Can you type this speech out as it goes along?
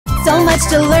so much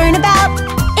to learn about.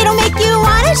 It'll make you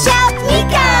want to shout,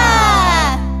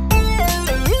 Meekah!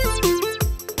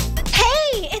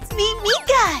 Hey, it's me,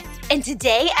 Meekah. And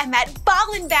today I'm at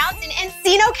Ball and Bounce in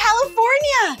Encino,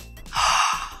 California.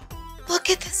 Look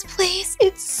at this place.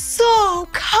 It's so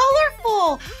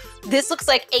colorful. This looks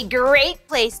like a great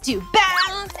place to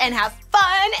bounce and have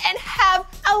fun and have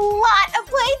a lot of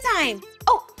playtime.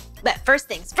 Oh, but first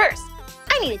things first,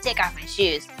 I need to take off my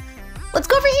shoes. Let's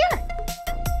go over here.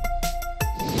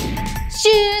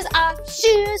 Shoes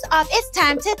off, it's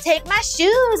time to take my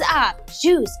shoes off.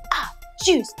 Shoes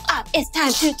off, it's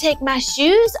time to take my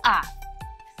shoes off.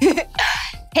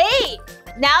 Hey,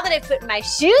 now that I've put my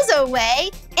shoes away,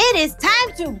 it is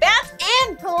time to bounce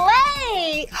and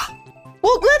play.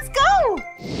 Well, let's go.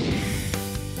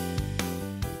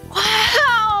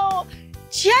 Wow,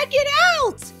 check it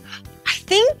out. I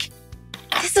think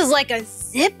this is like a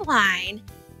zip line.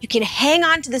 You can hang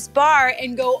on to this bar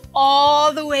and go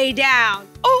all the way down.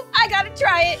 Oh, I gotta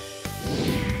try it.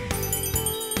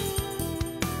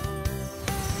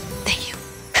 Thank you.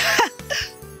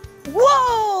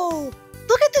 Whoa,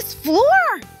 look at this floor.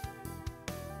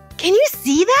 Can you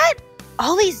see that?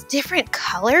 All these different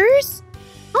colors?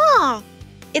 Oh,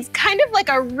 it's kind of like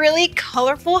a really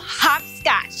colorful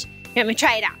hopscotch. Let me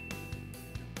try it out.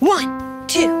 1,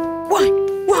 2,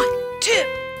 1, 1,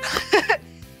 2.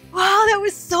 Wow, that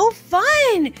was so fun.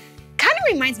 Kind of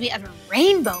reminds me of a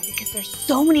rainbow because there's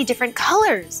so many different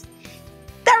colors.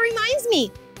 That reminds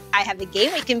me, I have a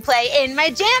game we can play in my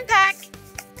jam pack.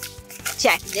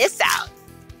 Check this out.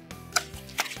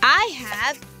 I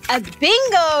have a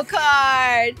bingo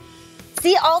card.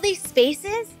 See all these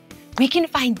spaces? We can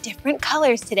find different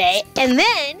colors today, and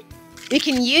then we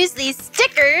can use these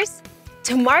stickers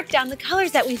to mark down the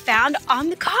colors that we found on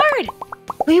the card.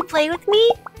 Will you play with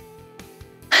me?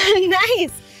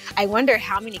 Nice. I wonder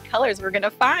how many colors we're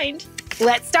gonna find.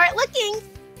 Let's start looking.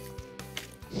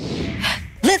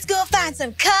 Let's go find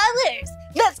some colors.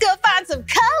 Let's go find some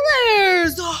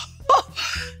colors. Oh,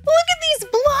 look at these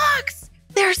blocks.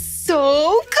 They're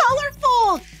so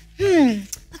colorful.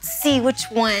 Let's see which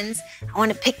ones I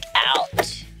want to pick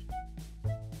out.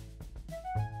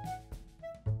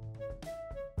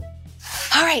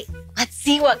 All right, let's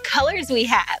see what colors we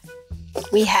have.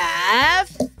 We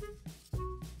have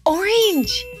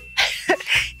orange.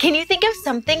 Can you think of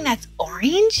something that's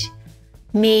orange?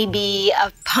 Maybe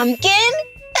a pumpkin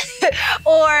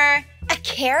or a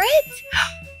carrot?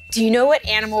 Do you know what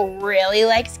animal really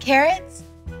likes carrots?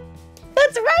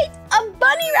 That's right, a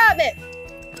bunny rabbit.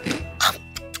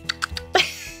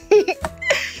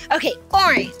 Okay,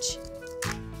 orange.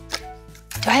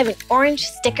 Do I have an orange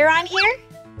sticker on here?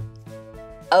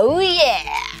 Oh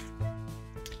yeah.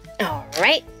 All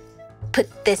right, put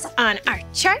this on our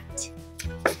chart.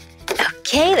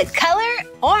 Okay, the color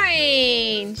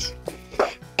orange.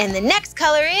 And the next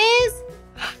color is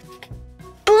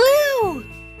blue.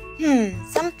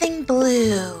 Something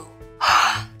blue.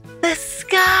 The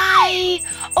sky.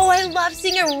 Oh, I love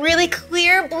seeing a really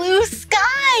clear blue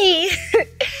sky.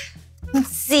 Let's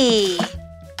see.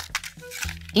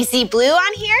 You see blue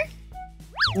on here?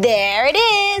 There it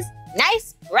is.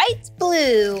 Nice bright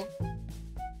blue.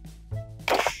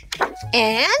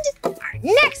 And our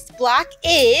next block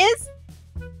is,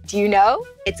 do you know?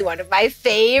 It's one of my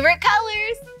favorite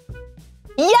colors.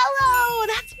 Yellow,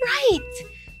 that's right.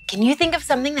 Can you think of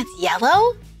something that's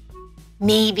yellow?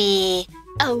 Maybe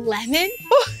a lemon?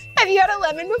 Have you had a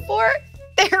lemon before?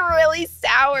 They're really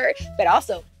sour, but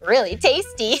also really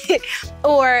tasty.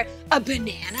 Or a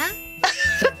banana?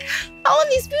 All of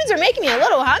these foods are making me a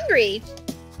little hungry.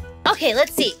 Okay,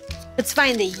 let's see. Let's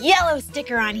find the yellow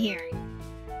sticker on here.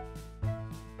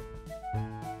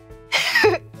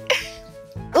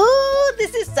 Ooh,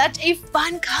 this is such a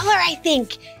fun color, I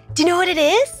think. Do you know what it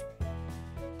is?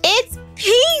 It's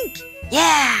pink.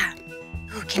 Yeah.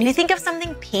 Ooh, can you think of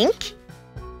something pink?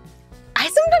 I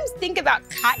sometimes think about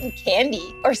cotton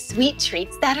candy or sweet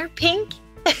treats that are pink.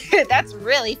 That's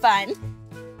really fun.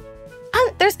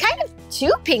 There's kind of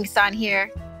two pinks on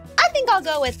here. I think I'll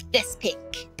go with this pink.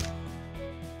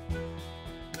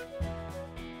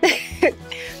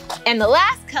 And the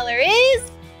last color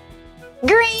is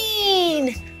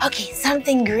green. Okay,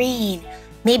 something green.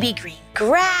 Maybe green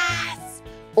grass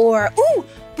or, ooh,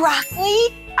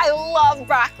 broccoli. I love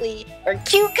broccoli or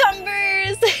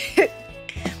cucumbers.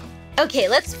 Okay,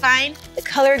 let's find the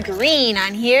color green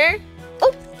on here.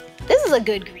 Oh, this is a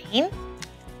good green.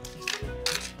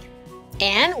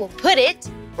 And we'll put it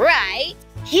right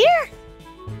here.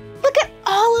 Look at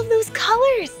all of those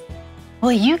colors.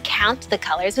 Will you count the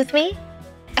colors with me?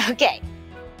 Okay,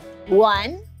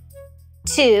 1,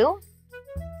 2,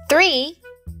 3,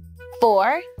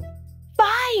 4,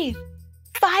 5.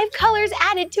 5 colors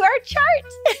added to our chart.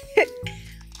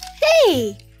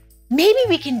 Hey, maybe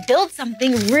we can build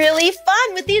something really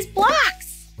fun with these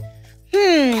blocks.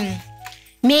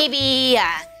 Maybe a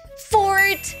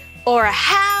fort or a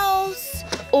house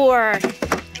or a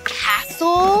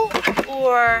castle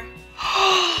or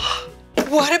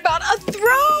what about a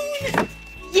throne?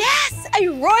 Yes, a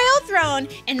royal throne,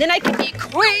 and then I can be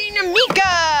Queen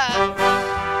Meekah.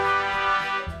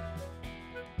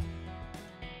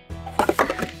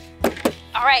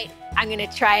 All right, I'm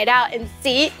gonna try it out and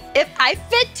see if I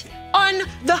fit on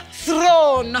the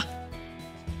throne.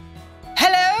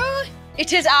 Hello,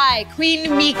 it is I,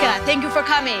 Queen Meekah. Thank you for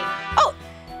coming. Oh,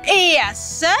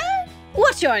 yes, sir?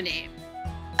 What's your name?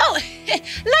 Oh,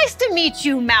 nice to meet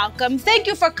you, Malcolm. Thank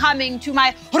you for coming to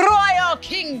my royal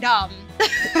kingdom.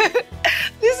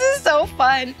 This is so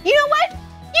fun. You know what?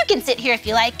 You can sit here if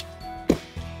you like.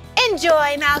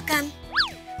 Enjoy, Malcolm.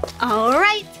 All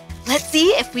right, let's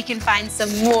see if we can find some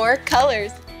more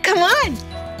colors. Come on.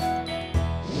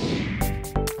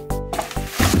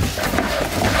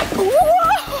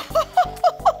 Whoa!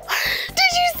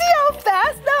 Did you see how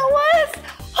fast that was?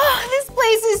 Oh, this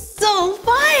place is so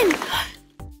fun.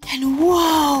 And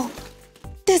whoa,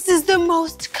 this is the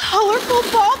most colorful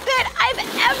ball pit I've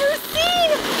ever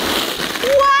seen.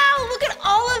 Wow, look at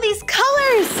all of these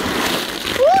colors.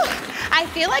 Whew, I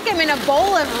feel like I'm in a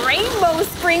bowl of rainbow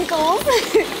sprinkles.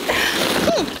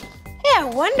 Yeah, I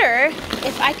wonder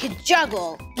if I could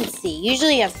juggle. Let's see,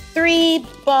 usually you have 3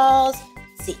 balls.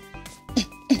 Let's see.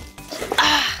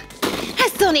 I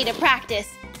still need to practice.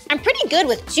 I'm pretty good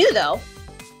with 2 though.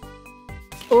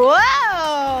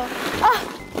 Whoa! Oh,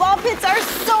 ball pits are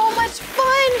so much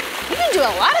fun. You can do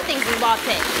a lot of things in ball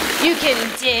pits. You can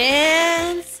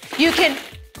dance, you can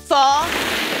fall,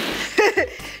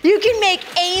 you can make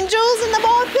angels in the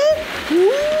ball pit.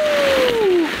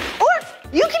 Ooh. Or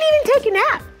you can even take a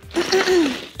nap.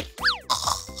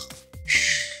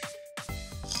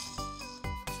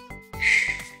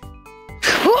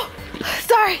 Oh,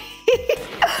 sorry.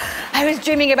 I was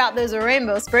dreaming about those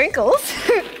rainbow sprinkles.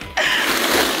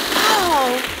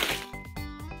 Oh.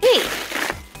 Wait,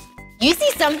 you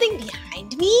see something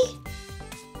behind me?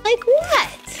 Like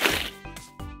what?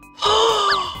 A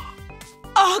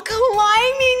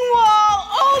climbing wall!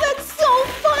 Oh, that's so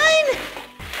fun!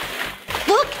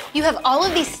 Look, you have all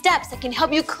of these steps that can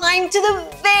help you climb to the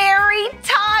very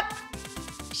top.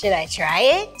 Should I try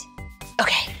it?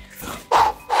 Okay.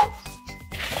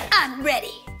 I'm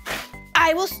ready.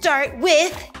 I will start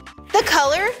with the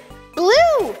color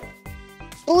blue.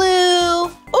 Blue.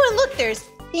 Oh, and look, there's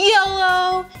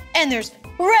yellow, and there's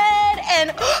red,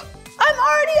 and I'm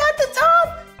already at the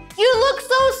top. You look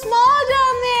so small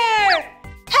down there.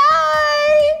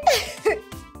 Hi.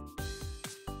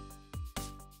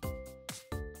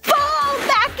 Fall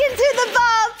back into the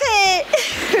ball pit.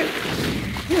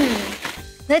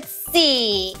 Let's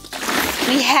see.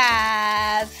 We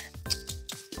have,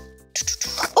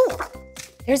 oh,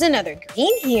 there's another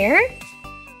green here.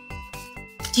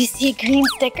 Do you see a green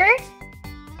sticker?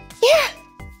 Yeah,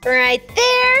 right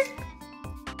there.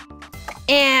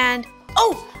 And,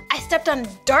 oh, I stepped on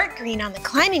dark green on the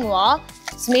climbing wall,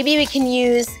 so maybe we can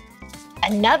use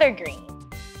another green.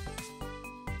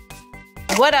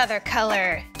 What other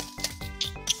color?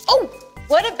 Oh,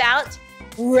 what about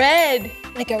red?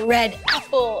 Like a red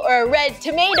apple or a red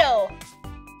tomato.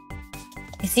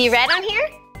 You see red on here?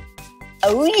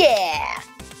 Oh yeah.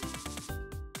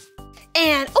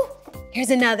 And, oh, here's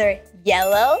another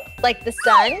yellow, like the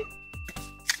sun.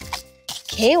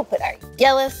 Okay, we'll put our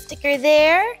yellow sticker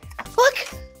there. Look,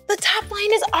 the top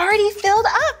line is already filled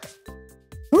up.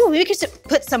 Ooh, we could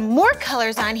put some more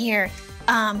colors on here.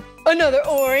 Another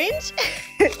orange.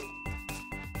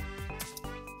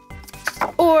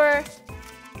 Or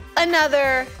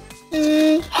another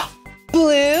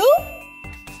blue.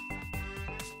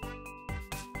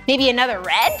 Maybe another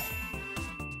red.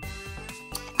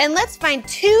 And let's find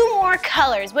 2 more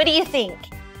colors. What do you think?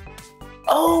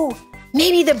 Oh,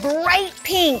 maybe the bright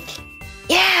pink.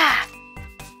 Yeah.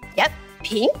 Yep,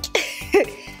 pink.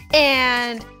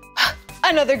 And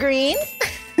another green.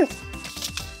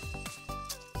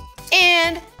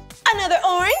 And another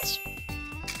orange.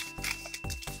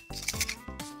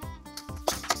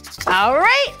 All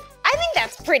right, I think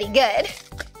that's pretty good.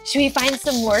 Should we find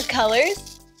some more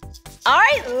colors? All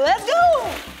right, let's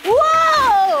go.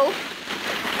 Whoa!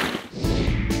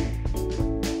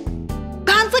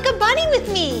 Bounce like a bunny with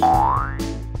me.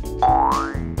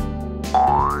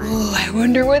 Oh, I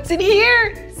wonder what's in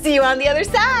here. See you on the other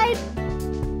side.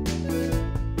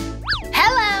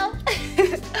 Hello.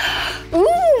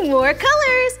 Ooh, more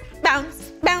colors.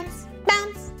 Bounce, bounce,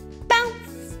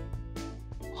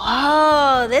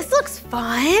 Oh, this looks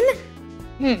fun.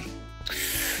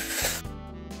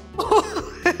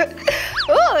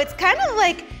 Oh, it's kind of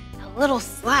like a little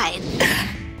slide.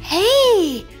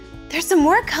 Hey, there's some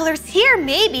more colors here.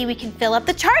 Maybe we can fill up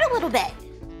the chart a little bit.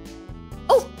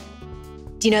 Oh,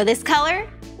 do you know this color?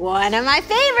 One of my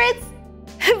favorites.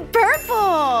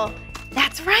 Purple.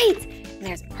 That's right. And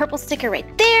there's a purple sticker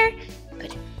right there.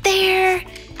 Put it there.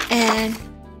 And,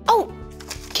 oh,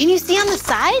 can you see on the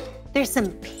side? There's some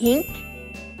pink.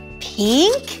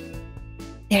 Pink.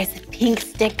 There's a pink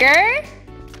sticker.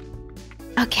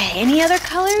 Okay, any other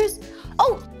colors?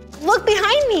 Oh, look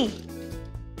behind me.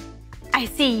 I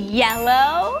see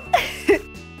yellow.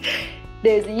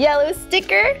 There's a yellow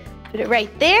sticker. Put it right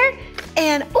there.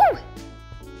 And, oh,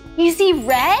 you see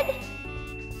red?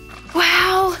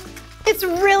 Wow, it's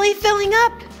really filling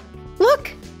up.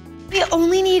 Look, we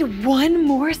only need one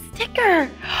more sticker.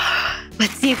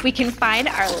 Let's see if we can find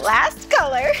our last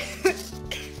color.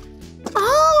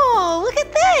 Oh, look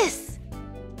at this.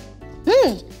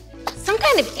 Some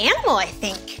kind of animal, I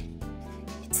think.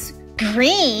 It's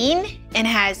green and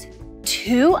has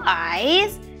 2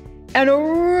 eyes and a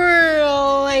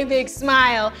really big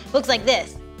smile. Looks like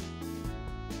this.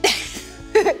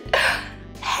 Hey,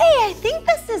 I think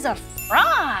this is a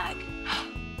frog.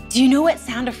 Do you know what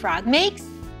sound a frog makes?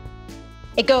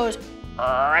 It goes,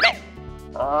 ribbit,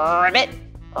 ribbit,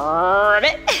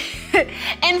 ribbit.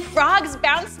 And frogs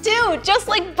bounce too, just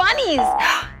like bunnies.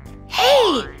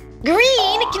 Hey,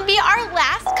 green can be our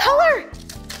last color.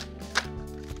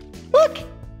 Look,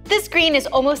 this green is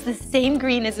almost the same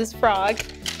green as this frog.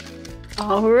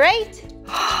 All right,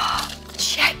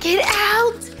 check it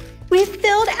out. We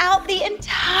filled out the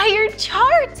entire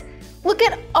chart. Look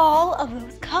at all of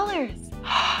those colors.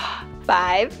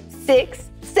 5, 6,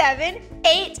 7,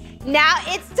 8. Now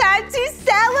it's time to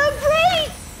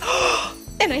celebrate.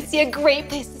 And I see a great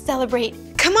place to celebrate.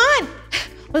 Come on,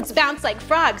 let's bounce like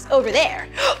frogs over there.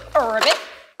 Ribbit,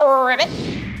 ribbit,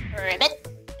 ribbit,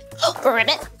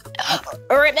 ribbit,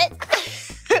 ribbit.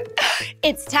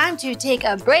 It's time to take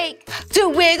a break to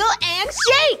wiggle and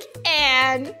shake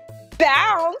and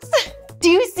bounce.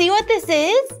 Do you see what this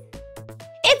is?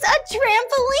 It's a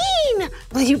trampoline.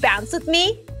 Will you bounce with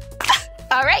me?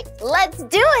 All right, let's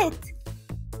do it.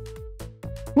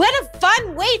 What a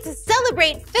fun way to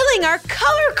celebrate filling our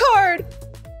color card.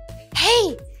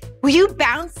 Hey, will you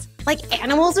bounce like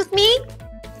animals with me?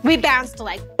 We bounced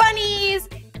like bunnies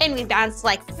and we bounced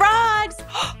like frogs.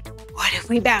 What if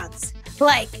we bounce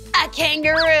like a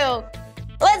kangaroo?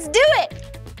 Let's do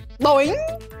it. Boing,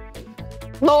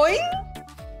 boing,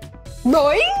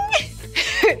 boing.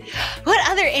 What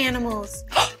other animals?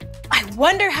 I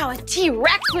wonder how a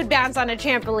T-Rex would bounce on a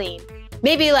trampoline.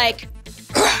 Maybe like,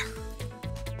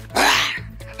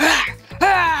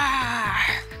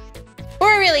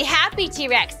 or a really happy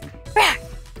T-Rex. How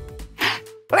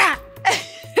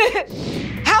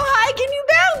high can you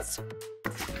bounce?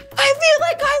 I feel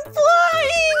like I'm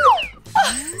flying.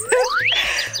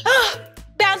 Oh,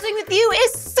 bouncing with you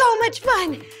is so much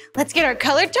fun. Let's get our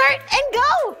color chart and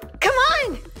go. Come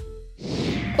on.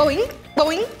 Boing,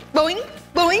 boing, boing,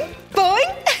 boing,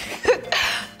 boing.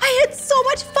 I had so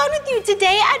much fun with you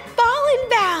today at Ball and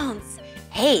Bounce.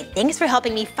 Hey, thanks for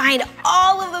helping me find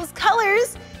all of those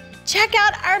colors. Check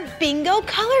out our bingo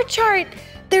color chart.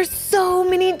 There's so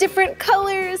many different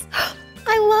colors.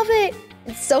 I love it.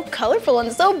 It's so colorful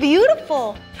and so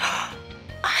beautiful.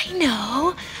 I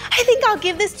know. I think I'll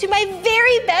give this to my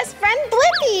very best friend,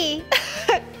 Blippi.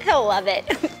 He'll love it.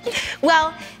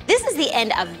 Well, this is the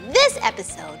end of this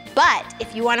episode, but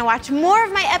if you want to watch more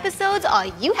of my episodes, all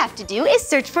you have to do is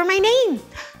search for my name.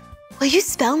 Will you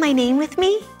spell my name with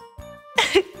me?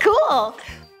 Cool.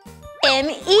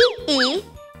 M-E-E-K-A-H.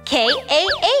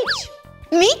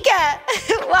 Meekah.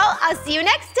 Well, I'll see you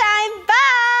next time.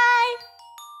 Bye.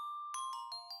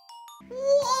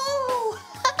 Whoa!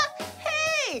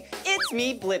 Hey, it's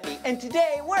me, Blippi, and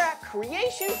today we're at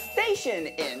Creation Station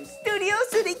in Studio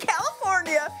City,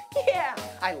 California. Yeah,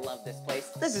 I love this place.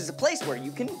 This is a place where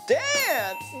you can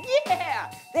dance. Yeah,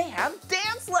 they have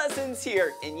dance lessons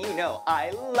here, and you know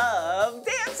I love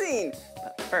dancing.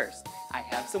 But first, I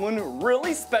have someone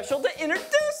really special to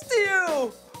introduce to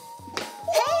you.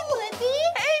 Hey, Blippi.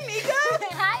 Hey,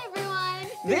 Meekah. Hi, everyone.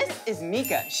 This is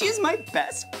Meekah. She's my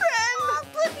best friend. Oh,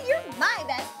 Blippi, you're my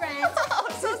best friend. Oh,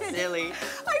 so silly.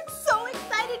 I'm so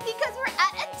excited because we're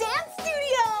at a dance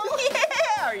studio.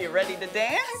 Yeah, are you ready to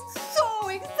dance? I'm so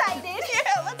excited.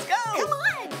 Yeah, let's go. Come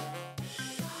on.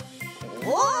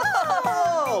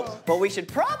 Whoa! Well, we should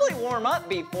probably warm up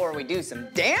before we do some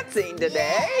dancing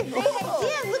today. Yeah, great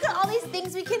idea. Look at all these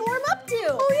things we can warm up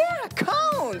to. Oh yeah,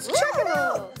 cones. Check it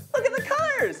out. Look at the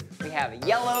colors. We have a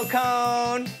yellow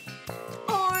cone.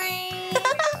 Orange.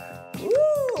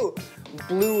 Ooh,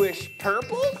 bluish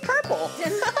purple, purple.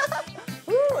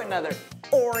 Ooh, another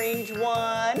orange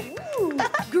one. Ooh,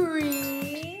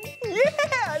 green.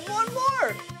 Yeah, and one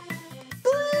more.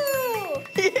 Blue.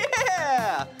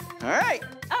 Yeah. All right.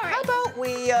 All right. How about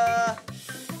we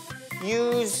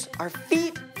use our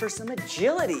feet for some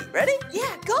agility? Ready?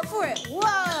 Yeah, go for it.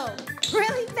 Whoa.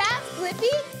 Really fast, Blippi?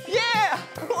 Yeah.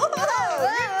 Whoa.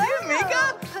 You,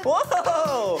 Meekah.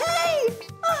 Whoa. Hey,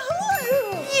 a hula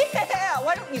hoop. Yeah.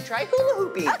 Why don't you try hula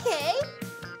hooping? Okay.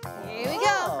 Here we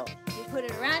go. You put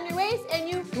it around your waist and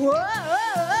you. Whoa.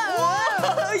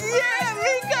 Whoa. Yeah,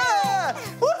 Meekah.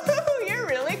 Woo. You're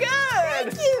really good.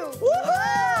 Thank you. Whoa.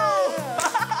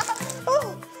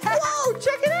 Oh. Whoa.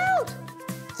 Check it out.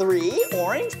 3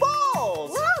 orange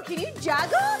balls. Whoa, can you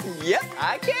juggle? Yep,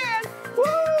 I can. Woo,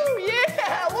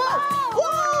 yeah, whoa, whoa.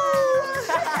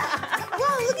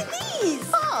 Wow, look at these.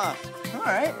 Huh, all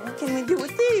right, what can we do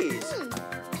with these?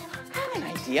 I have an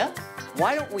idea.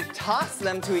 Why don't we toss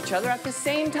them to each other at the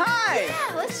same time?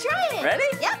 Yeah, let's try it. Ready?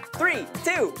 Yep. 3,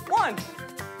 2, 1.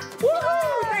 Woo,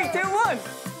 3, 2, 1.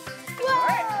 Whoa. All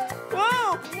right,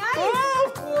 whoa, Nice. whoa,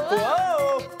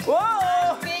 whoa,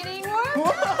 whoa. Fitting Whoa,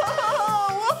 work.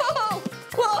 whoa,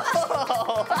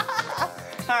 whoa.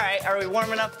 All right, are we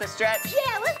warming up the stretch?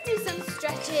 Yeah, let's do some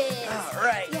stretches. All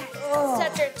right. Yeah, Oh.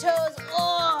 touch your toes.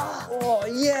 Oh, Oh,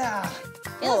 yeah.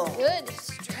 feels Oh. good to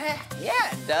stretch.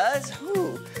 Yeah, it does.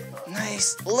 Ooh,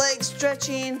 nice leg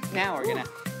stretching. Now we're gonna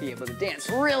be able to dance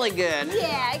really good.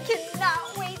 Yeah, I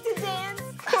cannot wait to dance.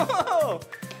 Whoa.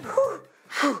 Whew,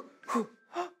 whew, whew.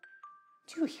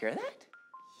 Do you hear that?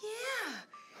 Yeah,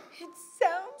 it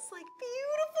sounds like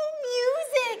beautiful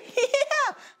music.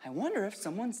 Yeah. I wonder if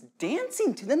someone's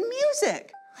dancing to the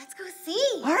music. Let's go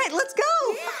see. All right, let's go.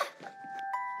 Yeah.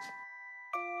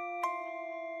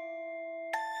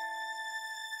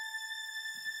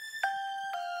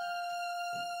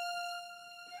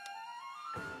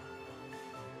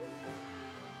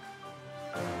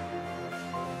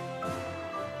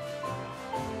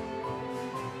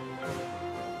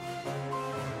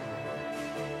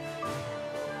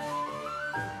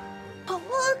 Oh,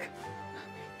 look.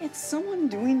 It's someone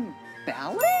doing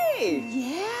ballet.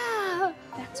 Yeah,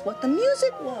 That's what the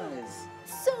music was.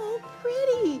 so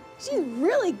pretty. She's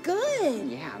really good.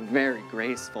 Yeah, very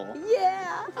graceful.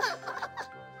 Yeah.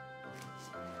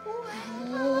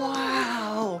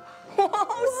 Wow.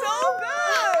 Whoa, so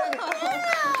good.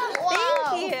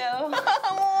 Thank you.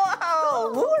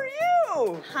 Wow. Who are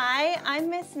you? Hi, I'm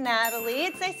Miss Natalie.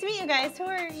 It's nice to meet you guys. Who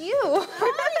are you?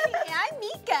 Hi, I'm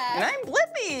Meekah. And I'm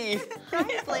Blippi. Hi,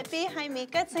 Blippi. Hi,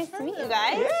 Meekah. It's nice to meet you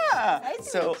guys. Yeah. Nice to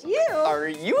so, meet you. are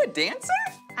you a dancer?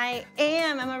 I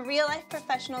am. I'm a real-life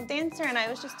professional dancer, and I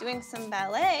was just doing some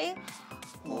ballet.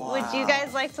 Would you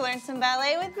guys like to learn some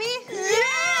ballet with me?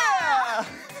 Yeah.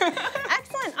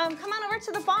 Excellent. Come on over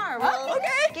to the bar. We'll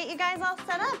Okay. get you guys all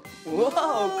set up. Whoa,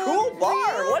 cool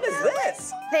bar. What is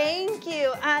this? Thank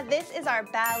you. This is our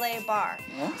ballet bar.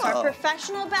 So Oh. our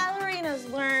professional ballerinas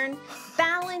learn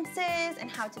balances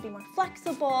and how to be more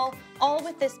flexible, all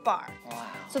with this bar. Wow.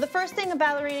 So the first thing a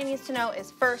ballerina needs to know is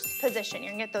first position.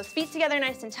 You're gonna get those feet together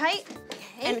nice and tight,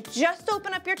 and just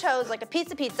open up your toes like a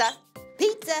piece of pizza.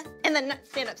 Pizza. And then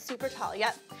stand up super tall,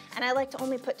 yep. And I like to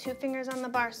only put 2 fingers on the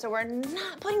bar, so we're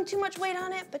not putting too much weight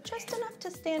on it, but just enough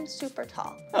to stand super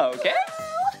tall. Okay.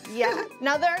 Yeah.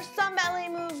 Now there are some ballet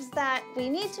moves that we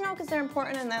need to know because they're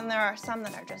important, and then there are some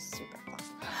that are just super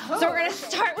fun. So we're gonna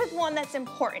start with one that's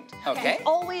important. Okay. We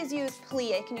always use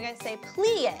plie. Can you guys say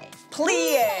plie?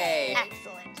 Plie.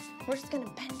 Excellent. We're just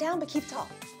gonna bend down, but keep tall.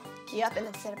 Yep, and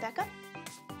then set it back up,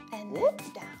 and then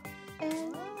down,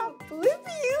 and up.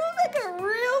 Blippi, you look like a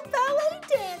real ballet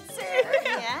dancer.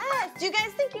 Yes. Do you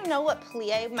guys think you know what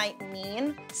plie might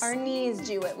mean? Our knees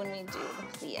do it when we do the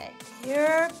plie.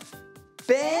 You're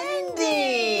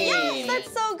Bending. Yes,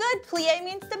 that's so good. Plie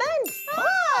means to bend.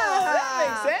 That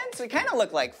makes sense. We kind of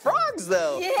look like frogs,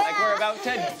 though. Yeah. Like we're about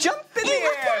to jump in the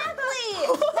air. Exactly.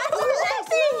 That's our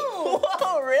next move.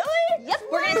 Whoa, really? Yep,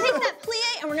 we're gonna take that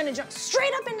plie and we're gonna jump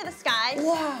straight up into the sky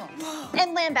Wow.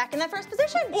 and land back in that first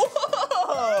position.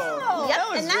 Whoa. Yep,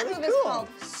 was and that really move is cool. called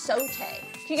saute.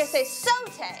 Can you guys say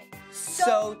saute?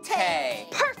 Saute.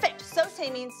 Perfect. Saute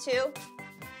means to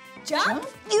jump.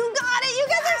 You got it. You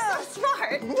guys are so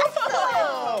smart.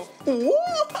 Whoa.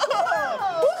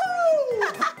 Whoa. Woo.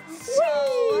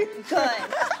 So good.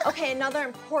 Okay, another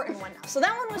important one now. So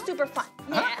that one was super fun.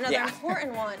 Huh? Another Yeah.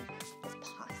 important one is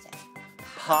passe.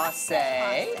 Passe.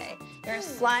 Passe. You're gonna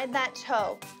slide that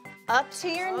toe up to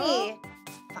your knee,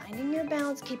 finding your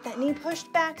balance. Keep that knee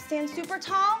pushed back. Stand super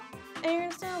tall. and you're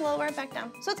just gonna lower it back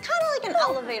down. So it's kind of like an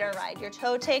elevator ride. Your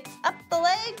toe takes up the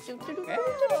leg,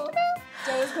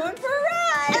 Toe's going for a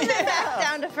ride. and then back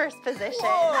down to first position.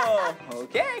 Whoa.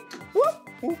 Okay. Whoop,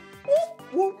 whoop,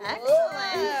 whoop, whoop.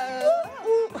 Excellent.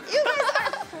 You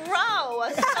guys are pro.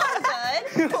 So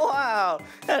good. Wow,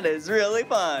 that is really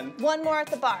fun. One more at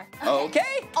the bar.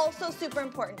 Okay. Also super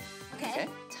important. Okay.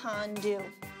 Tendu.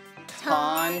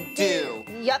 Tendu.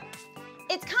 Yup.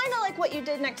 It's kind of like what you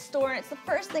did next door, and it's the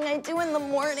first thing I do in the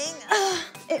morning.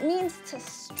 It means to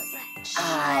stretch.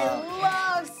 I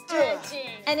love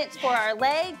stretching. And it's for our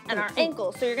leg and our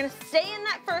ankles. So you're gonna stay in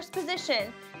that first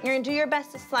position. You're gonna do your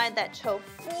best to slide that toe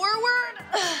forward.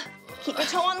 Keep your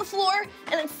toe on the floor,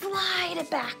 and then slide it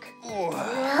back.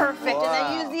 Perfect. And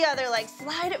then use the other leg.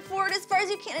 Slide it forward as far as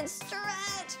you can and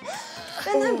stretch.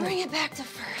 And then bring it back to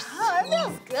first. Oh, that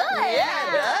feels good.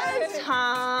 Yeah, it does.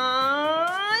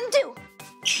 Tendu.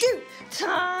 Do.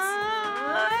 Tendu.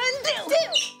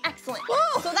 Excellent.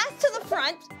 Whoa. So that's to the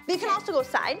front. But you can also go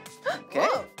side. Okay.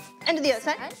 And to the other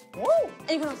side. Whoa. And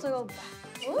you can also go back.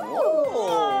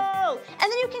 Whoa.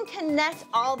 And then you can connect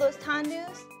all those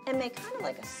tendus and make kind of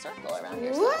like a circle around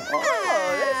yourself.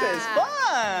 Oh, this is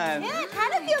fun. Yeah, it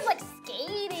kind of feels like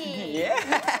skating.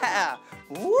 Yeah.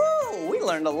 Woo, we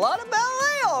learned a lot of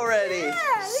ballet already.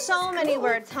 So many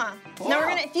words, huh? Now we're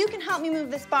gonna, if you can help me move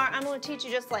this bar, I'm gonna teach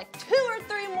you just like 2 or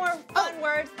 3 more fun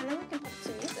words, and then we can put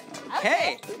some music.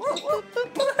 Okay.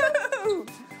 Woo.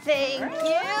 Thank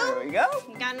There you. we go.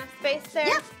 You got enough space there?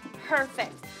 Yep.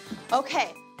 Perfect.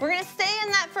 Okay, we're gonna stay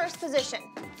in that first position.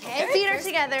 Okay. Feet are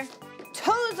together,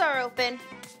 toes are open.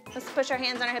 Let's push our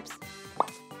hands on our hips.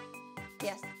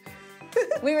 Yes.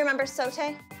 We remember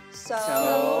saute?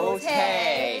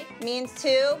 Saute. Means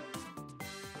to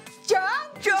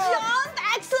jump. Jump.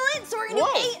 Excellent. So we're gonna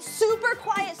Whoa. do 8 super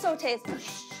quiet sautes.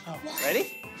 Oh,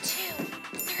 ready? 2,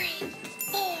 3,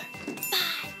 4,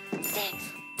 5,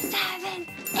 6, 7,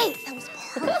 8. That was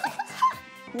perfect.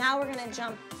 Now we're gonna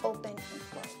jump open and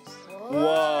close.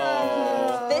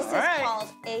 Whoa. This is All right. called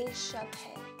échappé.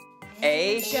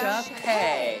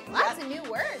 Échappé. Lots of new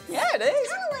words. Yeah, it is.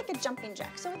 Kind of like a jumping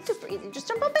jack, so it's super easy. Just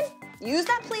jump open, use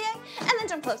that plie, and then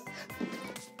jump close.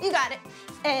 You got it.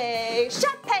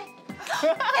 Échappé.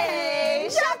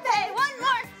 Échappé. One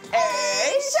more.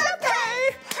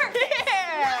 Échappé. Perfect.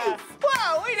 Yeah.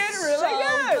 Wow, we did really So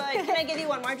good. Can I give you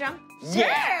one more jump?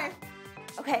 Yeah.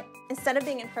 Okay, instead of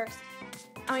being in first,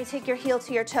 I want you to take your heel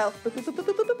to your toe. Boop, boop, boop,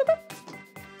 boop, boop, boop, boop.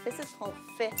 This is called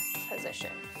 5th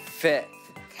position. 5th.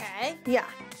 Okay. Yeah.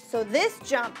 So this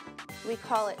jump, we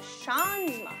call it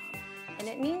changement, and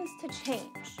it means to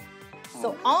change.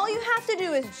 So all you have to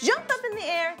do is jump up in the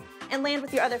air and land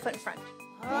with your other foot in front.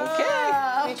 Okay.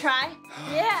 Can we try?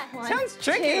 Yeah. Sounds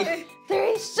tricky. 2,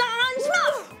 3,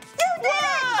 changement. You did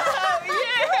Wow, it!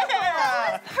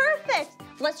 yeah. Perfect.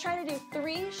 Let's try to do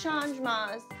 3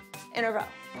 changements in a row.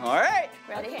 All right.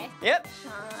 Ready? Okay. Yep.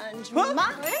 Changement.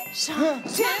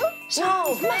 Change. 2.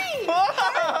 Changement. Whoa.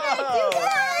 You did it!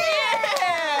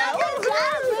 Yeah. Good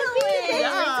job, Blippi.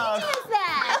 job. Teaching us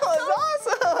that. That was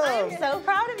awesome. I'm so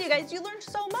proud of you guys. You learned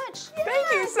so much.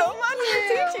 Thank you so much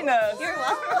for teaching us. You're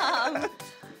welcome.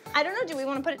 I don't know, do we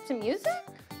want to put it to music?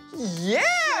 Yeah,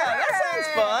 that sounds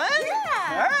fun.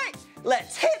 Yeah. All right,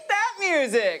 let's hit that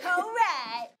music. All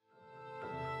right.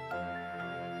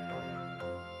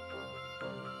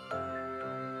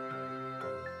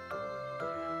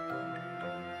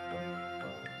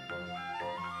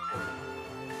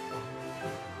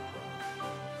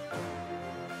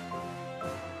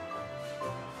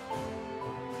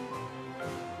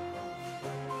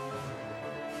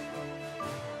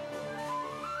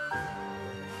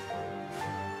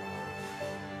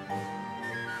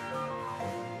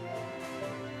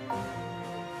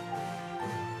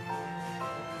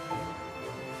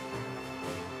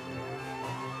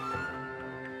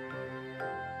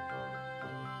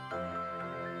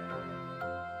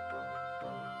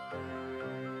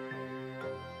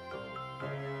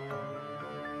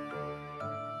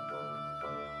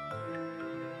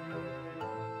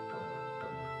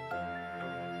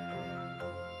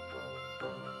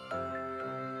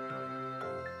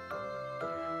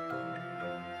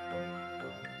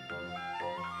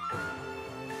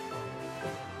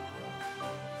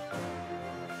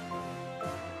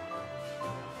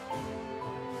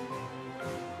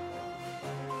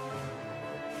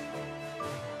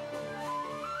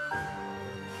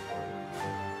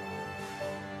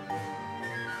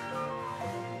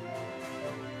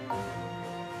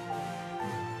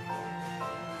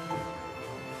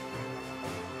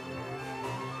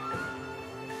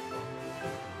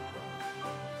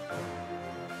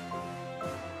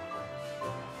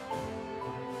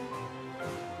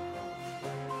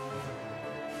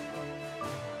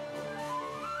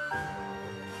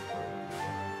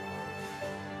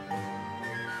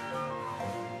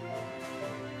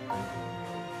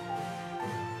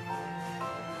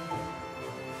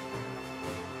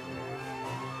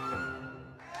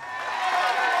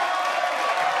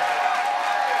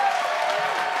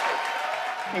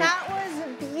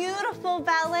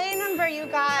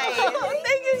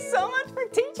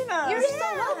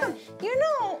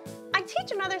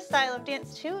 teach another style of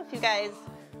dance too if you guys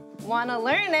want to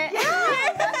learn it. Yeah.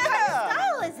 What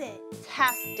style is it?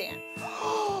 Tap dance.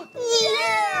 Yeah!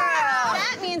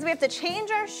 That means we have to change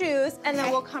our shoes and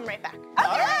then we'll come right back.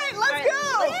 All right, let's go.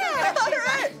 Let's go get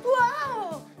our shoes All right.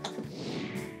 Wow.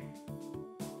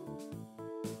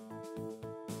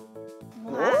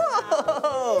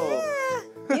 Whoa.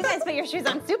 You guys put your shoes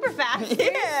on super fast.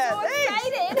 Yeah, So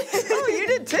excited. Oh, you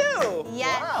did too.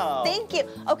 Yes, Wow. thank you.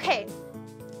 Okay,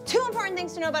 2 important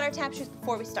things to know about our tap shoes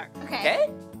before we start. Okay.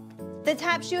 The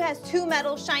tap shoe has 2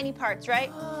 metal shiny parts,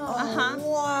 right? Oh,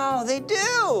 wow, they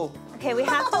do. Okay, we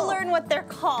have to learn what they're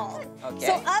called. Okay.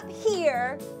 So up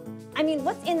here, I mean,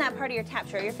 what's in that part of your tap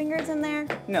shoe? Are your fingers in there?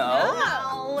 No.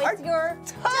 No, it's your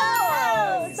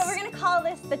toes. So we're gonna call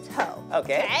this the toe.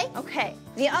 Okay. Okay.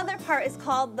 The other part is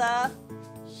called the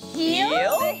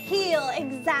Heel? The heel,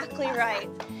 exactly right.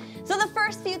 So the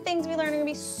first few things we learn are gonna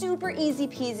be super easy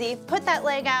peasy. Put that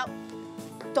leg out.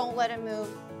 Don't let it move,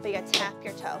 but you gotta tap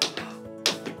your toe.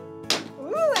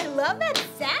 Ooh, I love that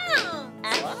sound.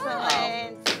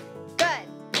 Excellent. Good.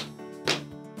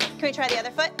 Can we try the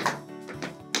other foot?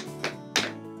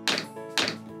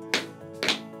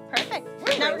 Perfect.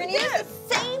 Now we're gonna use the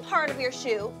same part of your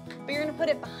shoe, but you're gonna put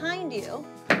it behind you.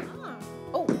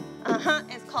 Oh,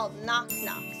 it's called knock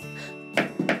knocks.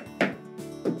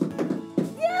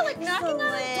 Yeah, like knocking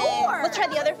on a door. Let's try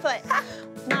the other foot.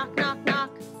 Knock, knock,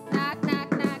 knock. Knock,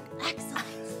 knock, knock.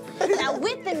 Excellent. Now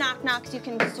with the knock knocks, you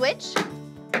can switch.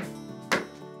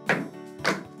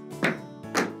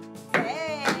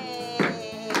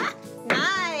 Hey,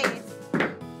 nice.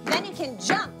 Then you can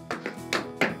jump.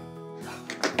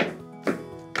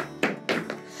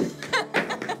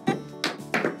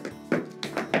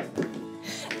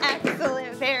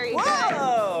 Excellent, very good.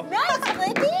 Whoa. Nice,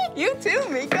 Blippi. You too,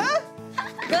 Meekah.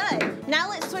 Good. Now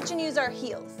let's switch and use our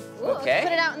heels. Okay.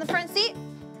 Put it out in the front seat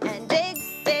and dig,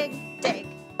 dig, dig.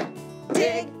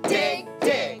 Dig, dig,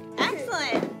 dig.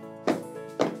 Excellent.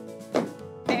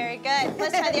 Very good.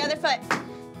 Let's try the other foot.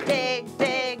 Dig,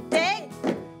 dig, dig.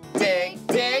 Dig,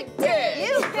 dig, dig.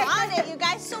 You got it, you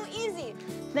guys. So easy.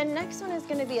 The next one is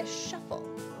going to be a shuffle.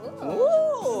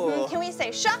 Ooh. Can we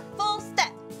say shuffle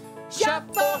step?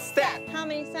 Shuffle step. How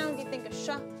many sounds do you think a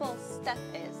shuffle step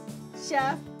is?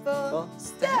 Shuffle.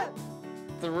 Step.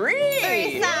 3.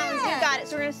 3 sounds. You got it.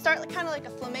 So we're going to start kind of like a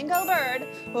flamingo bird.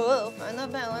 Whoa, find the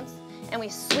balance. And we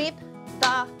sweep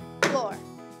the floor.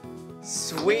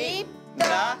 Sweep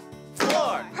the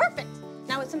floor. Perfect.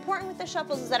 Now what's important with the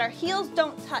shuffles is that our heels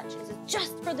don't touch. This is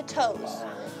just for the toes.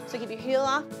 So keep your heel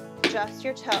off, just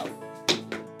your toe.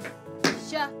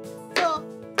 Shuffle.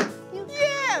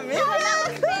 Yeah, Meekah. That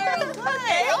was very good.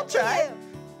 Okay, I'll try.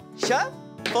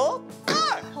 Shuffle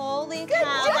floor. Holy Good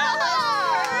cow. job.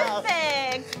 That was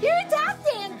perfect. You're a tap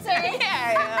dancer.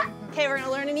 Yeah, Okay, we're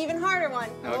gonna learn an even harder one.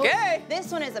 Okay.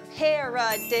 This one is a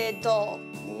paradiddle.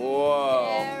 Whoa.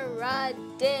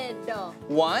 Paradiddle.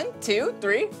 1, 2,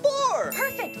 3, 4.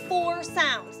 Perfect, 4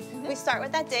 sounds. We start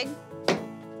with that dig.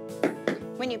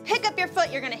 When you pick up your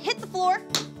foot, you're gonna hit the floor.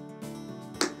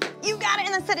 You got it,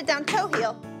 and then set it down, toe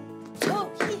heel. Toe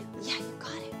heel. Yeah, you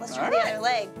got it. Let's try All the right. other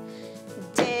leg.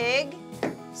 Dig,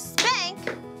 spank,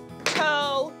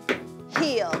 toe,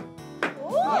 heel.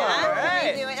 Ooh. Yeah, All right.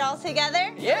 Can we do it all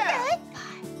together? Yeah. Okay.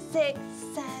 5, 6,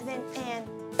 7, and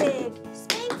dig,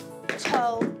 spank,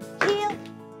 toe, heel,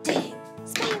 dig,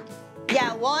 spank.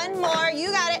 Yeah, one more.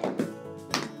 You got it.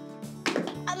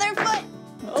 Other foot.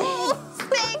 Oh. Dig,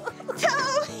 spank,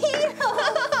 toe, heel.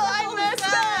 I messed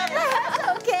up. That's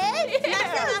okay. Yeah.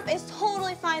 Messing up is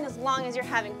totally fine as long as you're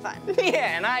having fun.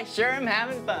 Yeah, and I sure am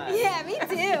having fun. Yeah, me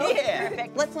too. Yeah.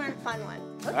 Perfect. Let's learn a fun one.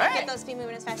 All right. Get those feet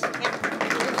moving as fast as you can.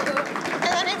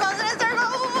 And then it goes in a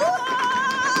circle.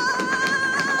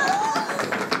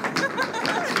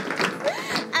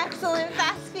 Excellent,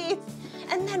 fast feet.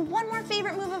 And then one more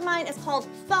favorite move of mine is called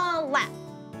fa-lap.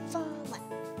 Fa-lap.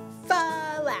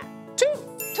 Fa-lap. 2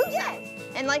 sounds.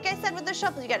 And like I said with the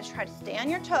shuffles, you gotta try to stay on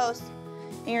your toes.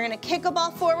 And you're gonna kick a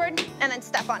ball forward and then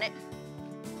step on it.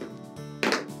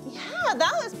 Yeah,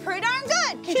 that was pretty darn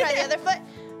good. Can you try the other foot?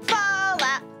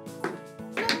 Fa-lap.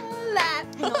 Fa-lap.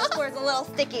 I know this floor is a little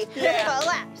sticky. Yeah.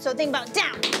 Fa-lap. So think about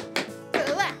down.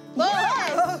 Fa-lap.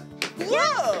 Yes.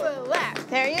 Yes. Fa-lap.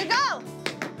 There you go.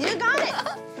 You got it.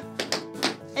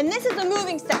 And this is a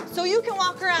moving step, so you can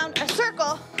walk around a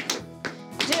circle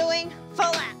doing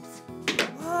fa-laps.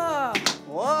 Whoa.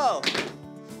 Whoa.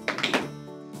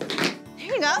 There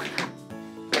you go.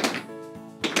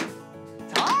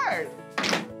 It's hard.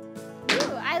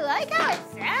 Ooh, I like how it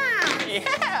sounds.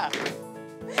 Yeah.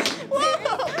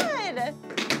 Very good.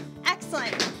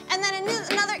 Excellent. And then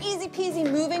another easy peasy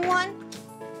moving one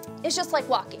is just like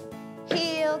walking.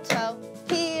 heel, toe,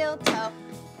 heel, toe.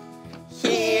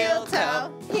 Heel,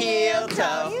 toe, heel,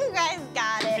 toe. You guys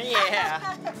got it.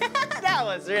 Yeah. That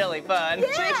was really fun. Should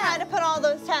we try to put all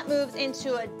those tap moves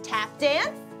into a tap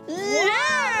dance?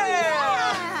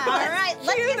 Yeah! All right,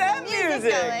 let's Cue get that some music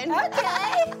music. going.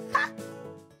 Okay.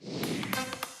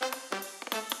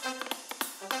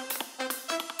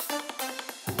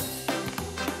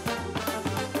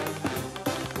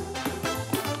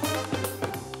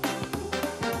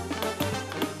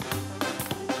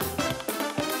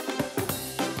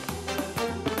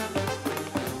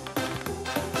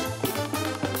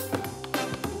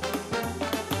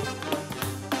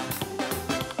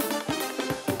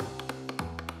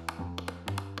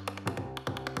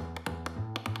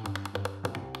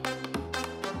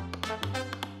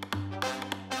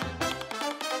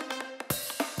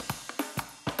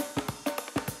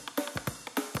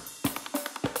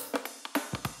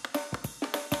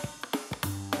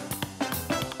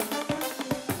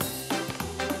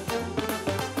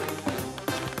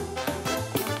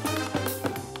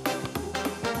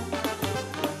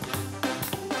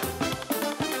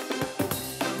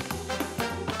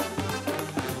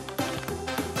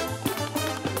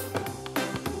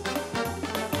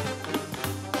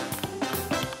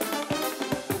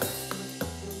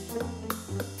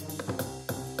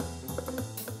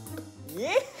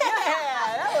 Yeah,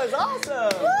 that was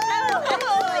awesome.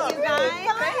 Excellent, you guys.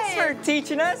 Thanks for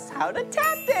teaching us how to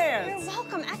tap You're dance.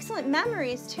 welcome. Excellent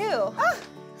memories, too. Well,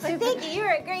 thank you.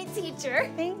 You're a great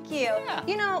teacher. Thank you. Yeah.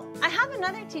 You know, I have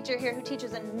another teacher here who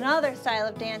teaches another style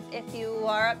of dance if you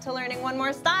are up to learning one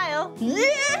more style.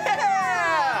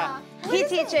 Yeah! He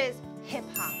teaches hip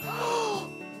hop.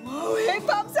 Whoa, hip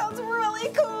hop sounds really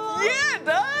cool. Yeah, it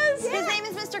does. His name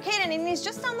is Mr. Caden, and he's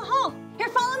just down the hall. Here,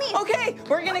 follow me. Okay,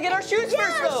 we're gonna get our shoes Yeah,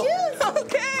 first, though. shoes.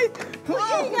 Okay. Here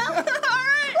you go. All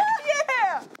right.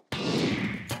 Yeah.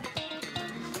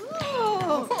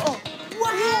 Oh.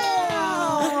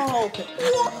 Wow.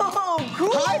 Whoa,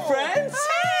 cool. Hi, friends.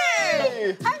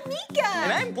 Hey. I'm Meekah.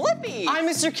 And I'm Blippi. I'm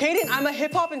Mr. Caden. I'm a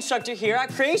hip hop instructor here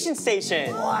at Creation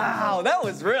Station. Wow, that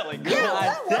was really good.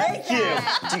 Thank you.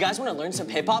 Do you guys want to learn some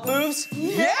hip hop moves?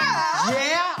 Yeah.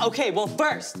 Yeah? Okay, well,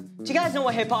 first, do you guys know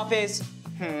what hip hop is?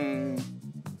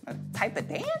 A type of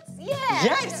dance? Yeah.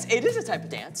 Yes, it is a type of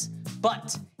dance,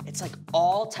 but it's like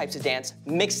all types of dance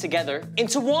mixed together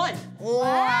into one.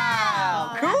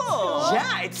 Wow. Cool.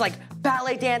 Yeah, it's like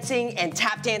ballet dancing and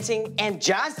tap dancing and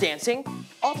jazz dancing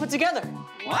all put together.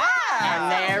 Wow.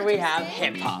 And there we have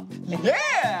hip hop. Yeah.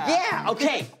 Yeah,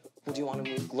 okay. Well, do you want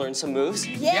to learn some moves?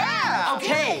 Yeah.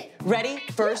 Okay, ready?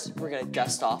 First, we're gonna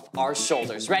dust off our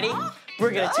shoulders. Ready? We're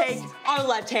gonna take our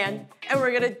left hand and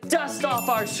we're gonna dust off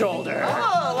our shoulder.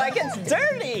 Oh, like it's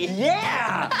dirty.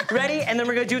 Yeah! Ready? And then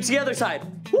we're gonna do it to the other side.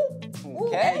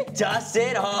 Okay. Dust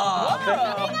it off.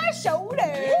 Our shoulders.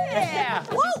 Yeah.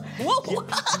 Whoa, whoa.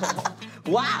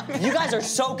 Wow, you guys are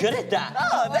so good at that.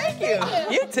 Oh, thank you.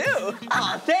 You too.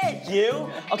 Aw, thank you.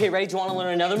 Okay, ready? Do you want to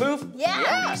learn another move?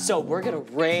 Yeah. So we're gonna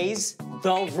raise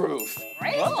the roof.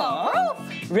 Raise the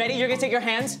roof. Ready? You're gonna take your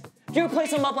hands. You're gonna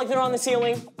place them up like they're on the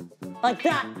ceiling. Like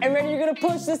that. And ready? You're gonna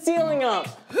push the ceiling up.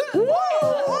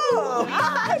 Whoa.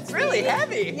 That's really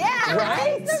heavy. Yeah.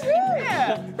 Right? Raise the roof.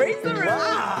 Yeah. Raise the roof.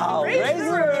 Wow. Raise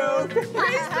the roof.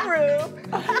 Raise the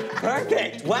roof.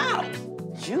 Perfect. Wow.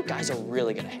 You guys are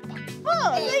really good at hip hop.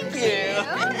 Oh, thank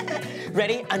you.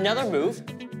 Ready? Another move.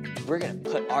 We're gonna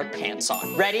put our pants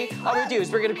on. Ready? All we're gonna do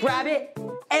is we're gonna grab it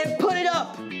and put it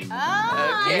up.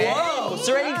 Oh. Okay. Whoa!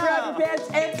 So ready? Grab your pants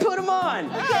and put them on.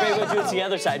 Ready? We'll do it to the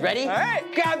other side. Ready? All right.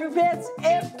 Grab your pants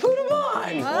and put them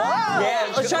on. Wow.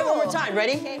 Yeah. Let's try it one more Cool. time.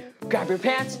 Ready? Okay. Grab your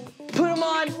pants, put them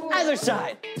on. Other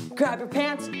side. Grab your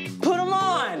pants, put them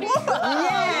on.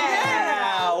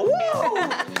 Yeah.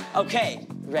 Woo! Okay.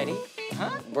 Ready?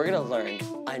 We're gonna learn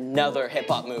another hip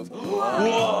hop move.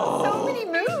 Whoa! So many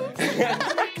moves.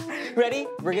 Ready?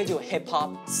 We're gonna do a hip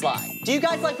hop slide. Do you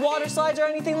guys like water slides or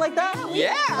anything like that?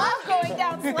 Yeah. Love going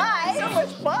down slides. So much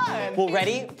fun. Well,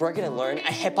 ready? We're gonna learn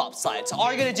a hip hop slide. So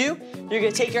all you're gonna do, you're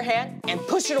gonna take your hand and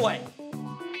push it away.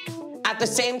 At the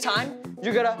same time,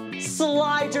 you're gonna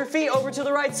slide your feet over to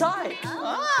the right side.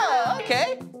 Oh,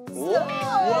 okay.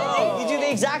 Whoa! You do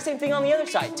the exact same thing on the other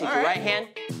side. Take your right. right hand,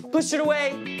 push it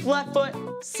away, left foot,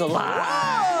 slide.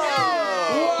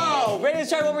 Whoa! Ready to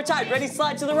try one more time. Ready,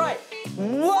 slide to the right.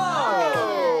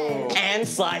 Whoa! And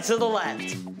slide to the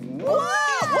left.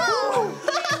 Whoa!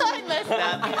 I messed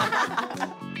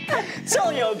up. So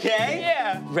you okay?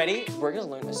 Yeah. Ready? We're gonna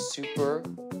learn a super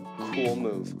cool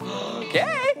move. Okay.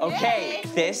 Okay,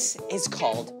 this is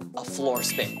called a floor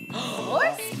spin. Floor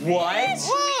spin? What?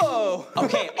 Whoa.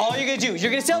 Okay, all you're gonna do,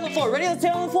 you're gonna sit on the floor. Ready? Let's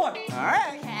sit on the floor. All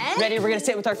right. Okay. Ready? We're gonna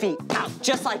sit with our feet out,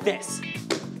 just like this.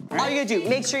 All you're gonna do,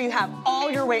 make sure you have all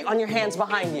your weight on your hands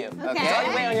behind you. Okay. Is all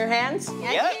your weight on your hands?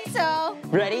 Yeah, Yep. I think so.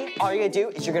 Ready? All you're gonna do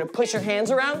is you're gonna push your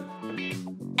hands around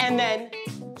and then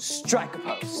strike a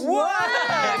pose. Whoa.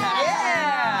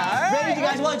 Yeah. All right. Ready? You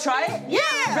guys wanna try it?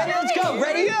 Yeah. Ready? Let's go. Here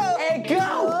Ready? we go. And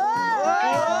go.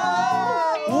 Whoa.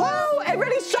 Whoa. And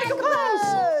ready? Strike a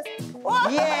pose. Whoa.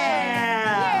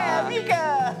 Yeah.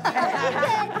 Meekah.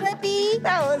 Blippi.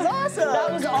 That was awesome.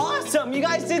 That was awesome. You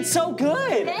guys did so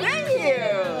good. Thank you.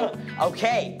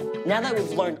 Okay, now that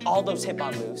we've learned all those hip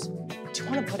hop moves, do you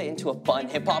want to put it into a fun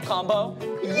hip hop combo?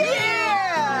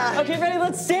 Yeah. Okay, ready?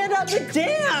 Let's stand up and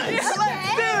dance. Yeah,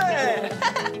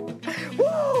 let's do it.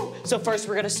 Woo! So first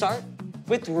we're gonna start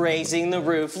with raising the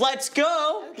roof. Let's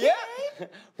go. Yeah.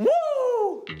 Woo!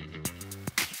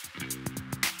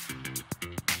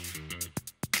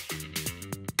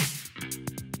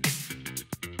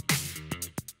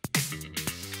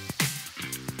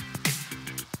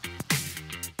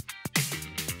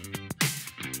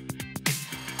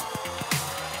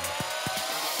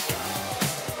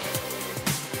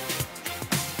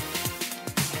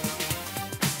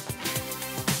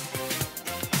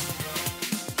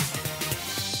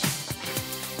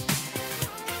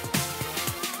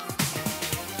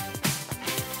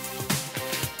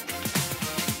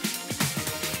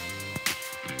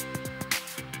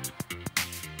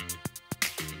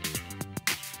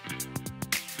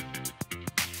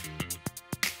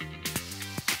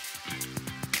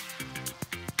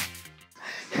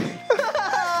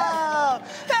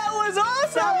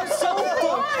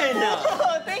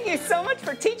 Oh, thank you so much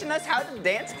for teaching us how to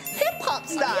dance hip-hop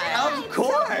style. Of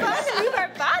course. Fun to move our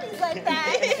bodies like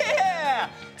that. Yeah.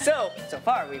 So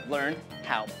far we've learned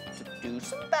how to do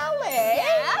some ballet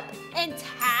Yep. And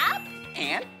tap.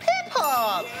 and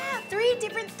hip-hop. Yeah, 3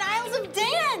 different styles of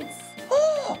dance.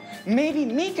 Oh, maybe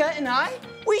Meekah and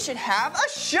we should have a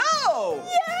show.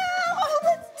 Yeah, oh,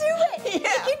 let's do it. Yeah.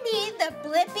 It can be the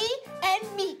Blippi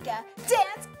and Meekah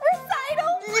dance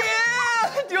recital.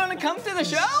 Yeah. Do you want to come to the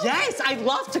show? Yes, I'd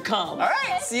love to come. All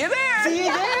right. See you there. See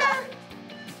you there.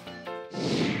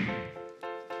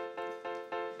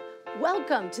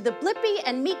 Welcome to the Blippi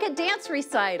and Meekah dance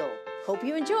recital. Hope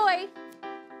you enjoy.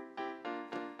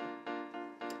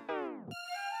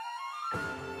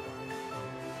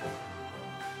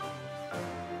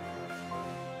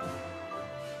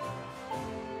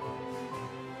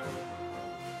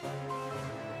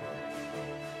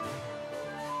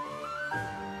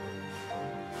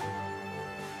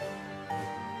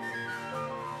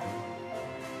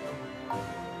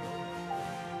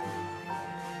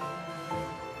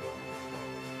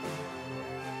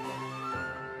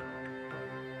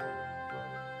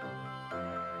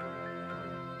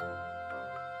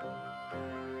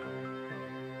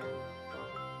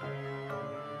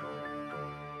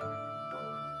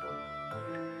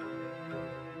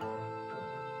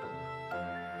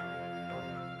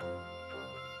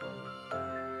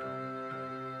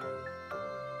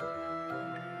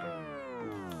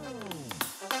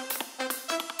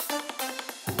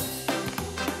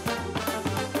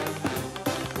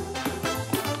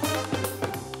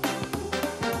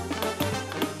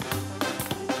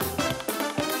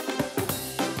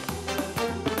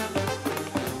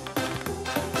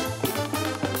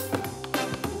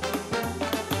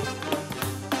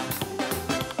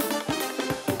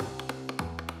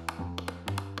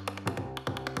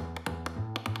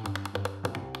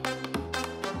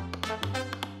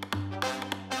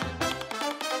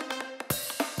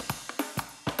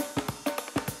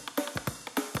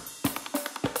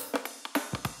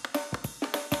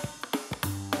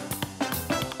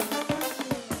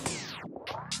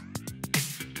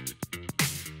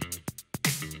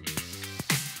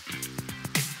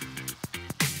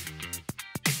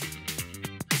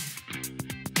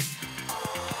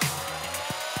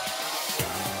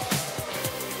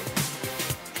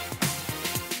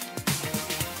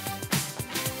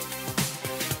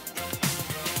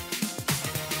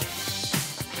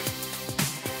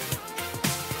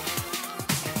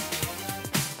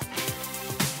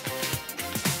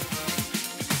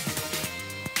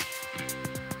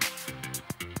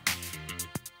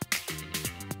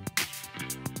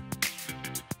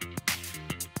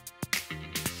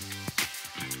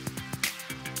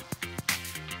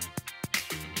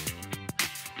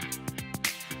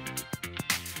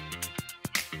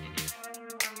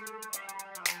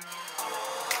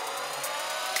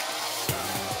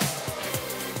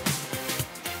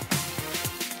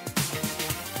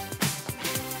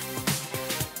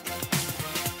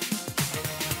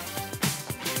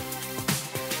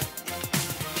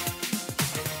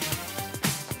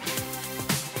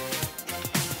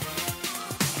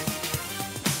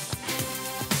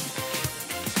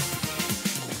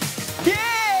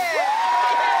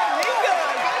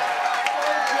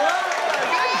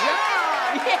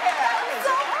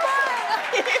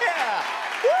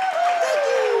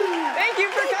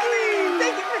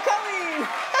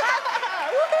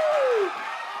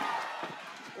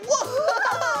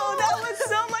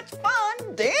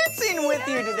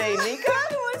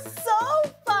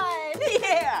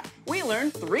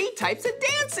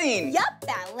 dancing. Yup,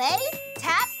 ballet,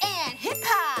 tap, and hip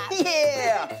hop.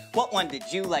 Yeah. What one did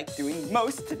you like doing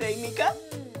most today, Meekah?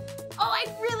 Oh, I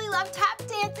really love tap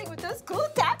dancing with those cool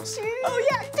tap shoes. Oh,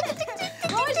 yeah.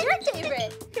 What was your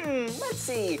favorite? Let's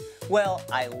see. Well,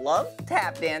 I love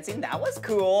tap dancing. That was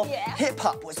cool. Yeah. Hip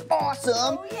hop was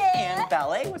awesome. Oh, yeah. And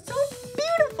ballet was so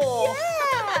beautiful.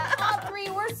 Yeah, all three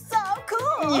were so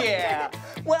cool. Yeah.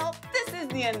 Well, this is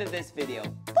the end of this video.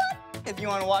 But if you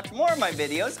want to watch more of my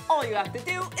videos, all you have to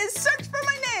do is search for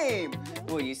my name.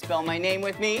 Will you spell my name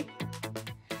with me?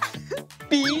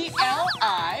 B-L-I-P-P-I.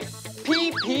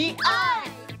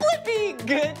 Blippi,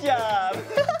 good job.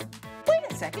 Wait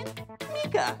a second.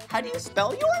 Meekah, how do you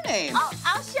spell your name? Oh,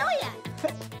 I'll show you.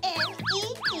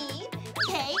 M-E-E-K-A-H.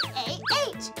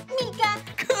 Meekah.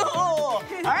 Cool. All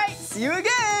right, see you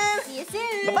again. See you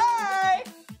soon. Bye-bye.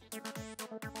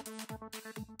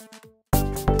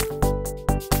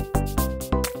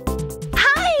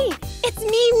 Hi, it's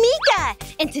me, Meekah,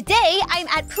 and today I'm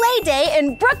at Play Day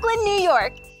in Brooklyn, New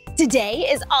York. Today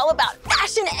is all about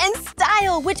fashion and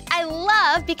style, which I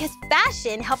love because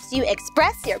fashion helps you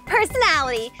express your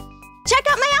personality. Check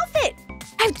out my outfit.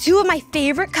 I have two of my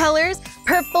favorite colors,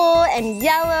 purple and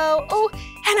yellow. Oh,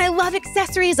 and I love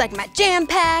accessories like my jam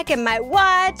pack and my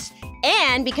watch.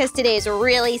 And because today is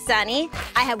really sunny,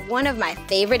 I have one of my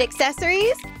favorite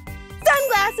accessories,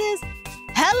 sunglasses.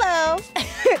 Hello.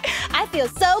 I feel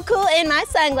so cool in my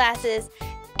sunglasses.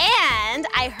 And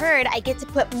I heard I get to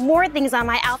put more things on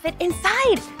my outfit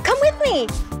inside. Come with me.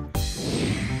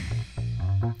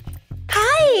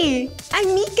 Hi,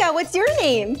 I'm Meekah. What's your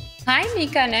name? Hi,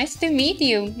 Meekah. Nice to meet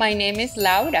you. My name is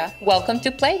Laura. Welcome to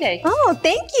Playday. Oh,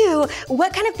 thank you.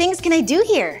 What kind of things can I do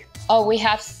here? Oh, we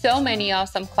have so many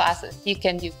awesome classes. You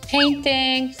can do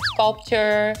painting,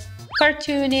 sculpture,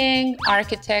 cartooning,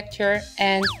 architecture,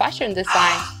 and fashion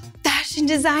design. Fashion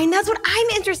design, that's what I'm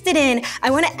interested in.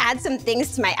 I want to add some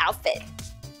things to my outfit.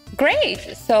 Great.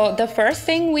 So the first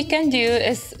thing we can do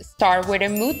is start with a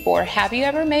mood board. Have you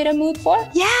ever made a mood board?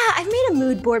 Yeah, I've made a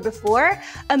mood board before.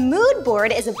 A mood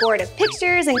board is a board of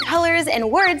pictures and colors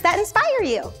and words that inspire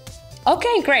you.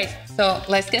 Okay, great. So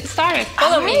let's get started.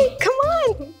 Follow me. Come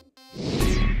on.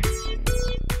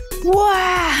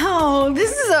 Wow,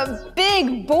 this is a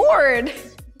big board.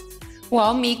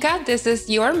 Well, Meekah, this is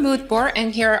your mood board,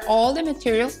 and here are all the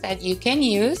materials that you can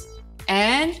use.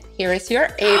 And here is your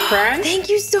apron. Thank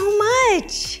you so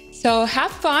much. So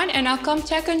have fun, and I'll come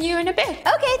check on you in a bit.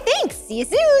 Okay, thanks. See you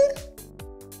soon.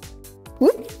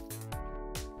 Whoop.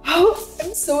 Oh,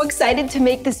 I'm so excited to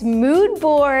make this mood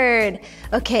board.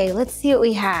 Okay, let's see what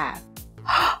we have.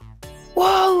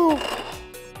 Whoa,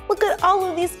 look at all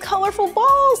of these colorful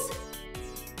balls.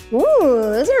 Ooh,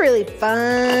 those are really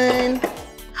fun.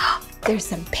 There's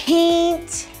some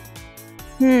paint.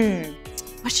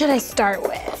 What should I start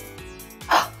with?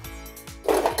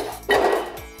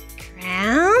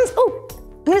 Crowns. Oh,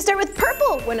 I'm gonna start with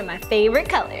purple, one of my favorite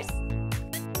colors.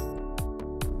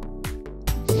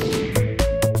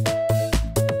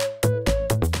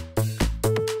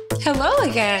 Hello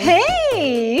again.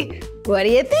 Hey, what do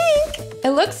you think?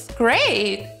 It looks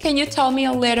great. Can you tell me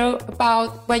a little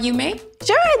about what you made?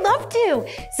 Sure, I'd love to.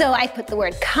 So I put the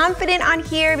word confident on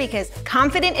here because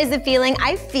confident is the feeling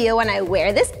I feel when I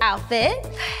wear this outfit.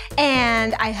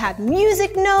 And I have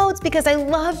music notes because I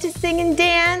love to sing and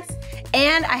dance.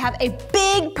 And I have a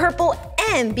big purple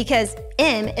M because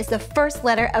M is the first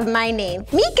letter of my name,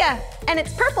 Meekah. And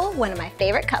it's purple, one of my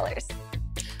favorite colors.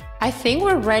 I think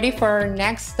we're ready for our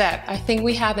next step. I think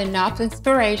we have enough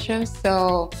inspiration,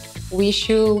 so we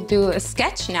should do a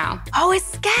sketch now. Oh, a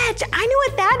sketch. I know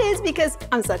what that is because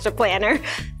I'm such a planner.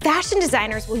 Fashion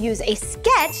designers will use a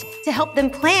sketch to help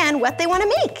them plan what they want to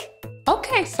make.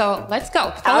 Okay, so let's go.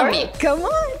 Follow me. Come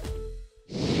on.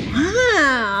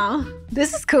 Wow,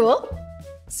 this is cool.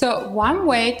 So one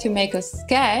way to make a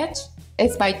sketch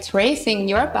is by tracing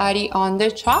your body on the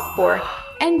chalkboard.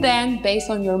 And then based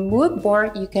on your mood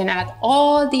board, you can add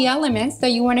all the elements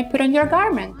that you want to put on your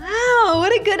garment. Wow,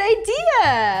 what a good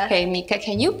idea. Okay, Meekah,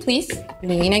 can you please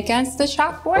lean against the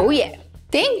chalkboard? Oh yeah.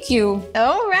 Thank you.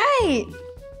 All right.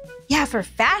 Yeah, for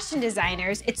fashion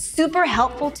designers, it's super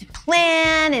helpful to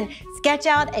plan and sketch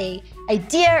out an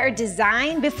idea or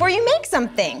design before you make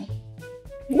something.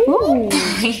 Ooh.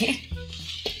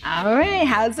 All right,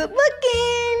 how's it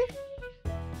looking?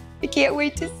 I can't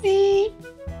wait to see.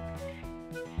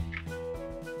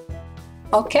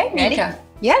 Okay, Meekah.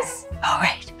 Yes? All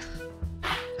right.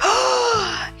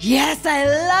 Yes, I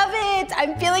love it.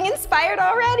 I'm feeling inspired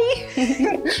already.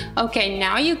 Okay,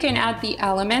 now you can add the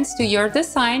elements to your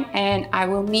design and I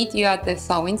will meet you at the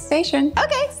sewing station.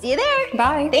 Okay, see you there.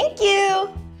 Bye. Thank you.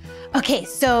 Okay,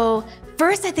 so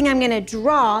first I think I'm gonna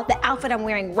draw the outfit I'm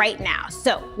wearing right now.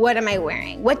 So what am I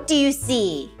wearing? What do you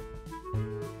see?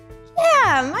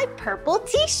 Yeah, my purple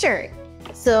t-shirt.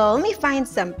 So let me find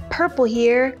some purple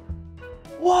here.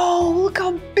 Whoa, look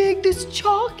how big this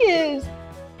chalk is.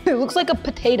 It looks like a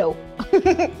potato.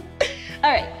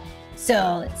 All right,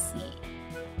 so let's see.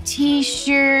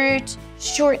 T-shirt,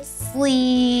 short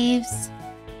sleeves.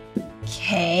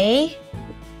 Okay,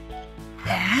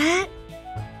 that.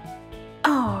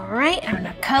 All right, I'm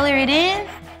gonna color it in.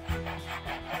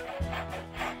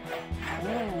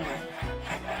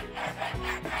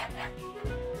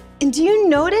 And do you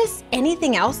notice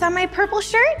anything else on my purple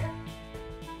shirt?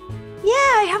 Yeah,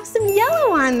 I have some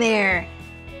yellow on there.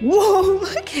 Whoa,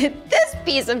 look at this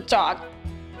piece of chalk.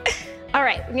 All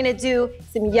right, we're gonna do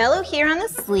some yellow here on the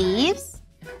sleeves.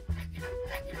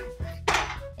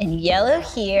 And yellow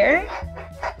here.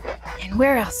 And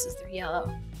where else is there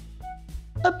yellow?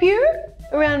 Up here,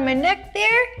 around my neck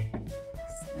there.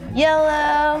 Some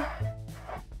yellow.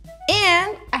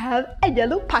 And I have a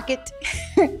yellow pocket.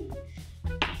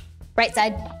 Right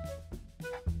side.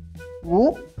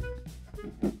 Whoop.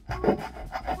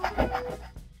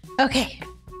 Okay,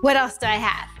 what else do I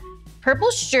have?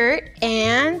 Purple shirt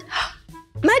and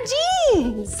my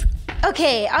jeans.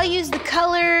 Okay, I'll use the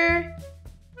color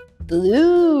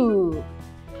blue.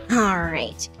 All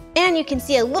right, and you can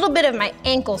see a little bit of my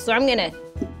ankle, so I'm gonna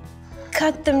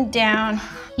cut them down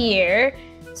here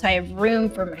so I have room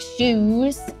for my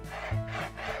shoes.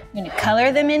 I'm gonna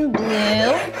color them in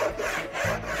blue.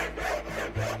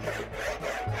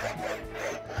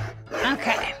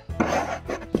 Okay.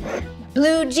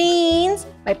 Blue jeans,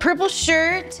 my purple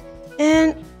shirt,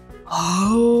 and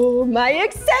oh, my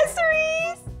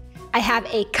accessories. I have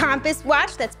a compass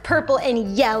watch that's purple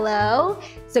and yellow.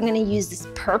 So I'm gonna use this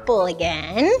purple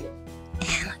again.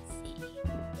 And let's see.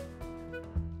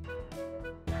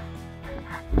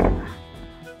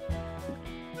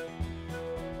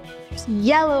 There's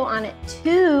yellow on it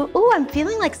too. Oh, I'm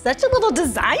feeling like such a little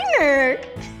designer.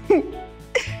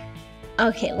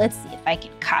 Okay, let's see if I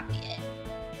can copy it.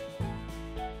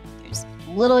 There's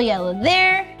a little yellow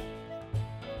there.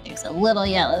 There's a little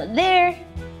yellow there.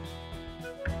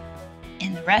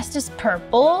 And the rest is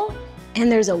purple.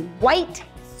 And there's a white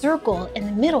circle in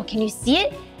the middle. Can you see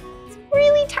it? It's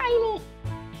really tiny.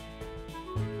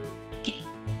 Okay,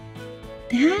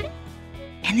 that.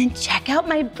 And then check out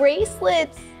my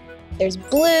bracelets. There's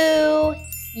blue,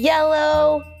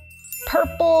 yellow,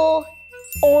 purple,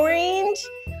 orange.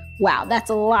 Wow, that's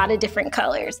a lot of different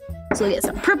colors. So we get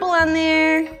some purple on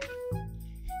there,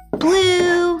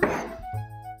 blue,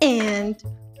 and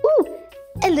ooh,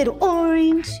 a little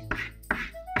orange.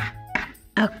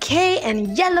 Okay,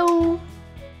 and yellow.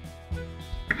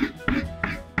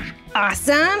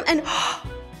 Awesome, and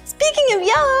speaking of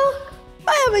yellow,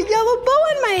 I have a yellow bow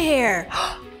in my hair.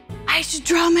 I should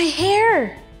draw my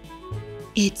hair.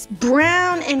 It's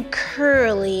brown and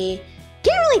curly.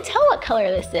 Can't really tell what color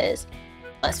this is.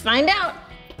 Let's find out.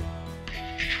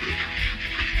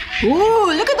 Ooh,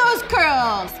 look at those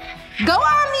curls. Go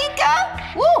on,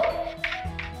 Meekah. Woo.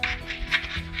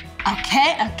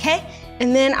 Okay.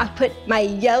 And then I'll put my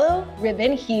yellow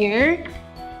ribbon here.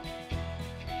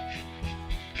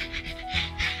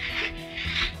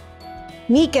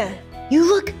 Meekah, you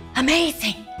look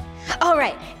amazing. All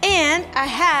right, and I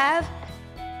have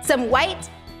some white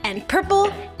and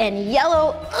purple and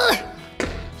yellow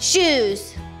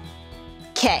shoes.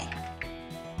 Okay.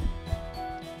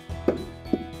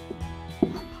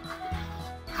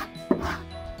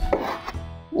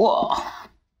 Whoa.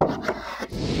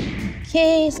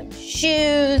 Okay, some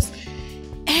shoes.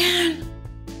 And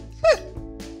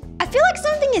I feel like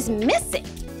something is missing.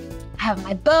 I have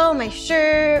my bow, my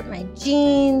shirt, my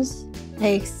jeans,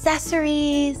 my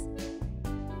accessories.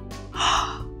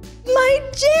 My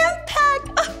jam pack.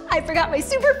 Oh, I forgot my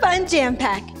super fun jam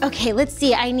pack. Okay, let's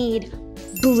see. I need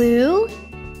blue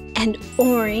and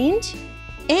orange,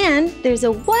 and there's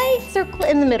a white circle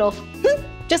in the middle,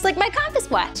 just like my compass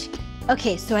watch.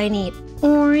 Okay, so I need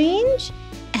orange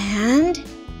and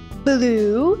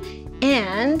blue,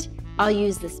 and I'll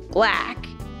use this black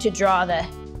to draw the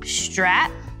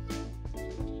strap,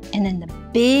 and then the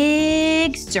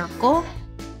big circle.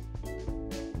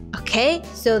 Okay,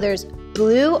 so there's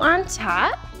blue on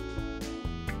top,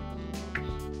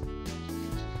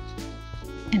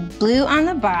 and blue on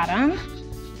the bottom.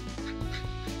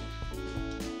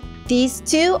 These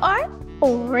two are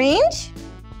orange.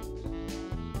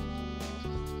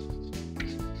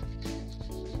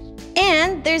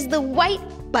 And there's the white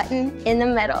button in the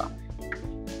middle.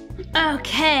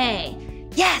 Okay,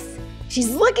 yes,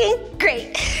 she's looking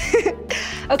great.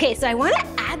 Okay, so I wanna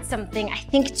add something, I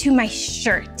think, to my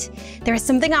shirt. There was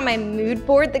something on my mood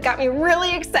board that got me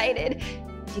really excited.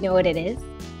 Do you know what it is?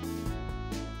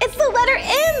 It's the letter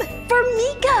M for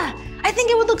Meekah. I think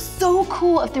it would look so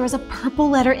cool if there was a purple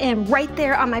letter M right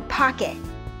there on my pocket.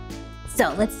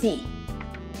 So let's see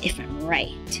if I'm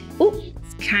right. Ooh,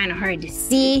 it's kind of hard to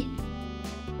see.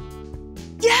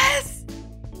 Yes!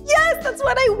 Yes, that's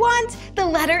what I want. The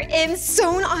letter M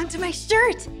sewn onto my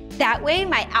shirt. That way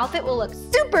my outfit will look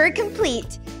super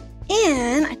complete.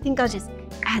 And I think I'll just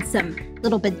add some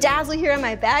little bedazzle here on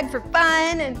my bag for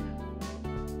fun. And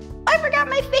I forgot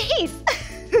my face.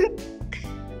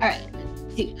 All right,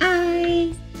 2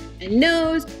 eyes, a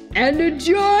nose, and a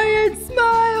giant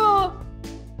smile.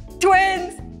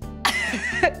 Twins.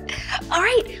 All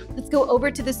right, let's go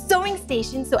over to the sewing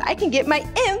station so I can get my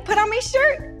M put on my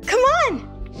shirt. Come on.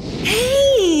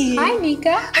 Hey! Hi,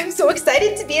 Meekah. I'm so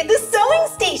excited to be at the sewing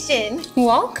station.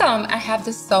 Welcome. I have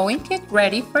the sewing kit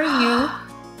ready for you.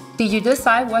 Did you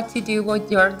decide what to do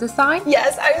with your design?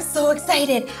 Yes, I'm so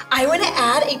excited. I want to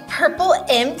add a purple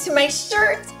M to my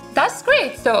shirt. That's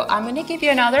great. So I'm going to give you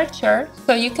another shirt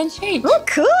so you can change. Oh,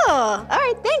 cool. All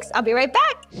right, thanks. I'll be right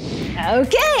back.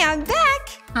 Okay, I'm back.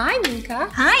 Hi, Meekah.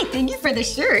 Hi, thank you for the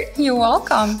shirt. You're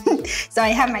welcome. So I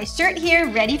have my shirt here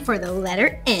ready for the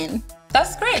letter M.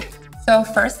 That's great. So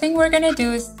first thing we're going to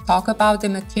do is talk about the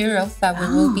materials that we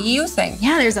will be using.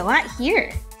 Yeah, there's a lot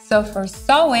here. So for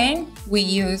sewing, we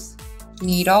use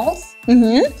needles,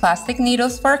 plastic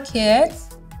needles for kids,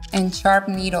 and sharp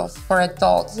needles for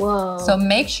adults. Whoa. So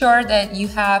make sure that you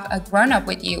have a grown-up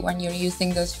with you when you're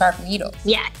using those sharp needles.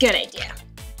 Yeah, good idea.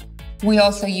 We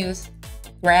also use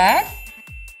thread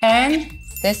and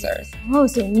scissors. Oh,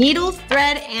 so needles,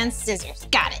 thread, and scissors.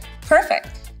 Got it.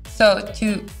 Perfect. So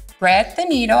to thread the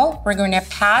needle, we're going to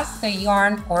pass the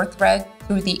yarn or thread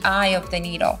through the eye of the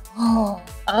needle. Oh,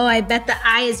 I bet the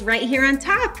eye is right here on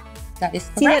top. That is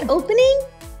correct. See that opening?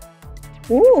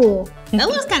 Ooh, that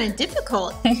looks kind of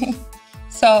difficult.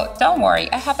 So don't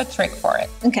worry, I have a trick for it.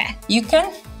 Okay. You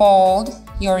can fold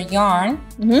your yarn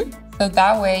so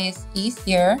that way it's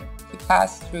easier to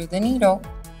pass through the needle.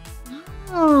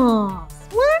 Oh,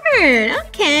 smart.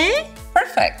 Okay.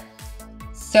 Perfect.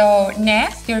 So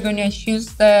next, you're going to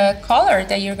choose the color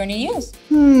that you're going to use.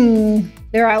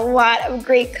 There are a lot of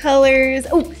great colors.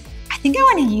 Oh, I think I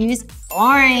want to use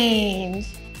orange.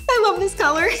 I love this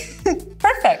color.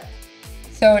 Perfect.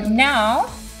 So now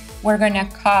we're going to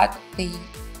cut the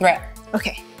thread.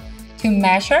 Okay. To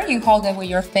measure, you hold it with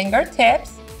your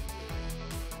fingertips.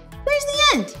 Where's the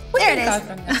end? There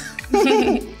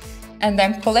it is. And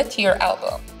then pull it to your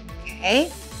elbow.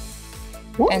 Okay.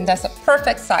 And that's a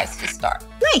perfect size to start.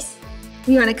 Nice.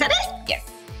 You want to cut it?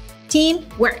 Yes.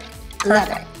 Teamwork. Love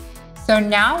it. Perfect. So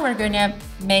now we're going to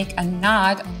make a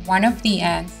knot on one of the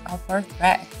ends of our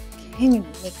thread. Okay, I'm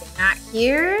going to make a knot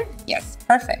here. Yes,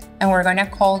 perfect. And we're going to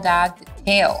call that the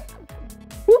tail.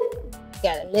 Whoop.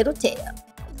 Got a little tail.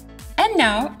 And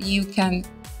now you can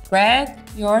thread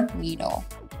your needle.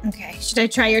 Okay, should I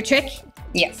try your trick?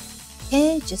 Yes.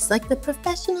 Okay, just like the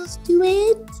professionals do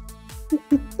it.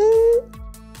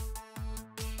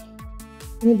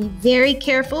 I'm gonna be very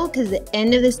careful because the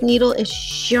end of this needle is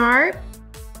sharp.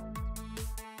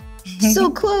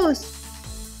 So close.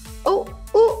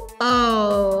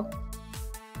 Oh.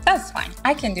 That's fine.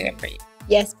 I can do it for you.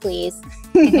 Yes, please.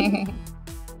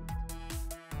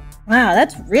 Wow,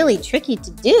 that's really tricky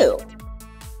to do.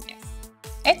 Yes.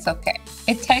 It's okay.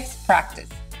 It takes practice.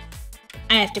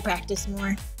 I have to practice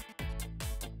more.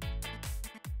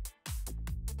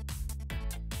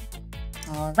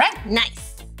 All right.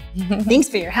 Nice. Thanks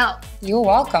for your help. You're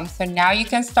welcome. So now you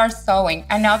can start sewing.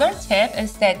 Another tip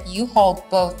is that you hold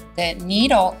both the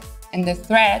needle and the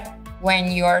thread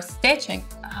when you're stitching.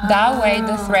 That way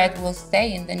the thread will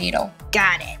stay in the needle.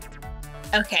 Got it.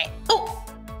 Okay. Oh,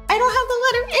 I don't have the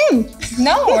letter M.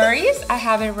 No worries. I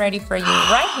have it ready for you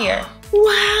right here.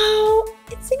 Wow,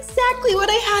 it's exactly what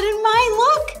I had in mind.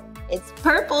 Look, it's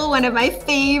purple, one of my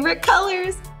favorite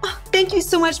colors. Oh, thank you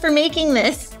so much for making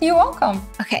this. You're welcome.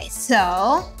 Okay, so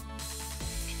I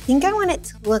think I want it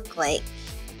to look like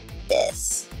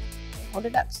this. Hold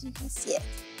it up so you can see it.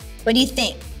 What do you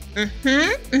think?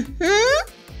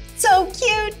 So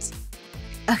cute.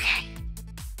 Okay,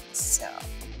 so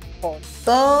hold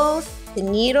both the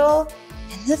needle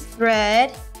and the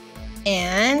thread,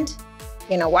 and I'm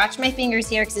gonna watch my fingers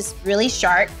here because it's really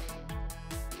sharp.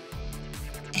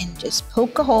 And just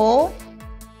poke a hole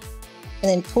and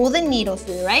then pull the needle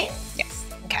through, right? Yes.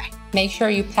 Okay. Make sure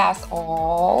you pass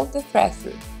all the thread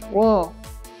through. Whoa.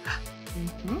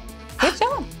 Good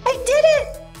job. I did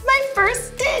it! My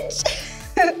first stitch.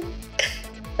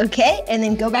 Okay, and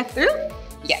then go back through?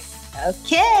 Yes.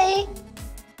 Okay.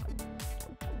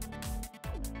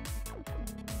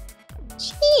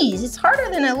 Jeez, it's harder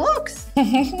than it looks.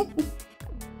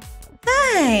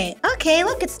 Hi. Okay,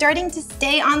 look, it's starting to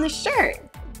stay on the shirt.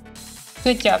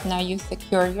 Good job. Now you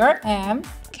secure your M.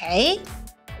 Okay.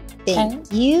 And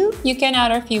Thank you. you can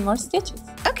add a few more stitches.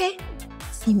 Okay.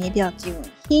 Let's see, maybe I'll do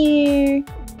one here.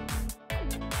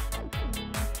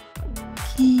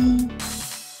 Okay.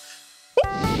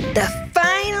 The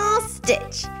final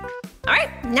stitch. All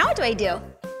right, now what do I do?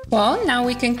 Well, now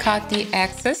we can cut the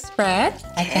excess thread.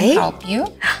 I Okay. can help you.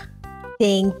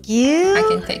 Thank you. I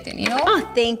can take the needle. Oh,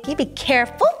 thank you. Be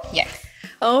careful. Yes.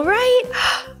 All right.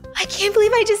 I can't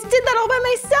believe I just did that all by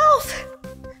myself.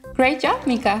 Great job,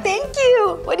 Meekah. Thank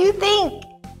you. What do you think?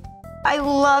 I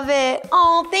love it.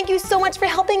 Oh, thank you so much for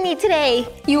helping me today.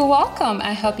 You're welcome.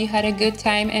 I hope you had a good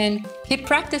time and keep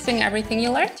practicing everything you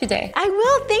learned today. I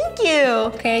will. Thank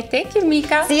you. Okay, thank you,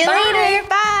 Meekah. See you Bye. later.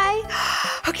 Bye.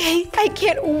 Okay, I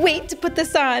can't wait to put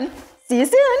this on. See you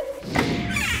soon.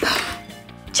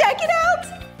 Check it out.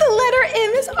 The letter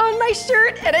M is on my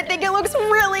shirt, and I think it looks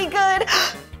really good.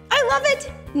 I love it.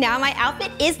 Now my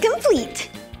outfit is complete.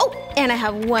 Oh, and I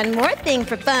have one more thing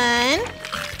for fun.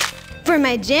 For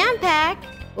my jam pack.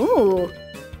 Ooh,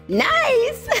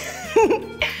 nice.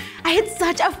 I had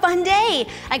such a fun day.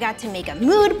 I got to make a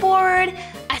mood board,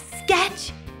 a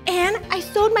sketch, and I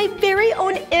sewed my very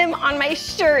own M on my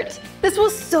shirt. This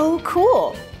was so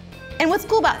cool. And what's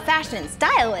cool about fashion and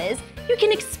style is you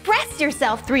can express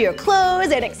yourself through your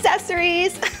clothes and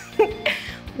accessories.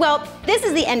 Well, this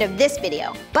is the end of this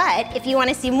video, but if you want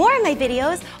to see more of my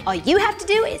videos, all you have to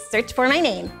do is search for my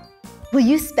name. Will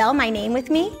you spell my name with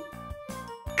me?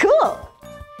 Cool.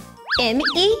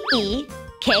 M-E-E-K-A-H.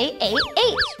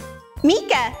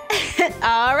 Meekah.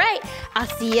 All right, I'll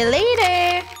see you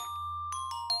later.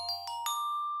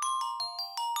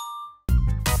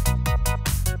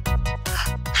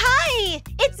 Hi,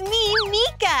 it's me,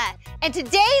 Meekah. And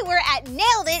today we're at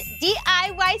Nailed It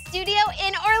DIY Studio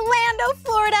in Orlando,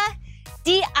 Florida.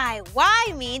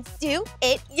 DIY means do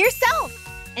it yourself.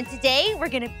 And today we're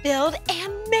gonna build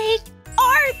and make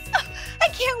art. I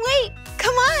can't wait,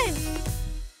 come on.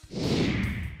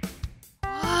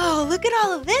 Whoa, look at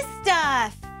all of this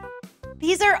stuff.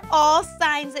 These are all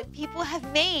signs that people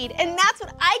have made, and that's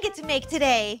what I get to make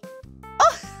today.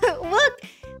 Oh, look,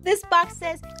 this box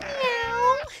says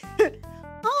meow.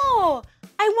 Oh,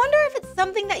 I wonder if it's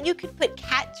something that you could put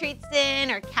cat treats in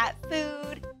or cat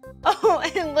food. Oh,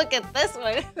 and look at this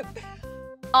one.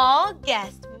 All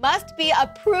guests must be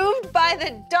approved by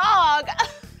the dog.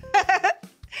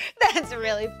 That's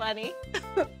really funny.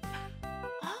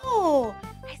 Oh,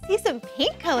 I see some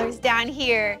paint colors down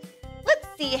here. Let's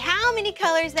see how many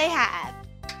colors they have.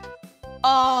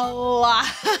 A lot.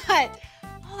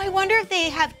 Oh, I wonder if they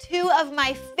have two of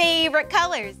my favorite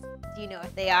colors. Do you know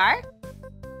what they are?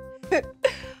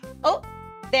 Oh,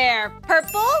 they're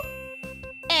purple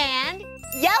and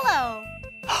yellow.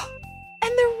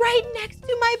 And they're right next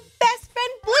to my best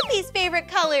friend Blippi's favorite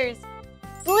colors,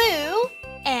 blue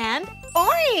and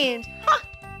orange. Huh,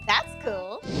 that's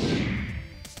cool.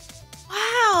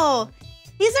 Wow,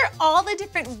 these are all the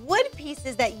different wood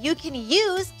pieces that you can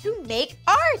use to make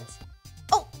art.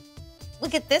 Oh,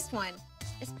 look at this one.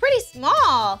 It's pretty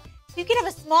small. You can have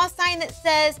a small sign that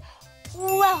says,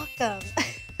 welcome.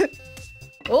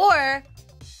 Or,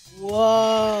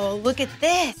 whoa, look at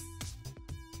this.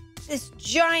 This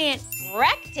giant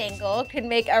rectangle could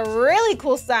make a really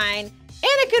cool sign, and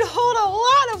it could hold a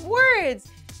lot of words.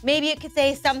 Maybe it could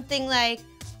say something like,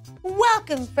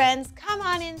 welcome friends, come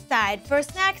on inside. For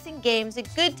snacks and games and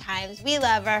good times, we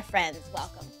love our friends,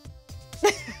 welcome.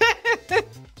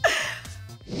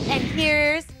 And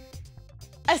here's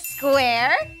a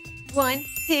square. 1,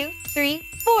 2, 3,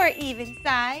 4 even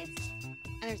sides.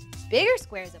 And there's bigger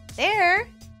squares up there.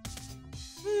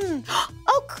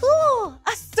 Oh, cool,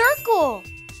 a circle.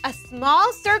 A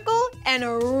small circle and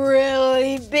a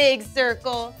really big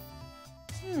circle.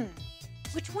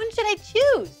 Which one should I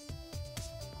choose?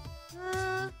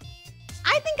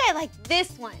 I think I like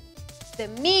this one, the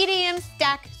medium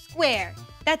stack square.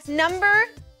 That's number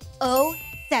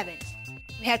 07.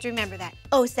 We have to remember that,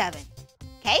 07.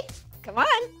 Okay, come on.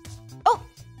 Oh,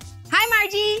 hi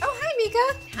Margie. Oh, hi,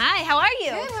 Meekah. Hi, how are you?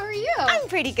 Good, how are you? I'm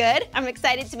pretty good. I'm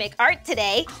excited to make art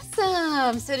today.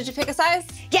 Awesome. So did you pick a size?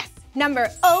 Yes, number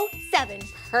 07.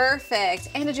 Perfect.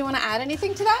 And did you want to add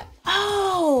anything to that?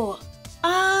 Oh,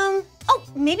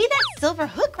 maybe that silver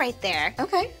hook right there.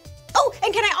 Okay. Oh,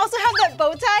 and can I also have that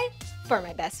bow tie for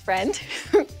my best friend?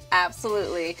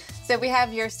 Absolutely. So we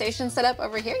have your station set up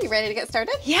over here. You ready to get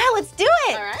started? Yeah, let's do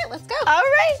it. All right, let's go. All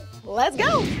right, let's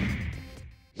go.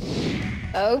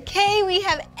 Okay, we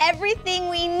have everything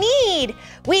we need.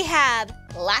 We have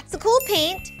lots of cool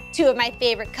paint, 2 of my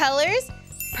favorite colors,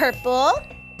 purple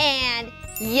and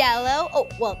yellow. Oh,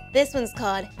 well, this one's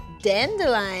called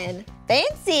dandelion.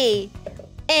 Fancy.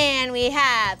 And we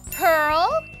have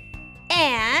pearl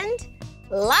and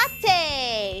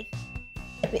latte.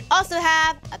 We also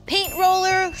have a paint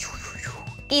roller,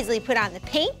 easily put on the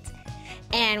paint.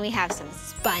 And we have some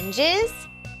sponges.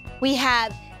 We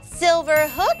have silver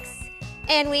hooks.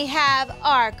 And we have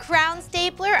our crown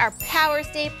stapler, our power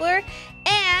stapler,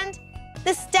 and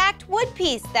the stacked wood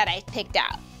piece that I picked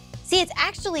out. See, it's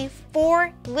actually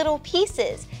 4 little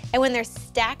pieces. And when they're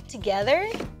stacked together,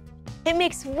 it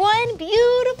makes one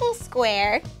beautiful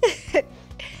square.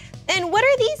 And what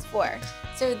are these for?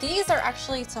 So these are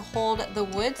actually to hold the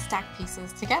wood stacked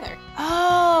pieces together.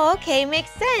 Oh, okay,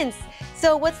 makes sense.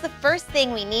 So what's the first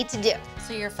thing we need to do?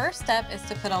 So your first step is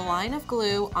to put a line of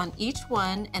glue on each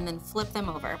one and then flip them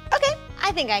over. Okay,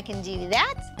 I think I can do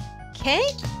that. Okay.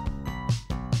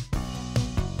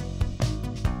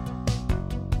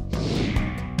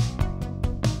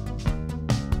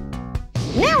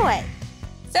 Now what?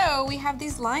 So we have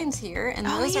these lines here, and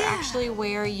Oh, those are yeah. actually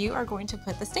where you are going to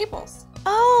put the staples.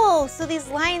 Oh, so these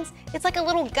lines, it's like a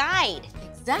little guide.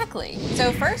 Exactly.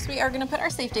 So first we are going to put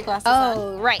our safety glasses on.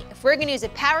 Oh, right. If we're gonna use a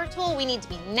power tool, we need to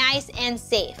be nice and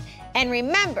safe. And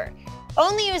remember,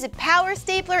 only use a power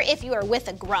stapler if you are with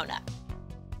a grown-up.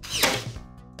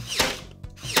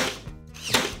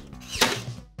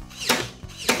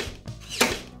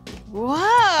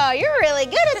 Whoa, you're really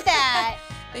good at that.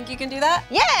 Think you can do that?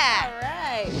 Yeah. All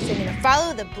right. So I'm gonna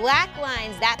follow the black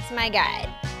lines. That's my guide.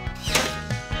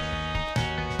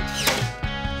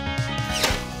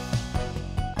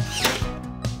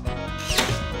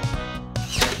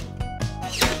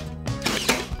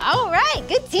 All right,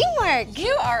 good teamwork.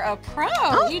 You are a pro.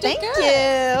 Oh, you did thank good.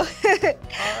 you.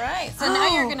 All right. So now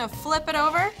you're going to flip it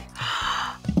over.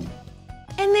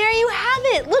 And there you have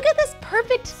it. Look at this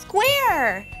perfect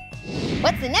square.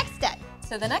 What's the next step?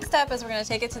 So the next step is we're going to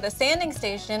take it to the sanding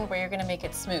station where you're going to make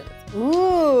it smooth.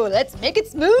 Ooh, let's make it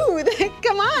smooth.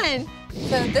 Come on.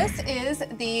 So this is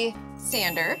the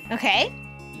sander. Okay.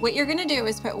 What you're going to do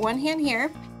is put one hand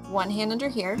here, one hand under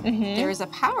here. Mhm. There is a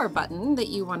power button that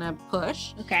you want to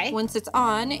push. Okay. Once it's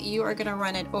on, you are going to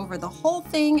run it over the whole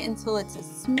thing until it's as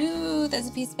smooth as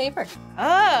a piece of paper.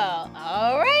 Oh,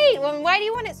 all right. Well, why do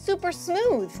you want it super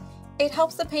smooth? It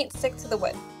helps the paint stick to the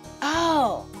wood.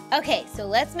 Oh, okay. So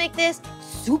let's make this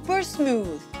super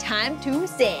smooth. Time to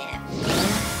sand.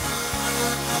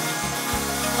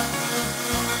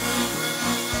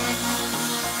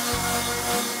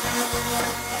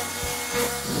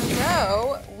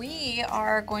 So we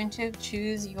are going to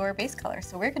choose your base color.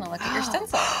 So we're going to look at your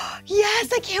stencil.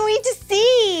 Yes, I can't wait to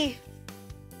see.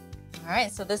 All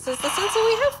right, so this is the stencil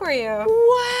we have for you.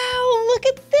 Wow, look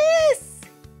at this.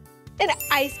 An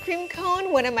ice cream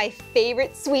cone, one of my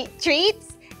favorite sweet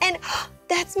treats. And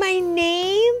that's my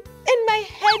name and my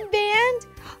headband.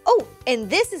 Oh, and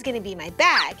this is gonna be my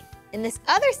bag. And this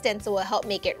other stencil will help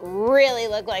make it really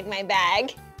look like my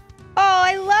bag. Oh,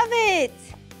 I love it.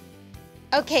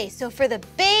 Okay, so for the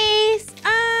base,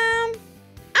 I'm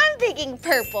thinking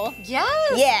purple.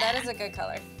 Yes, Yeah. that is a good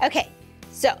color. Okay,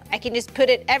 so I can just put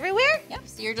it everywhere? Yep,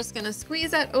 so you're just gonna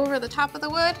squeeze that over the top of the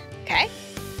wood. Okay.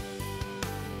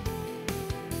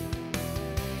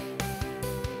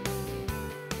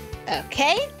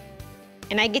 Okay,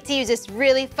 and I get to use this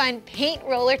really fun paint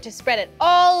roller to spread it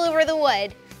all over the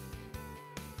wood.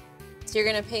 So you're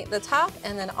gonna paint the top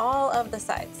and then all of the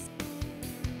sides.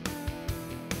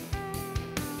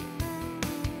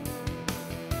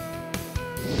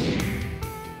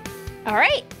 All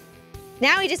right,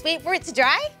 now we just wait for it to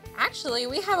dry? Actually,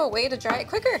 we have a way to dry it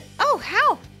quicker. Oh,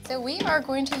 how? So we are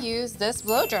going to use this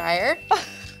blow dryer.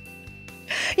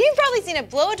 You've probably seen a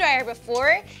blow dryer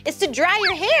before. It's to dry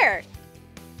your hair.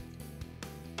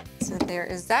 So there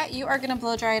is that. You are gonna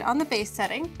blow dry it on the base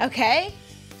setting. Okay.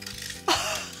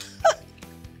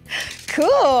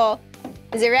 Cool.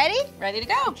 Is it ready? Ready to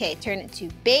go. Okay, turn it to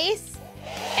base,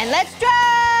 and let's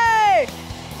dry!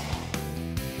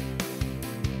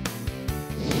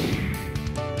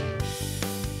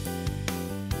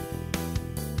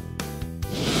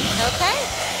 Okay,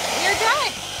 you're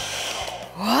dry.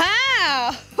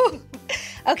 Wow!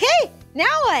 Okay,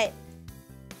 now what?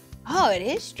 Oh, it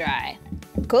is dry.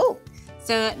 Cool.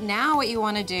 So now what you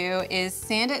wanna do is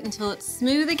sand it until it's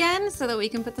smooth again so that we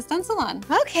can put the stencil on.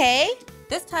 Okay.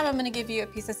 This time I'm gonna give you a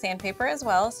piece of sandpaper as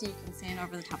well so you can sand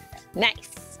over the top of it.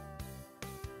 Nice.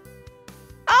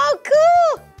 Oh,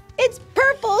 cool! It's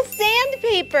purple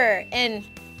sandpaper, and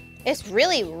it's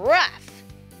really rough.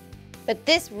 but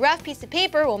this rough piece of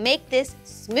paper will make this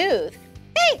smooth.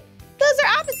 Hey, those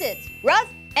are opposites, rough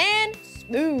and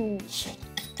smooth.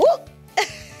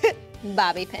 Woo!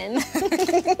 Bobby pin.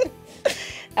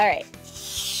 All right,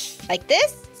 like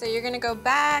this. So you're gonna go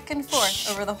back and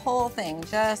forth over the whole thing,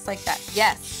 just like that.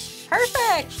 Yes,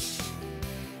 perfect.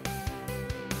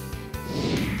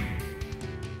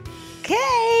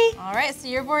 Okay. All right, so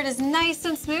your board is nice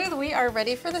and smooth. We are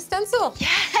ready for the stencil.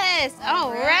 Yes,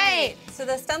 all right. So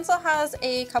the stencil has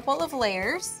a couple of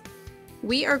layers.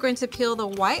 We are going to peel the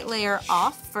white layer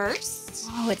off first.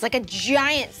 Oh, it's like a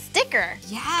giant sticker.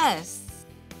 Yes.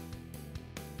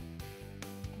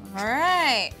 All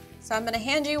right, so I'm gonna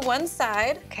hand you one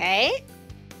side. Okay.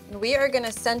 And we are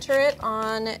gonna center it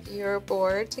on your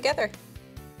board together.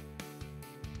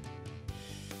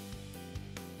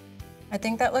 I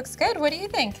think that looks good. What do you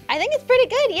think? I think it's pretty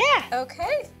good, yeah.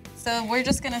 Okay, so we're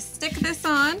just gonna stick this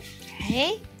on.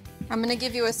 Okay. I'm gonna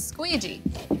give you a squeegee.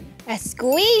 A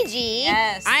squeegee?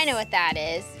 Yes. I know what that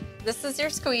is. This is your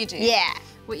squeegee. Yeah.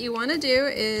 What you wanna do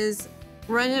is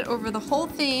run it over the whole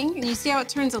thing, and you see how it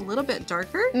turns a little bit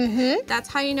darker? Mm-hmm. That's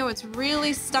how you know it's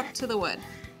really stuck to the wood.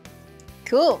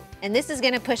 Cool. And this is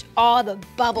gonna push all the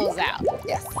bubbles out.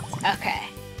 Yes. Okay.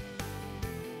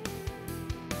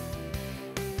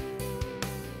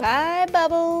 Bye,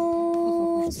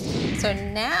 bubbles. So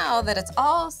now that it's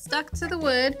all stuck to the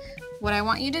wood, what I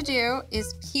want you to do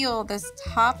is peel this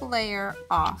top layer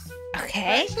off. We're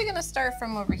Okay. actually gonna start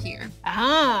from over here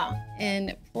Ah.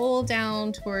 and pull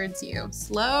down towards you,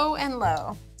 slow and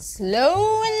low.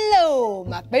 Slow and low,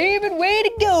 my favorite way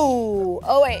to go.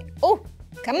 Oh, wait. Oh,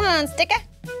 come on, sticker.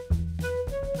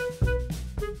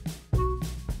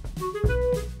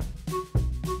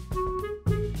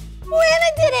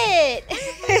 Anna did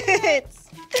it!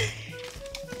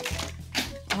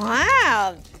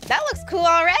 Wow, that looks cool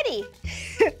already.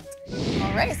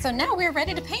 All right, so now we're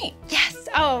ready to paint. Yes,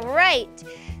 all right.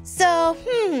 So,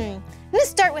 I'm gonna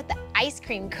start with the ice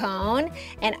cream cone,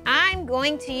 and I'm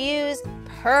going to use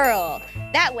pearl.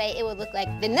 That way it would look like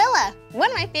vanilla, one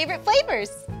of my favorite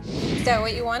flavors. So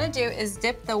what you wanna do is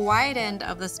dip the wide end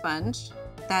of the sponge,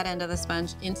 that end of the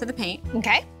sponge, into the paint.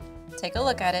 Okay. Take a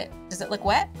look at it. Does it look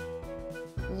wet?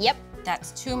 Yep.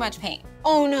 That's too much paint.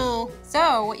 Oh no.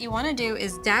 So what you wanna do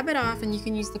is dab it off, and you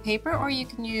can use the paper or you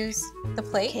can use the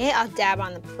plate. Okay, I'll dab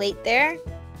on the plate there.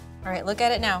 All right, look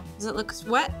at it now. Does it look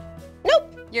wet?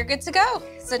 Nope. You're good to go.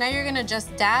 So now you're gonna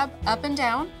just dab up and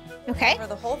down Okay, over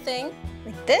the whole thing.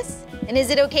 like this. And is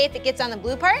it okay if it gets on the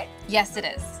blue part? Yes, it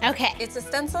is. Okay. It's a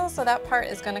stencil, so that part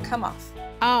is gonna come off.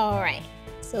 All right.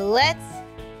 So let's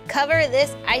cover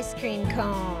this ice cream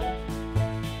cone.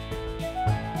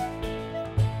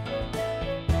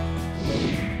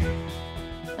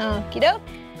 Okie doke.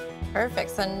 Perfect,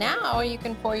 so now you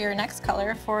can pour your next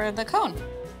color for the cone.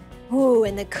 Ooh,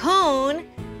 and the cone,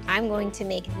 I'm going to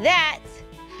make that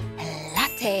a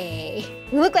latte.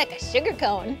 We look like a sugar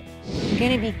cone. I'm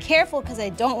gonna be careful because I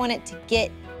don't want it to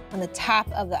get on the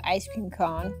top of the ice cream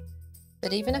cone.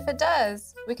 But even if it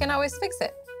does, we can always fix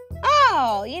it.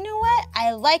 Oh, you know what?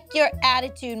 I like your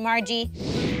attitude, Margie.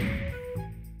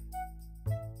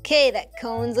 Okay, that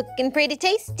cone's looking pretty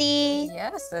tasty.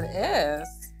 Yes, it is.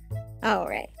 All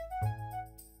right.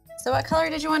 So what color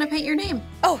did you want to paint your name?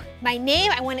 Oh, my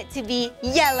name, I want it to be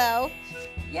yellow.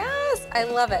 Yes, I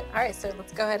love it. All right, so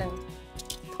let's go ahead and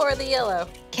pour the yellow.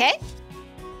 Okay.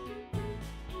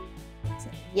 So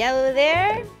yellow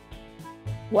there.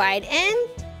 Wide end.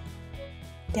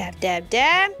 Dab, dab,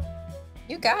 dab.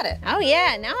 You got it. Oh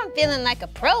yeah, now I'm feeling like a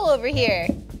pro over here.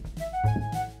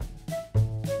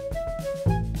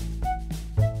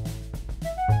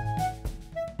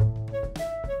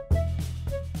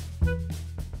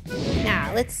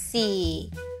 Now, let's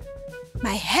see.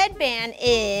 My headband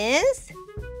is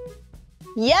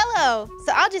yellow,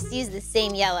 so I'll just use the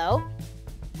same yellow.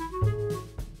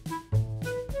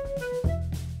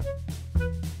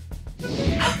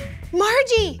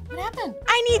 Margie, What happened?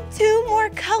 I need 2 more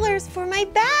colors for my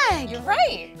bag. You're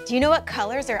right. Do you know what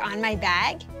colors are on my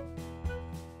bag?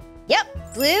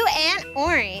 Yep, blue and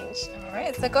orange. All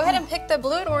right, so go ahead and pick the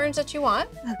blue and orange that you want.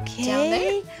 Okay. Down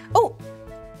there. Oh,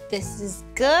 this is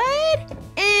good.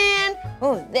 And,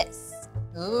 oh, this.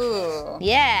 Ooh.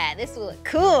 Yeah, this will look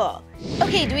cool.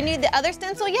 Okay, do we need the other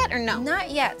stencil yet or no? Not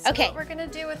yet. So Okay. what we're gonna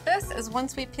do with this is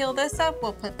once we peel this up,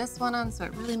 we'll put this one on so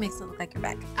it really makes it look like your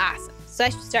bag. Awesome. So I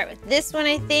should start with this one,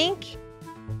 I think.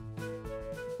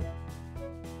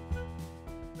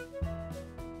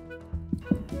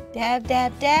 Dab,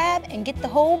 dab, dab, and get the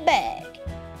whole bag.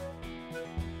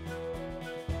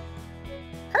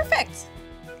 Perfect.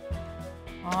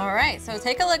 All right, so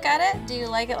take a look at it. Do you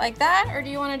like it like that, or do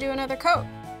you want to do another coat?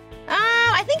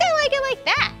 I think I like it like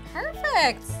that.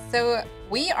 Perfect. So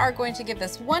we are going to give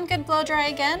this one good blow dry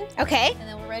again, Okay. and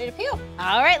then we're ready to peel.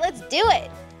 All right, let's do it.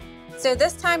 So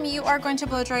this time you are going to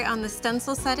blow dry on the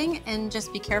stencil setting, and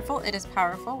just be careful, it is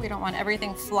powerful. We don't want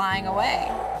everything flying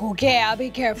away. Okay, I'll be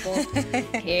careful.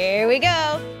 Here we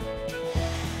go.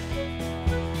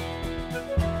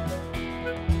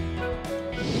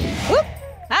 Whoop!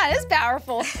 That is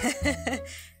powerful.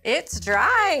 It's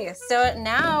dry. So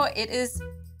now it is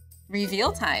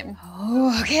reveal time.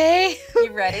 Oh, okay.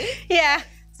 You ready? Yeah.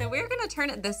 So we're gonna turn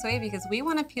it this way because we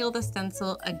wanna peel the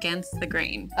stencil against the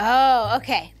grain. Oh,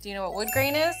 okay. Do you know what wood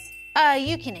grain is?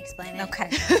 You can explain it. Okay.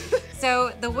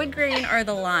 So the wood grain are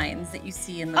the lines that you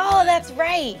see in the Oh, wood. that's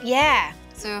right. Yeah.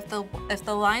 So if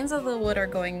the lines of the wood are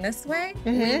going this way,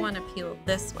 we wanna peel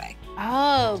this way.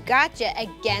 Oh, gotcha.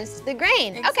 Against the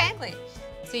grain. Exactly.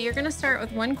 So you're gonna start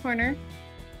with one corner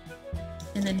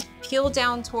and then peel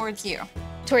down towards you. Okay.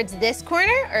 Towards this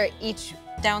corner or each?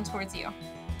 Down towards you.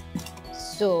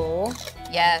 So,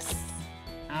 Yes.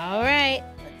 all right.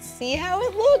 Let's see how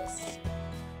it looks.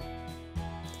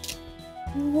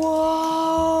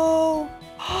 Whoa.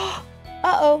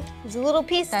 Uh-oh, there's a little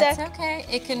piece That's stuck. okay.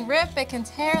 It can rip, it can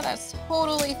tear, that's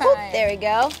totally fine. Whoop, there we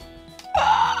go.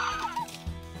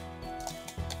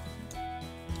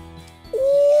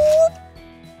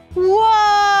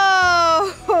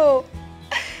 Whoa!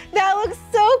 That looks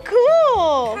so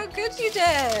cool. How good you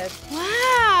did.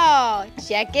 Wow,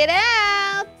 check it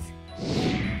out.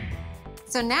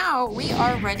 So now we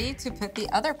are ready to put the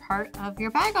other part of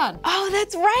your bag on. Oh,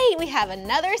 that's right. We have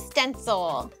another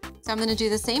stencil. So I'm gonna do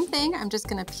the same thing. I'm just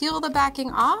gonna peel the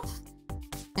backing off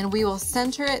and we will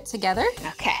center it together.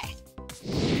 Okay.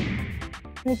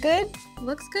 We're good?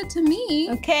 Looks good to me.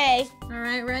 Okay. All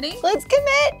right, ready? Let's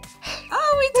commit.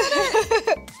 Oh, we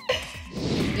did it.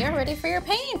 You're ready for your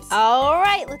paint. All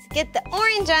right, let's get the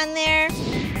orange on there.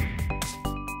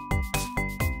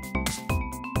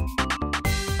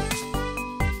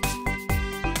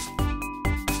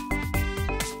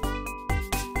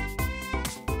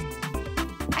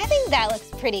 I think that looks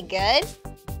pretty good.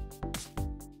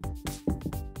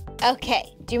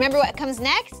 Okay, do you remember what comes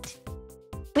next?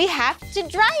 We have to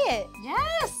dry it.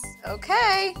 Yes,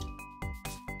 okay.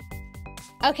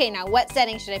 Okay, now what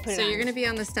setting should I put it So on? you're gonna be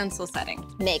on the stencil setting.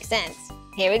 Makes sense.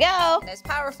 Here we go. It is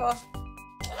powerful.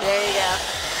 There you go.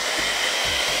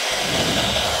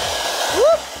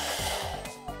 Whoop.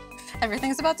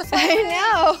 Everything's about to fly. I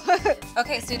know.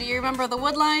 Okay, so do you remember the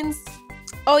wood lines?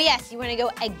 Oh yes, you want to go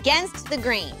against the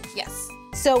grain. Yes.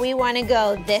 So we want to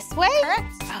go this way?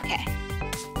 Correct. Okay.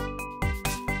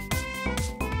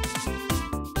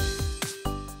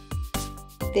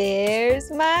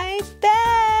 There's my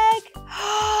bag.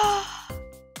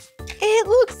 It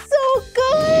looks so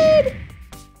good.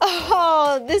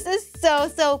 Oh, this is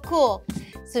so cool.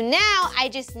 So now I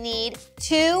just need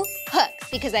 2 hooks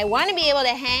because I want to be able to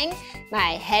hang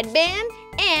my headband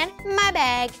and my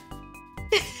bag.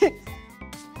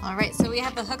 All right, so we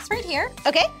have the hooks right here.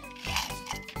 Okay.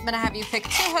 I'm gonna have you pick 2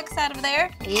 hooks out of there.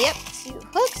 Yep, 2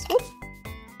 hooks. Whoop.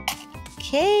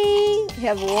 Okay, we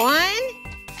have 1,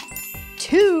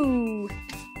 2.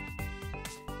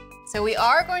 So we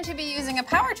are going to be using a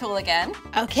power tool again.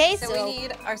 Okay, So we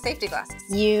need our safety glasses.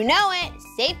 you know it,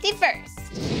 safety first.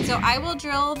 So I will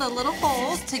drill the little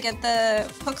holes to get the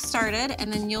hooks started,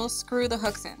 and then you'll screw the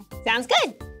hooks in. Sounds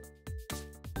good.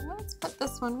 Let's put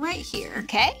this one right here.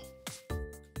 Okay.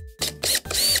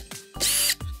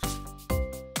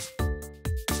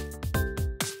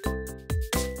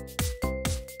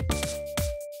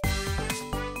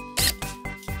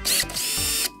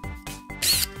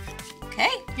 Okay,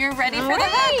 you're ready All for the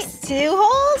right, hooks. 2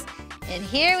 holes, and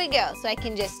here we go. So I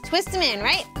can just twist them in,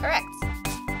 right? Correct.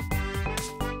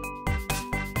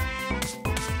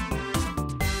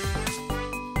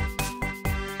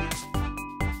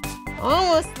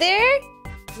 Almost there.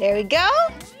 There we go.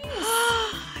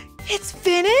 It's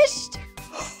finished.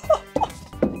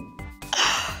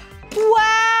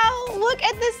 Wow, look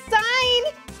at the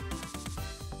sign.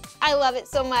 I love it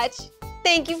so much.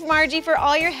 Thank you, Margie, for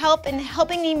all your help in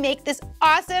helping me make this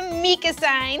awesome Meekah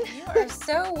sign. You are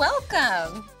so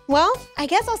welcome. Well, I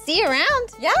guess I'll see you around.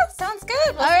 Yeah, sounds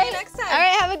good. We'll All see right. you next time. All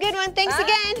right, have a good one. Thanks Bye.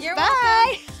 again. You're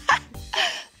Bye.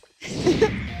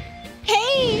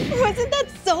 Hey, wasn't that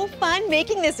so fun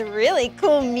making this really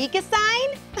cool Meekah sign?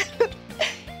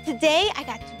 Today, I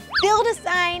got to build a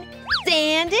sign,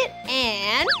 sand it,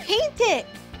 and paint it.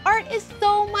 Art is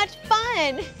so much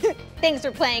fun. Thanks for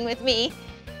playing with me.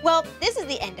 Well, this is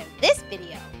the end of this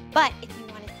video, but if you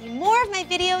want to see more of my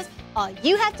videos, all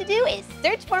you have to do is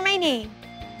search for my name.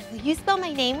 Will you spell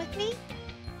my name with me?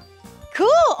 Cool.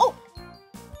 Oh,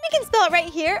 we can spell it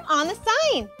right here on the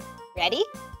sign. Ready?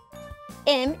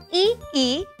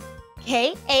 M-E-E-K-A-H.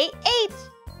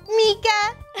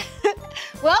 Meekah.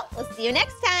 Well, we'll see you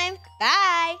next time.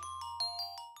 Bye.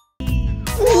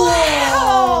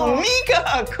 Whoa,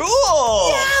 Meekah, cool.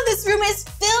 Yeah, this room is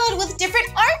filled with different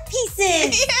art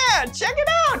pieces. Yeah, check it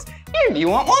out. Here, do you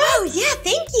want one? Oh, yeah,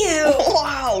 thank you.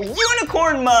 Wow,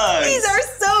 unicorn mugs. These are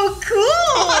so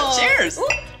cool. Cheers.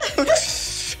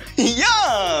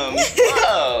 Yum.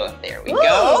 Whoa, there we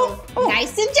go. Ooh,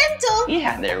 nice and gentle.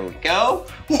 Yeah, there we go.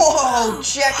 Whoa,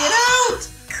 check it out.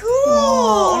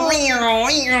 Cool.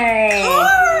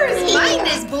 Cars. Mine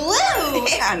is blue.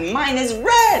 Yeah, and mine is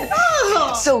red.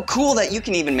 Oh. So cool that you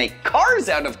can even make cars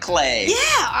out of clay. Yeah,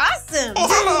 awesome.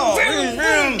 Whoa. Vroom,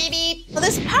 vroom, beep, beep. Well,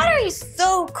 this pottery is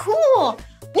so cool.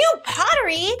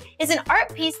 Pottery is an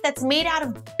art piece that's made out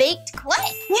of baked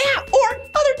clay. Yeah, or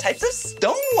other types of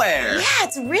stoneware. Yeah,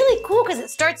 it's really cool because it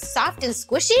starts soft and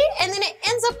squishy and then it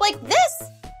ends up like this.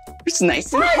 It's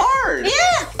nice and hard.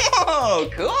 Yeah. Oh,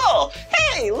 cool.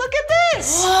 Hey, look at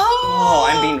this. Whoa. Oh,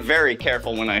 I'm being very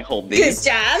careful when I hold these.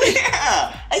 Good job.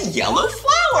 Yeah, a yellow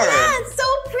flower. Yeah, it's so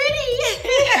pretty.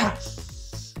 Yeah.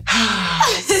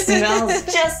 It smells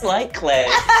just like clay.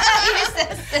 You're so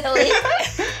silly.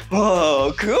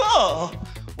 Whoa, cool.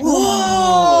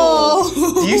 Whoa.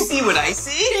 Do you see what I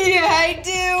see? Yeah, I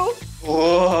do.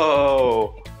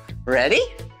 Whoa. Ready?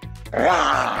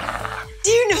 Do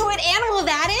you know what animal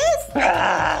that is?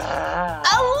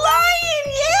 A lion,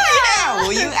 Yeah,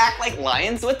 will you act like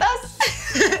lions with us?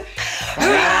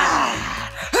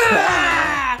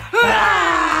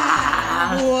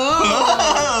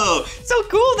 Whoa! So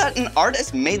cool that an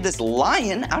artist made this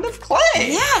lion out of clay.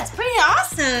 Yeah, it's pretty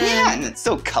awesome. Yeah, and it's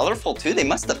so colorful too. They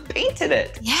must have painted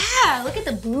it. Yeah, look at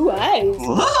the blue eyes.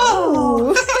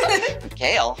 Whoa!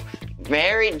 Okay, I'll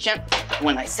very gentle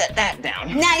when I set that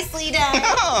down. Nicely done.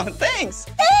 Oh, thanks.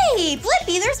 Hey,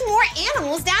 Blippi, there's more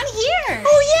animals down here.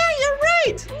 Oh yeah, you're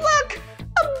right. Look,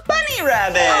 a bunny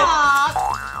rabbit. Aw,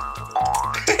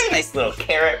 Nice little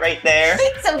carrot right there.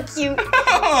 it's so cute.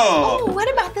 Oh. Oh,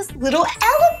 what about this little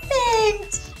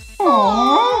elephant?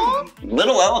 Aww.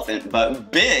 Little elephant,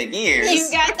 but big ears. You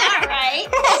got that right.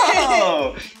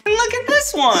 Oh, and look at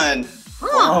this one.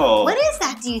 Oh, what is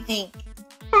that, do you think?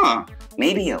 Huh,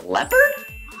 maybe a leopard?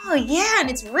 Oh, yeah, and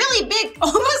it's really big,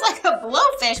 almost like a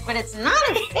blowfish, but it's not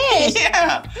a fish.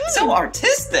 Yeah, so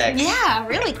artistic. Yeah,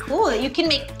 really cool. You can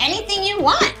make anything you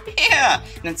want. Yeah,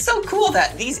 and it's so cool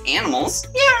that these animals,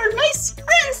 are nice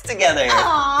friends together.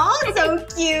 Aw, so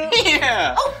cute.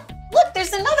 Yeah. Oh, look,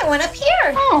 there's another one up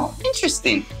here. Oh,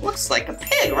 interesting. Looks like a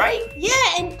pig, right?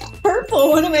 Yeah, and purple,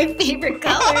 one of my favorite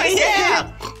colors. Oh,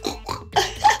 yeah.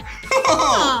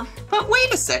 Oh, but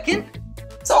wait a second.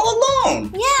 It's all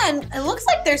alone. Yeah, and it looks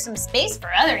like there's some space for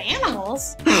other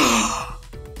animals.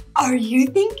 Are you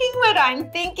thinking what I'm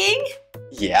thinking?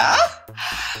 Yeah?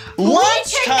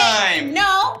 Lunchtime!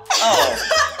 No. Oh.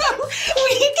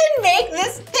 We can make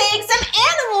this pig some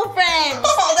animal friends.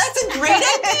 Oh, that's a great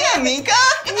idea, Meekah.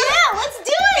 Yeah, let's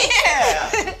do it.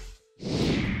 Yeah.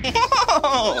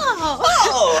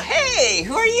 Oh, hey,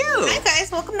 who are you? Hi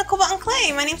guys, welcome to Cobalt and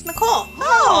Clay. My name's Nicole.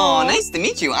 Oh, nice to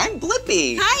meet you. I'm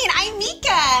Blippi. Hi, and I'm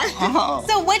Meekah. Oh.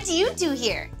 So what do you do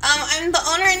here? I'm the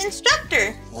owner and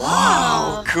instructor.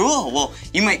 Wow, cool. Well,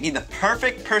 you might be the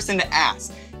perfect person to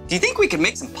ask. Do you think we could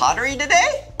make some pottery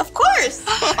today? Of course.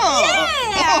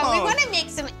 Yeah, we Oh. want to make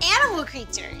some animal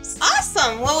creatures.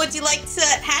 Awesome. What would you like to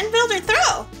hand build or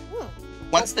throw?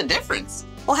 What's the difference?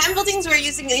 Well, hand building is where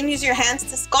you use your hands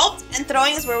to sculpt, and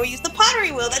throwing is where we use the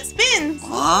pottery wheel that spins.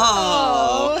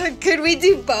 Whoa. Could we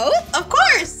do both? Of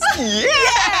course.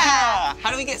 Yeah!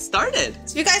 How do we get started?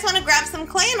 So if you guys want to grab some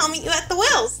clay, and I'll meet you at the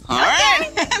wheels. All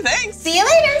right, thanks. See you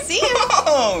later. See you.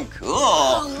 Oh, cool.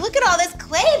 Oh, look at all this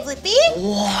clay, Blippi.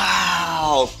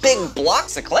 Wow, big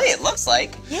blocks of clay it looks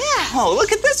like. Yeah. Oh,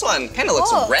 look at this one. Kind of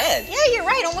looks Oh, red. Yeah, you're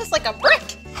right. Almost like a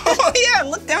brick. Oh, yeah, and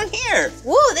look down here.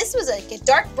 Whoa, this was like a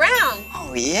dark brown.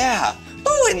 Oh, yeah.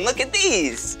 Oh, and look at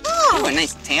these. Oh. Ooh, a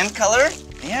nice tan color.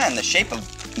 Yeah, in the shape of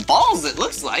balls, it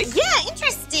looks like. Yeah,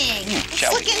 interesting. Let's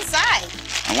shall look we? inside.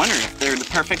 I wonder if they're the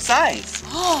perfect size.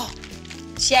 Oh,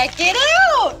 check it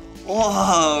out.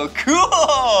 Whoa,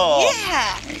 cool.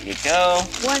 Yeah. There you go.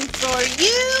 One for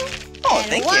you. Oh, and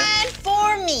thank you. one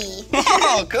for me.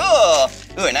 Oh, cool.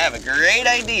 Ooh, and I have a great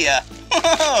idea.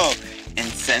 Oh, and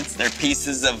since they're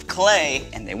pieces of clay,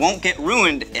 and they won't get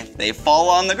ruined if they fall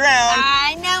on the ground.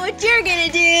 I know what you're gonna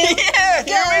do. Yeah,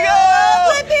 here we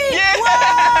go. Blippi. Yeah.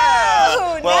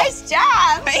 Whoa, Well, nice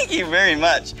job. Thank you very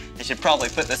much. I should probably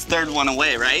put this third one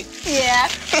away, right? Yeah,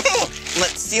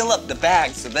 Let's seal up the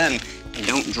bag so then they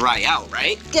don't dry out,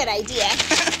 right? good idea.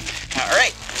 All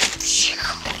right.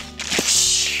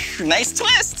 nice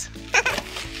twist.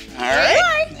 All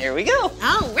right, here we go.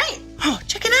 All right. Oh,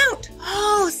 check it out.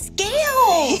 Oh,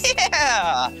 scales.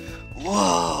 Yeah.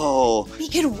 Whoa. We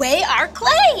could weigh our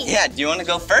clay. Yeah, do you want to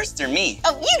go first or me?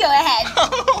 Oh, you go ahead.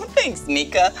 Oh, thanks,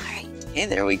 Meekah. All right. Okay,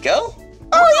 there we go.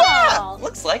 Oh, yeah.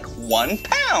 Looks like 1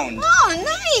 pound.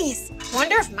 Oh, nice.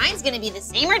 Wonder if mine's gonna be the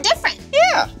same or different.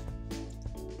 Yeah.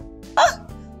 Oh,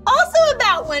 also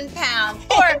about 1 pound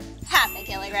or half a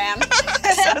kilogram.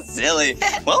 So silly.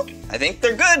 Well, I think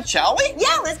they're good, shall we?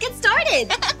 Yeah, let's get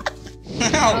started.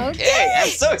 Okay, I'm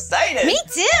so excited. Me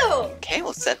too. Okay,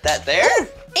 we'll set that there.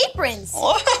 Aprons.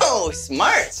 Whoa,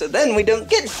 smart. So then we don't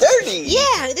get dirty.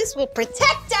 Yeah, this will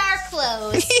protect our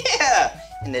clothes. Yeah,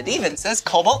 and it even says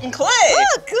cobalt and clay.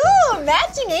 Oh, cool.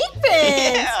 Matching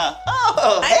aprons. Yeah.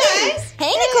 Oh, Hi, guys.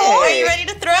 Hey, Nicole. Are you ready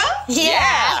to throw?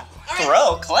 Yeah.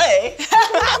 Throw clay.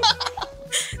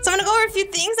 So I'm gonna go over a few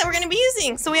things that we're gonna be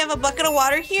using. So we have a bucket of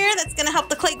water here that's gonna help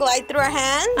the clay glide through our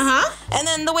hands. And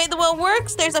then the way the wheel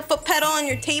works, there's a foot pedal on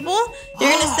your table. You're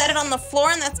gonna set it on the floor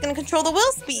and that's gonna control the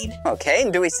wheel speed. Okay,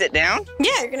 and do we sit down?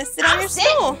 Yeah, you're gonna sit on your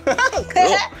stool.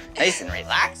 Cool. Nice and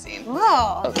relaxing.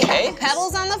 Whoa. Okay.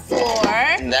 Pedals on the floor.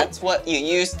 And that's what you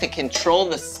use to control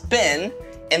the spin.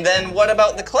 And then what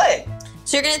about the clay?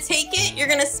 So you're gonna take it, you're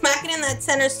gonna smack it in that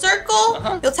center circle.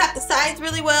 You'll tap the sides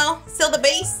really well, seal the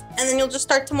base, and then you'll just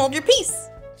start to mold your piece.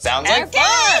 Sounds like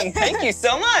fun. Thank you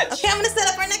so much. Okay, I'm gonna set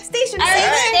up our next station. All See you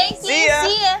right, there. thank you. See ya.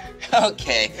 See ya.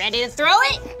 Okay, Ready to throw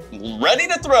it? ready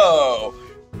to throw.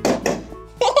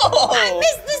 Whoa. I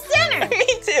missed the center. Me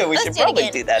too. We Let's should do it probably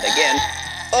again. do that again.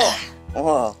 Oh,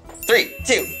 whoa. 3,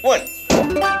 2, 1.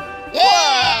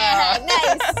 Yeah,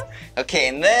 nice. Okay,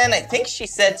 and then I think she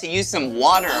said to use some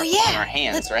water Oh, yeah. on our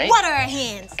hands, Let's right? water our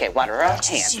hands. Okay, water our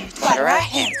hands. Water our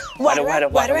hands.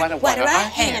 Water our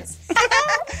hands.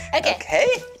 Okay. Okay,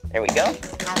 there we go.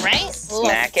 All right.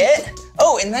 Smack it.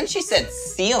 Oh, and then she said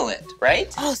seal it,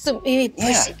 right? Oh, so maybe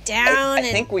push it down I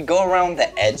think we go around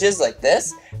the edges like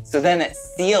this, so then it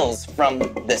seals from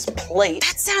this plate.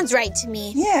 That sounds right to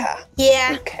me. Yeah.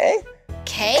 Yeah. Okay.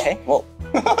 Okay. Okay. Whoa.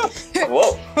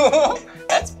 Whoa.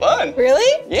 That's fun.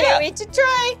 Really? Yeah. Can't wait to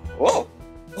try. Whoa.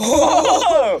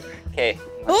 Whoa. Okay.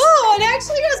 Oh, it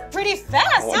actually goes pretty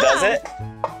fast, Well, huh? does it?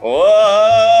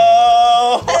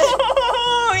 Whoa.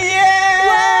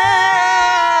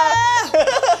 Yeah.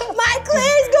 My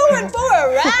clay's going for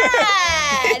a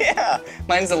ride. Yeah.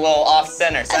 Mine's a little off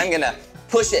center, so I'm gonna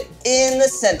push it in the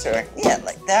center. Yeah,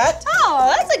 like that.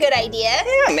 Oh, that's a good idea.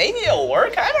 Yeah, maybe it'll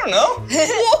work. I don't know.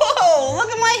 Whoa, look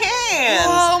at my hands.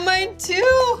 Oh, mine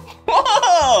too.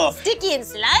 Whoa. Sticky and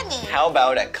slimy. How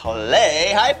about a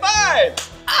clay high five?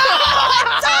 Oh,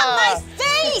 it's on my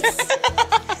face.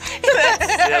 That's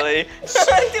silly.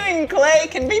 Doing clay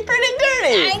can be pretty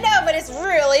dirty. I know, but it's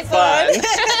really fun.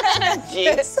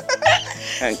 Jeez.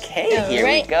 Okay, here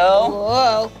right. we go.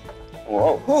 Whoa.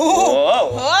 Whoa. Whoa.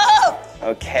 Whoa.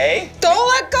 Okay. Don't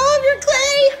let go of your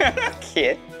clay.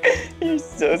 Kid, you're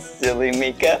so silly,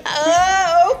 Meekah.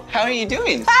 Oh. How are you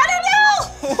doing? I don't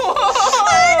know. Whoa.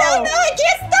 I don't know. I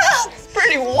can't stop. It's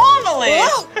pretty wobbly.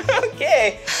 Whoa.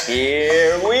 Okay,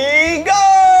 here we go.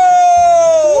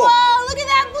 Whoa, look at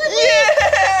that, Blippi.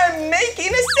 Yeah,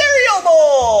 making a cereal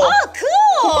bowl. Oh,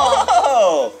 cool.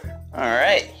 Whoa. All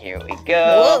right, here we Whoa,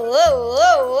 go. whoa,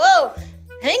 whoa, whoa.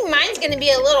 I think mine's gonna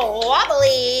be a little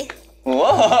wobbly.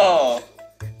 Whoa.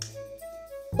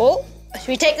 Oh, should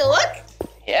we take a look?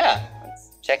 Yeah, let's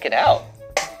check it out.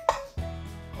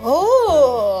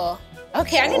 Oh.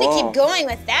 Okay, I'm gonna Whoa. keep going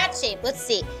with that shape. Let's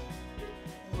see.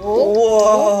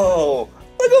 Whoa.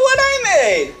 Look at what I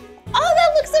made. Oh,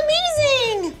 that looks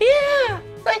amazing. Yeah,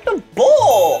 like a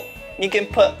bowl. You can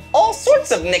put all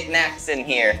sorts of knickknacks in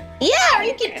here. Yeah, or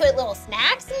you could put little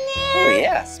snacks in Oh there.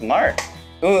 yeah, smart.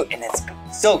 Ooh, and it's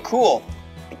so cool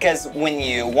because when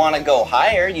you want to go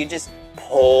higher, you just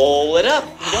pull it up.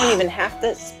 You don't even have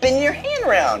to spin your hand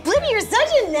around. Blippi, you're such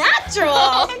a natural.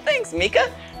 Oh, thanks, Meekah.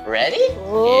 Ready?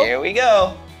 Whoa. Here we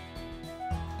go.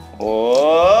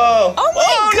 Whoa. Oh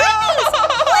my goodness!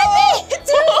 Blippi,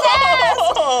 too fast.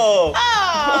 Whoa.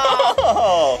 Oh,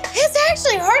 Whoa. it's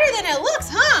actually harder than it looks,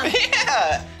 huh?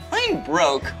 Yeah, mine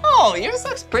broke. Oh, yours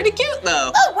looks pretty cute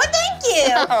though. Oh, well, thank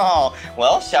you. Oh,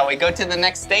 well, shall we go to the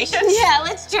next station? Yeah,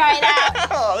 let's try it out.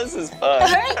 Oh, this is All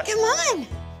fun. right, come on.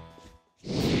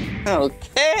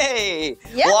 Okay.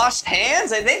 Yep. Washed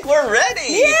hands, I think we're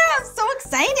ready. Yeah, I'm so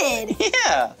excited.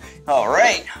 Yeah. All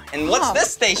right. And what's Oh.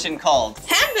 this station called?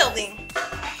 Hand building.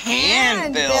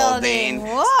 Hand building.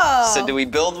 Whoa. So do we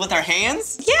build with our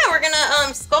hands? Yeah, we're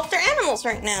gonna sculpt our animals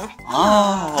right now.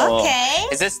 Oh. Okay.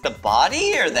 Is this the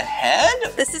body or the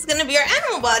head? This is gonna be our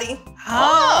animal body.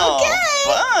 Oh,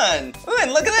 okay. Fun. Ooh,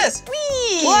 and look at this.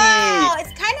 Whee! Wow,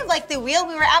 it's kind of like the wheel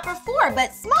we were at before,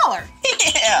 but smaller.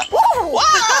 Yeah. Woo! Wow.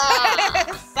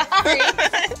 Sorry.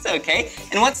 It's okay.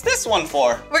 And what's this one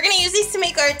for? We're gonna use these to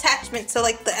make our attachments, so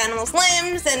like the animal's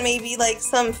limbs and maybe like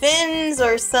some fins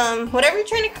or some whatever you're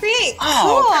trying to create.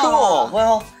 Oh, cool.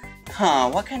 Well,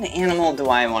 what kind of animal do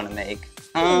I want to make?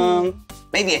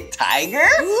 Maybe a tiger?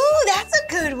 Ooh, that's a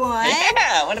good one.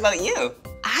 Yeah, what about you?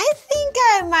 I think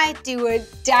I might do a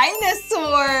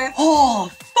dinosaur.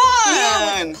 Oh, fun!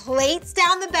 Yeah, with plates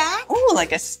down the back. Ooh,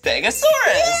 like a stegosaurus.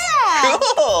 Yeah.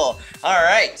 Cool. All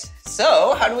right.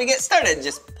 So, how do we get started?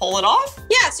 Just pull it off?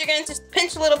 Yeah, so you're gonna just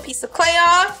pinch a little piece of clay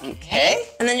off. Okay.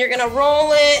 And then you're gonna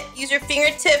roll it, use your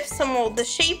fingertips to mold the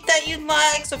shape that you'd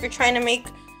like. So if you're trying to make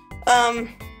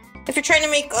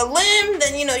a limb,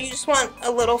 then you know you just want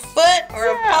a little foot or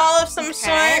a paw of some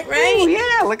sort, right? Ooh,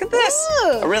 yeah, look at this.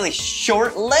 Ooh. A really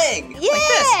short leg. Yeah. Like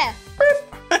this.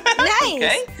 Nice.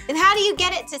 Okay. And how do you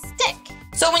get it to stick?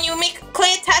 So when you make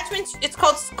clay attachments, it's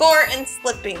called score and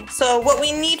slipping. So what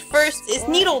we need first is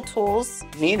needle tools.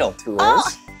 Needle tools. Oh.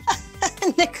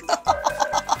 Nicole,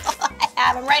 I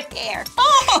have them right here.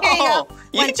 Oh, Here you go.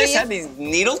 you One for just you. have these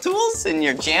needle tools in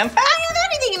your jam pack? I have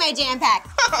everything in my jam pack.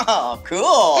 Oh,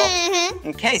 cool. Mm-hmm.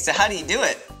 Okay, so how do you do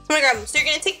it? So I'm gonna grab them. So you're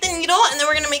gonna take the needle and then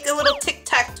we're gonna make a little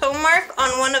tic-tac-toe mark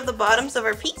on one of the bottoms of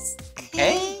our piece.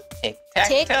 Okay.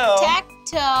 Tic-tac-toe.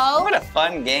 Tic-tac-toe. What a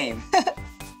fun game.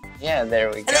 Yeah, there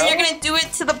we go. And then you're gonna do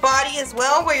it to the body as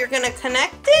well, where you're gonna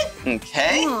connect it.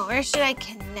 Okay. Oh, where should I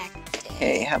connect it?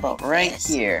 Okay, how about right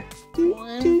here?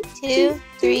 1, 2,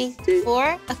 3,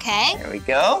 4. Okay. There we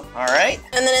go. All right.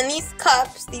 And then in these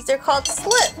cups, these are called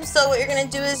slips. So what you're gonna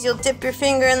do is you'll dip your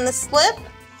finger in the slip.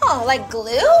 Oh, like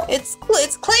glue? It's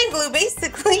clay glue,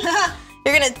 basically.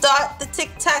 You're gonna dot the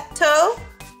tic-tac-toe.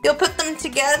 You'll put them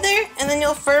together, and then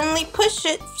you'll firmly push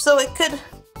it so it could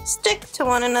stick to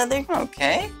one another.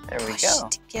 Okay, there we Push go.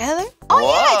 it together. Oh,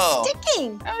 Whoa. yeah, it's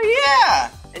sticking. Oh, yeah,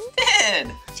 it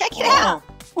did. Check it out.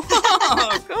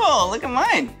 Whoa, cool. Look at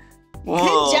mine. Whoa.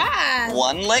 Good job.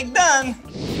 One leg done.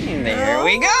 There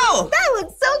we go. That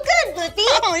looks so good, Blippi.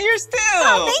 Oh, yours too.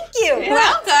 Oh, thank you. Yeah.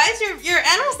 Wow, guys, your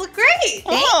animals look great.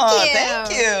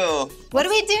 Thank you. What do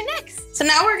we do next? So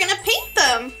now we're gonna paint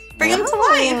them. Bring them to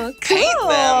life. Paint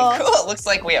them. Cool. It looks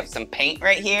like we have some paint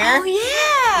right here. Oh,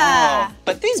 yeah. Oh,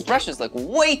 but these brushes look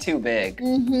way too big.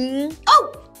 Mm-hmm.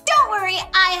 Oh, don't worry.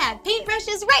 I have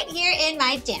paintbrushes right here in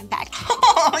my jam pack.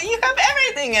 Oh, you have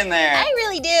everything in there. I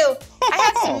really do. I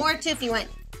have some more too if you want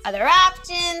other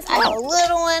options. I have a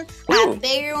little one. I have a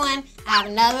bigger one. I have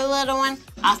another little one.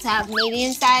 I also have a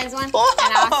medium-sized one. Whoa.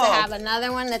 And I also have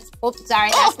another one that's, oops,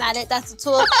 sorry, that's not it. That's a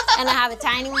tool. And I have a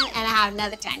tiny one, and I have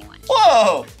another tiny one.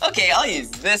 Whoa. Okay, I'll use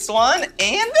this one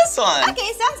and this one.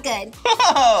 Okay, sounds good.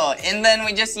 Whoa. And then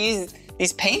we just use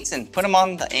these paints and put them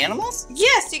on the animals?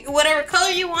 Yes, whatever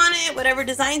color you want it, whatever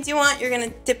designs you want, you're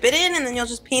gonna dip it in, and then you'll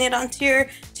just paint it onto your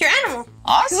animal.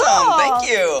 Awesome. Cool. Thank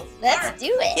you. Let's do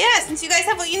it. Yeah, since you guys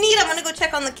have what you need, I'm gonna go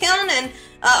check on the kiln, and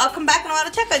I'll come back and I'll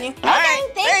have to check on you. All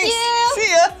right. thank you.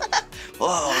 See ya.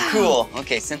 Whoa, cool.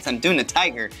 Okay, since I'm doing a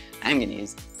tiger, I'm gonna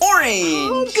use orange.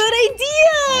 Oh, good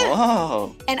idea.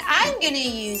 Whoa. And I'm gonna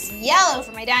use yellow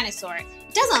for my dinosaur.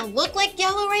 It doesn't look like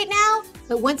yellow right now,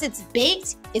 but once it's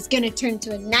baked, it's gonna turn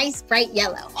to a nice bright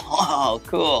yellow. Oh,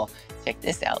 cool. Check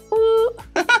this out. Ooh.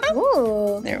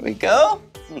 Ooh. There we go.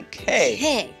 Okay.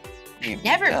 Hey, Here we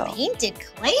never go. painted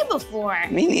clay before.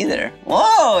 Me neither.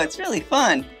 Whoa, it's really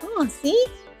fun. Oh, see?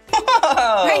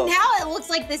 Whoa. Right now, it looks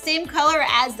like the same color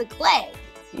as the clay.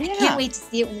 Yeah. I can't wait to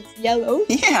see it when it's yellow.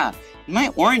 Yeah. My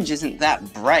orange isn't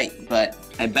that bright, but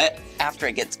I bet after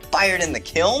it gets fired in the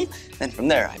kiln, then from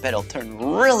there, I bet it'll turn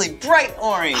really bright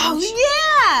orange. Oh,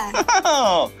 yeah.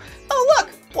 Oh, look,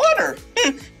 water.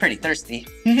 Pretty thirsty.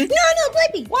 No,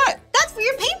 Blippi. What? That's for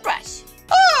your paintbrush.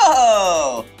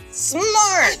 Oh,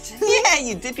 smart. Yeah,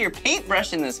 you dip your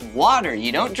paintbrush in this water.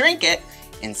 You don't drink it.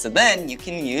 And so then you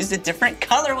can use a different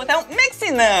color without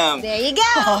mixing them. There you go.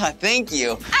 Oh, thank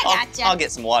you. I gotcha. I'll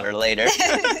get some water later.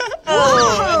 Whoa.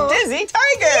 Whoa, Dizzy Tiger.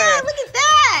 Yeah, look at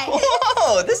that.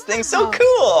 Whoa, this thing's so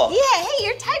cool. Yeah, hey,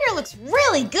 your tiger looks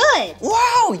really good.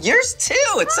 Wow, yours too.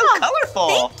 It's so colorful.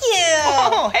 Thank you.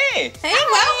 Oh, hey. Hey,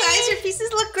 wow, guys, your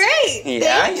pieces look great.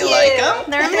 Yeah, Thank you you. like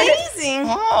them? They're amazing.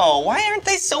 Whoa, why aren't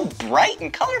they so bright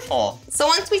and colorful? So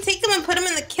once we take them and put them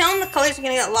in the kiln, the colors are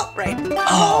gonna get a lot brighter.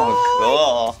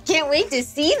 Oh, cool. Can't wait to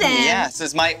see them. Yeah, so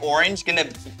is my orange gonna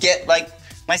get like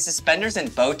My suspenders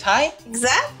and bow tie?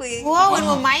 Exactly. Whoa, and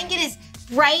will mine get as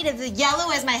bright as the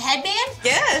yellow as my headband?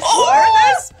 Yes. Oh,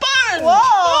 that's fun!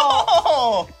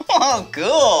 Whoa! Oh,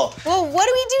 cool. Well, what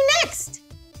do we do next?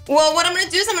 Well, what I'm gonna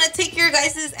do is I'm gonna take your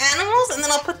guys' animals and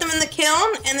then I'll put them in the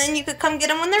kiln and then you could come get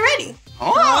them when they're ready.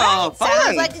 Oh, fun.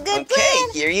 Sounds like a good okay,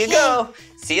 plan. Here you go.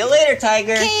 See you later,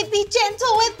 Tiger. Okay, be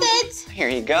gentle with it. Here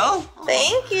you go.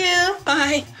 Thank you.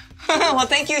 Bye. Well,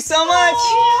 thank you so much.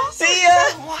 Aww. See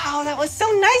ya. Wow, that was so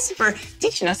nice for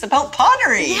teaching us about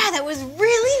pottery. Yeah, that was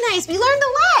really nice. We learned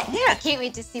a lot. Yeah. I can't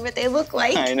wait to see what they look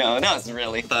like. I know, that was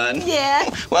really fun. Yeah.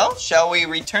 Well, shall we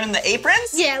return the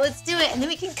aprons? Yeah, let's do it. And then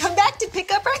we can come back to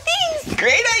pick up our things.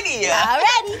 Great idea.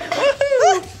 Alrighty.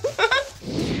 Woohoo.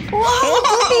 Whoa,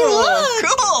 Blippi, look.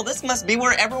 Cool. This must be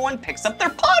where everyone picks up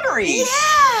their pottery.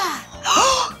 Yeah.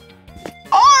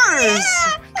 Ours.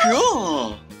 Yeah.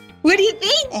 Cool. What do you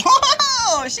think?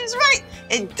 Wow, she's right.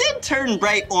 It did turn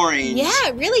bright orange. Yeah,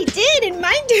 it really did. And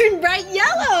mine turned bright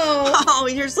yellow. Oh,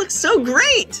 yours looks so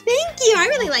great. Thank you. I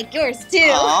really like yours too.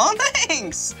 Oh,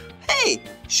 thanks. Hey,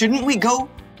 shouldn't we go?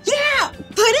 Yeah.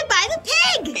 Put it by the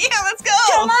pig. Yeah, let's go.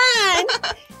 Come on.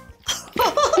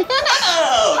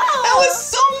 Oh, that was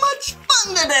so much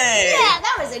fun today. Yeah,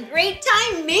 that was a great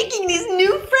time making these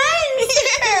new friends.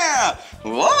 Yeah.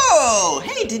 Whoa.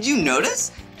 Hey, did you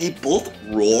notice? They both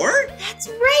roar? That's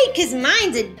right, because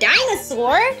mine's a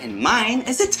dinosaur. And mine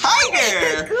is a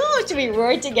tiger. Cool. Should we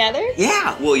roar together?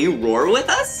 Yeah, will you roar with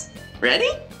us? Ready?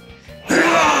 Oh,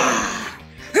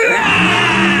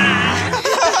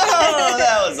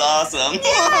 that was awesome.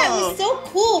 Yeah, it was so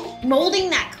cool molding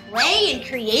that clay and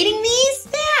creating these.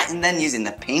 Yeah, and then using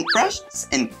the paintbrushes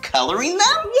and coloring them?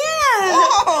 Yeah.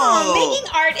 Oh. Making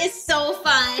art is so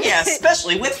fun. Yeah,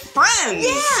 especially with friends.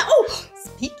 Yeah. Oh,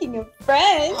 speaking of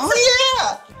friends. Oh,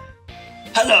 yeah.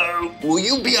 Hello, will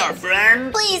you be our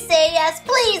friend? Please say yes.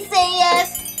 Please say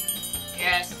yes.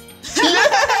 Yes.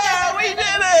 Yeah, we did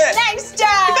it! Nice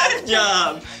job. Good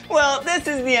job. Well, this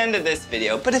is the end of this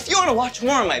video, but if you want to watch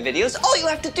more of my videos, all you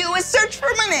have to do is search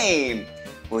for my name.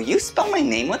 Will you spell my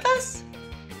name with us?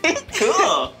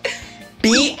 Cool.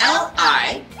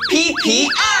 B-L-I-P-P-I.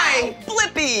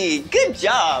 Blippi. Good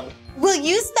job. Will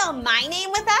you spell my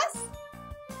name with us?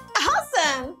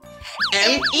 Awesome.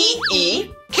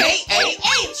 M-E-E-K-A-H.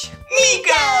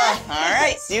 Meekah. All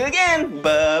right, see you again.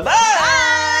 Bye-bye.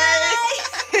 Bye.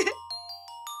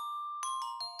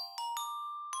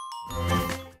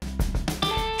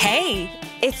 Hey,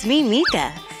 it's me,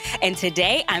 Meekah, and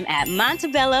today I'm at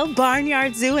Montebello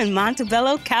Barnyard Zoo in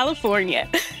Montebello, California.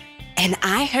 And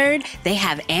I heard they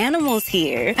have animals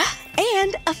here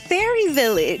and a fairy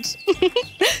village.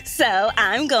 So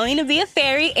I'm going to be a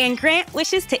fairy and grant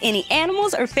wishes to any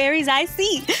animals or fairies I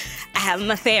see. I have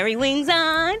my fairy wings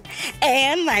on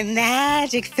and my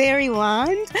magic fairy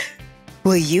wand.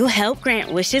 Will you help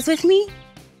grant wishes with me?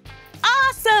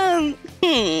 Awesome!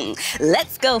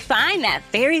 Let's go find that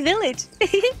fairy village.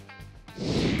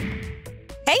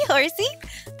 Hey, horsey.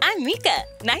 I'm Meekah.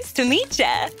 Nice to meet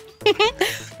ya.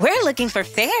 We're looking for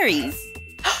fairies.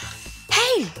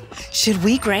 Hey, should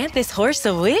we grant this horse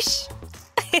a wish?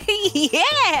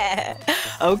 Yeah.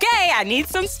 Okay, I need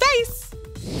some space.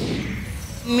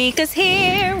 Meekah's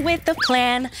here with a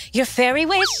plan. Your fairy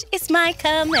wish is my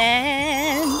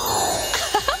command.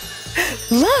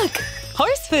 Look,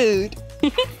 horse food.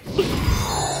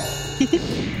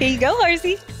 Here you go,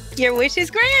 horsey. Your wish is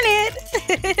granted.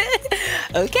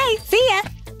 Okay, see ya.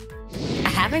 I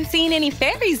haven't seen any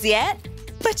fairies yet,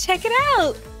 but check it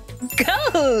out.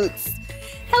 Goats.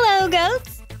 Hello,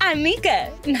 goats. I'm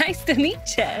Meekah. Nice to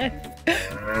meet ya.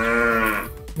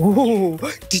 Whoa,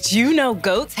 did you know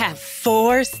goats have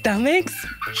 4 stomachs?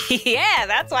 Yeah,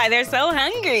 that's why they're so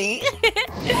hungry.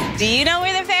 Do you know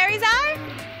where the fairies are?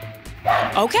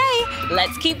 Okay,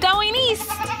 let's keep going east.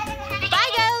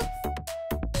 Bye, goats.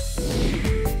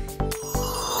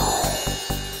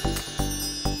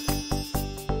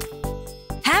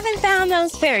 Haven't found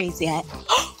those fairies yet.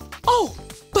 Oh,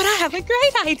 but I have a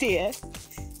great idea.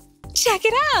 Check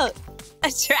it out,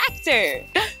 a tractor.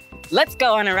 Let's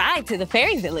go on a ride to the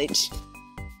fairy village.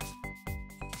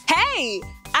 Hey,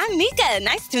 I'm Meekah.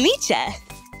 Nice to meet ya.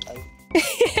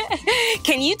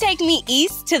 Can you take me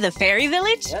east to the fairy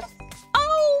village? Yes.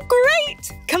 Oh,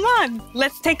 great. Come on,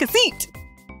 let's take a seat.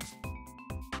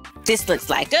 This looks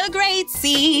like a great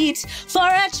seat for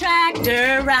a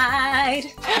tractor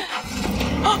ride.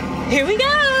 Oh, here we go.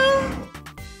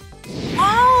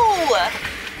 Whoa,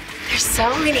 there's so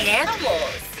many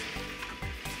animals.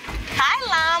 Hi,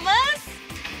 llamas.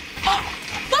 Oh,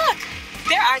 look,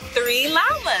 there are 3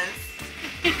 llamas.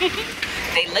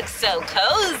 They look so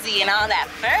cozy and all that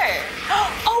fur.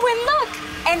 Oh, and look,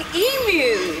 An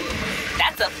emu.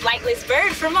 That's a flightless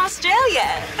bird from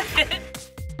Australia.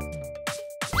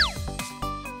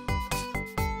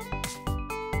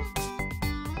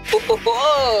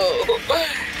 Whoa,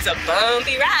 it's a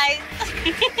bumpy ride.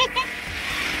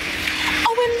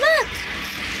 Oh, and look,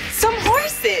 some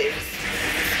horses.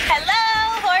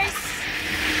 Hello, horse.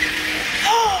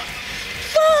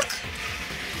 Look,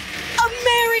 a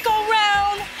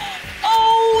merry-go-round.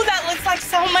 Oh, that looks like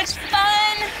so much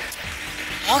fun.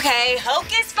 Okay,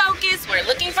 hocus pocus, we're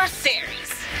looking for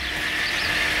fairies.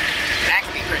 That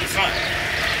could be pretty fun.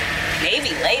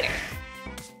 Maybe later.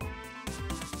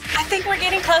 I think we're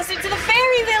getting closer to the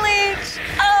fairy village.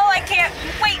 Oh, I can't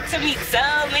wait to meet so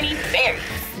many fairies.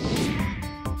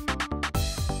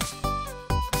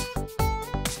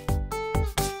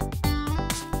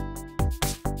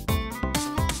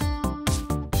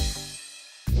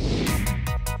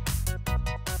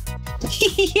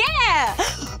 Yeah,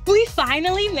 we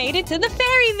finally made it to the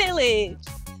fairy village.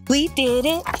 We did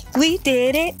it, we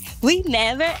did it. We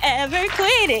never ever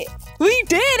quit it. We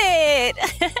did it.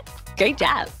 Great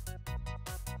job.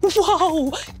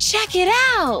 Whoa, check it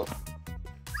out.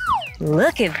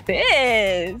 Look at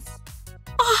this.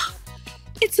 Oh,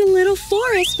 it's a little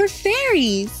forest for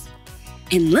fairies.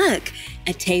 And look,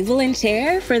 a table and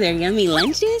chair for their yummy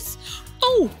lunches.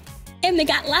 Oh, and they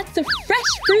got lots of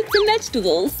fresh fruits and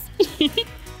vegetables.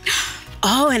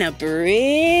 Oh, and a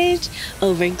bridge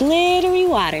over glittery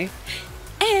water.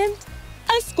 And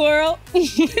a squirrel.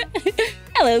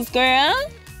 Hello, squirrel.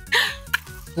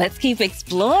 Let's keep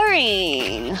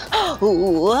exploring.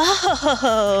 Whoa!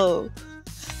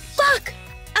 Look,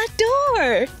 a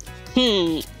door.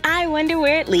 I wonder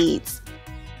where it leads.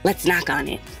 Let's knock on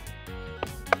it.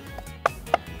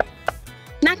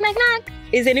 Knock, knock, knock.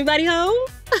 Is anybody home?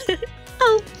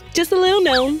 Oh, just a little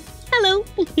gnome. Hello.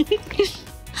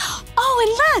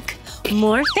 Oh, and look,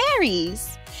 more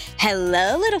fairies.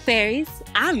 Hello, little fairies.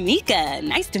 I'm Meekah.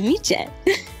 Nice to meet you.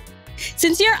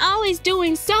 Since you're always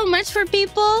doing so much for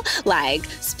people, like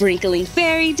sprinkling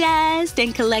fairy dust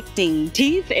and collecting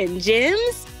teeth and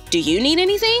gems, do you need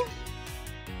anything?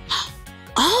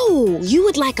 Oh, you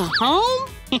would like a home?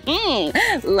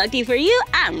 Lucky for you,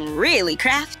 I'm really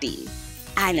crafty.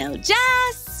 I know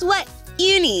just what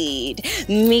you need.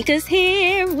 Meekah's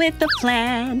here with a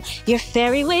plan. Your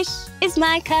fairy wish is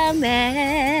my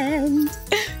command.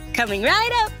 Coming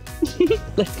right up.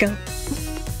 Let's go.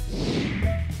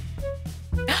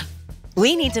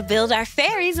 We need to build our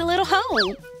fairies a little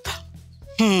home.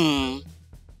 I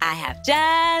have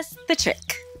just the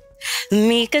trick.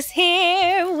 Meekah's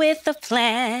here with a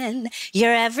plan.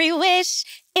 Your every wish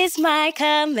is my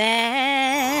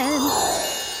command.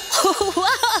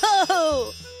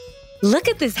 Whoa! Look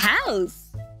at this house.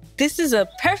 This is a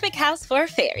perfect house for a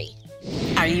fairy.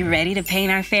 Are you ready to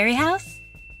paint our fairy house?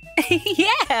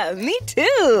 Yeah, me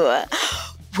too.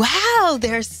 Wow,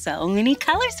 there are so many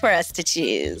colors for us to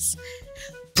choose.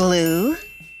 Blue,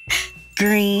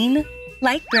 green,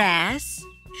 like grass,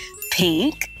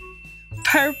 pink,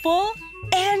 purple,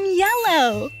 and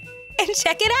yellow. And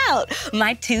check it out,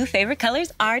 my two favorite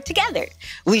colors are together.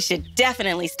 We should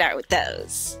definitely start with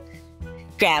those.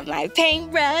 Grab my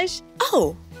paintbrush.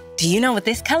 Oh, do you know what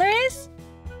this color is?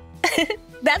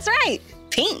 That's right,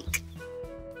 pink.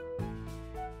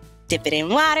 Dip it in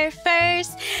water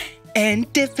first,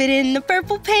 and dip it in the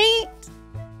purple paint.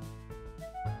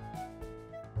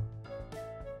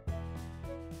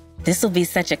 This will be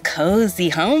such a cozy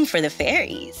home for the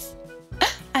fairies.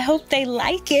 I hope they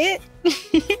like it.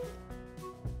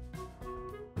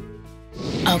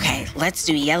 Okay, let's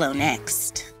do yellow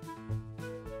next.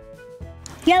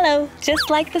 Yellow,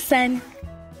 just like the sun.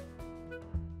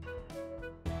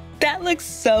 That looks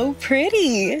so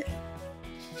pretty.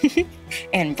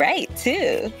 And bright,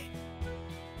 too.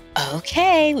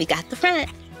 Okay, we got the front.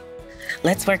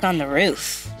 Let's work on the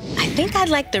roof. I think I'd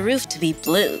like the roof to be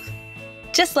blue,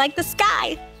 just like the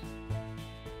sky.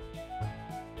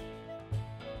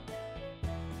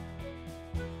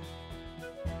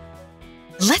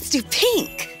 Let's do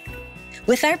pink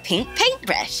with our pink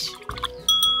paintbrush.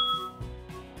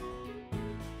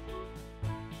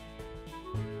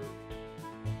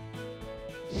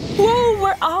 Whoa,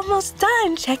 we're almost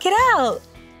done. Check it out.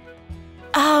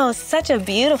 Oh, such a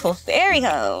beautiful fairy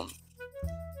home.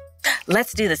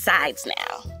 Let's do the sides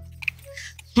now.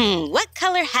 What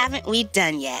color haven't we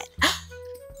done yet?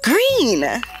 Green.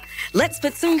 Let's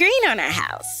put some green on our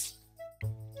house.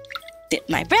 Dip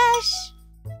my brush.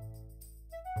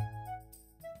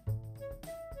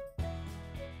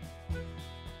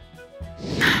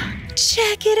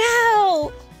 Check it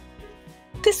out.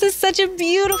 This is such a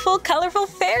beautiful, colorful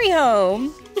fairy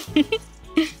home.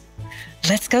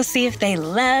 Let's go see if they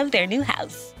love their new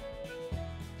house.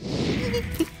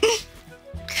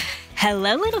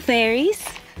 Hello, little fairies.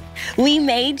 We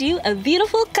made you a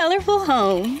beautiful, colorful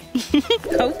home.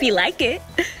 Hope you like it.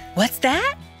 What's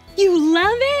that? You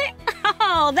love it?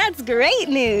 Oh, that's great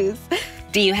news.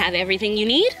 Do you have everything you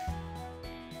need?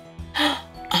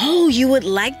 Oh, you would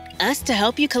like us to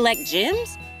help you collect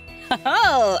gems?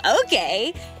 Oh,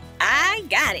 okay. I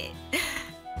got it.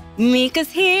 Meekah's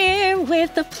here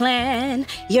with a plan.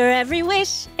 Your every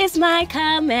wish is my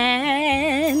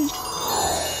command.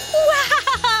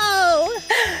 Wow!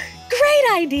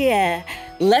 Great idea.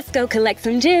 Let's go collect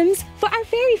some gems for our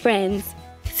fairy friends.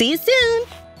 See you soon.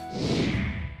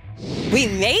 We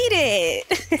made it.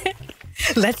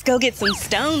 Let's go get some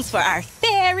stones for our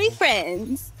fairy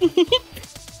friends.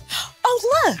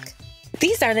 Oh, look.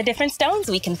 These are the different stones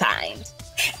we can find.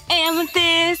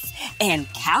 Amethyst and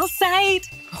calcite.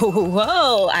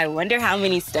 Whoa, I wonder how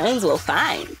many stones we'll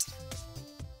find.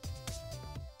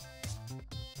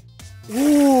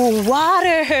 Ooh,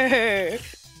 water.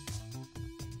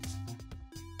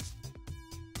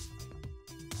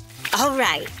 All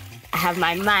right, I have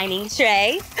my mining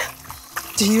tray.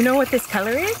 Do you know what this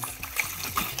color is?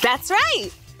 That's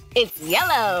right, it's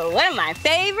yellow, one of my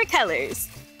favorite colors.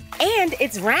 And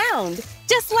it's round,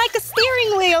 just like a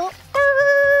steering wheel.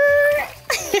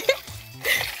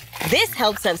 This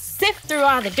helps us sift through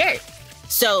all the dirt.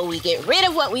 So we get rid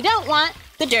of what we don't want,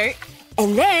 the dirt,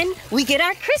 and then we get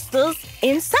our crystals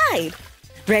inside.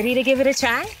 Ready to give it a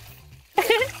try?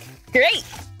 Great.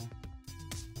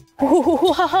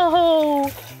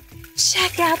 Whoa,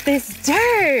 check out this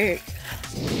dirt.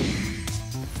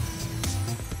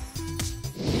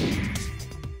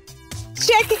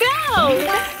 Check it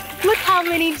out. Look how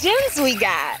many gems we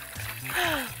got.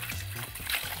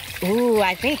 Ooh,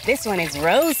 I think this one is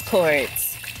rose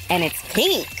quartz, and it's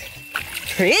pink.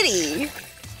 Pretty.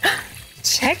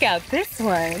 Check out this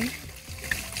one.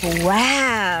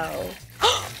 Wow.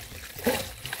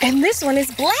 And this one is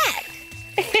black.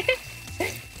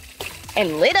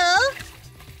 And little.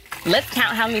 Let's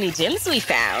count how many gems we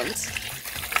found.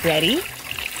 Ready?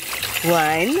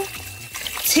 1,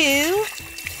 2,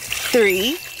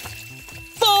 3,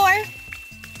 4,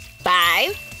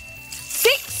 5,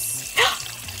 6,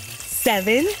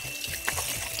 7,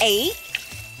 8,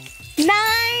 9,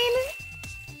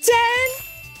 10,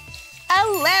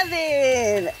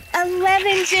 11.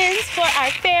 11 gems for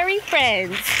our fairy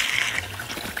friends.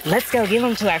 Let's go give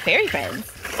them to our fairy friends.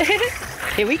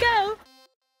 Here we go.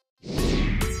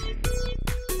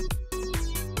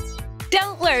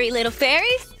 Don't worry, little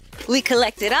fairies. We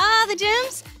collected all the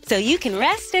gems so you can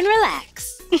rest and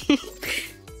relax.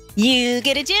 You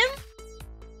get a gem,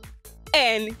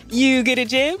 and you get a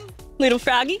gem, little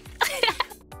froggy.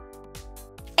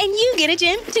 And you get a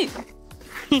gem too.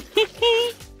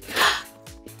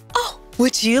 Oh,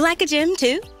 would you like a gem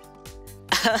too?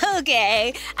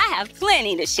 Okay, I have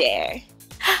plenty to share.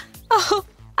 Oh,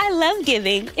 I love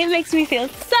giving. It makes me feel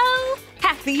so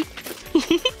happy.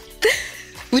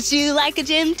 Would you like a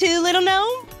gem too, little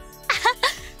gnome?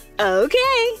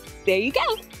 Okay, there you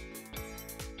go.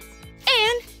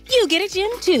 And you get a gem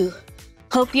too.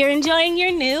 Hope you're enjoying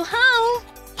your new home.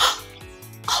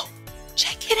 Oh,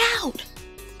 check it out.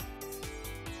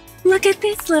 Look at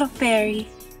this little fairy.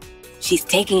 She's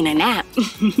taking a nap.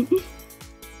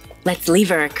 Let's leave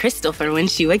her a crystal for when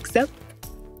she wakes up.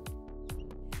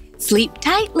 Sleep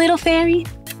tight, little fairy.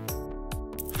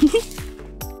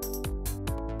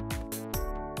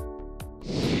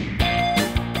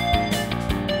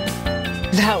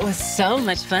 That was so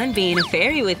much fun being a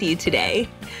fairy with you today.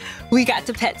 We got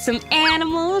to pet some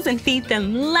animals and feed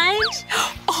them lunch.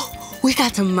 Oh, we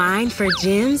got to mine for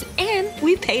gems, and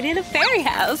we painted a fairy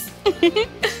house.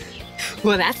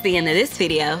 Well, that's the end of this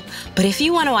video. But if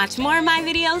you want to watch more of my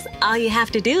videos, all you have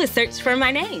to do is search for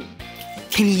my name.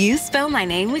 Can you spell my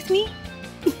name with me?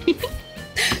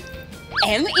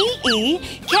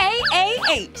 M-E-E-K-A-H.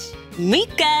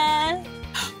 Meekah.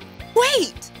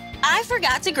 Wait, I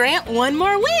forgot to grant one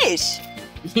more wish.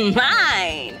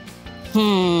 Mine.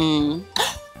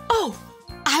 Oh,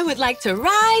 I would like to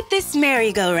ride this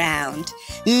merry-go-round.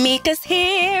 Meekah's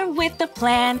here with a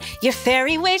plan. Your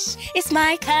fairy wish is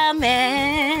my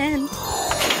command.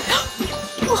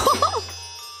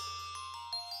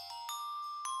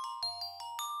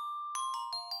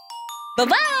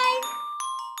 Bye-bye.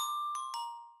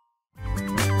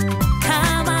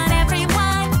 Come on,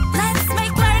 everyone. Let's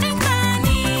make learning fun.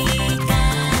 Meekah.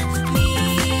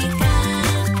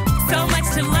 So much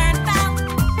to learn about.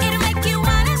 It'll make you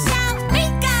want to shout,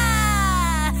 Meekah!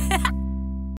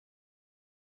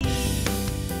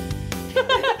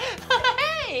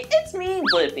 Hey, it's me,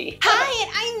 Blippi. Hi, and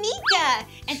I'm Meekah.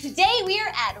 And today we are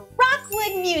at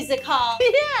Rockwood Music Hall.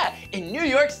 Yeah, in New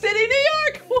York City, New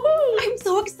York. Woohoo! I'm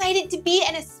so excited to be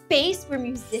in a space where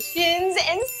musicians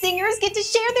and singers get to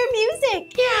share their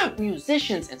music. Yeah,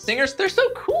 musicians and singers, they're so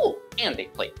cool. And they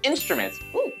play instruments.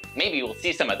 Ooh, maybe we'll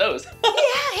see some of those.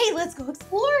 Yeah, hey, let's go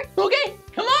explore. Okay,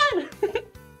 come on.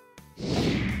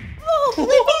 Oh, Blippi,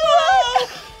 look!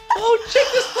 Oh, check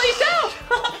this place out.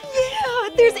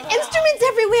 Yeah, there's instruments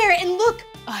everywhere. And look,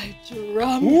 a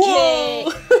drum Whoa.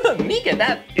 kit. Meekah,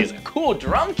 that is a cool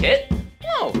drum kit.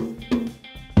 Whoa.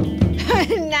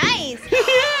 Nice.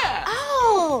 Yeah.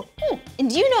 Oh, and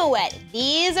do you know what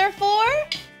these are for?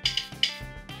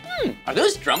 Are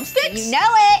those drumsticks? You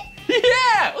know it.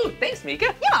 Yeah. Oh, thanks,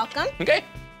 Meekah. You're welcome. Okay.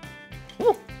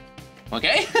 Ooh.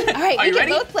 Okay. All right, Are we you can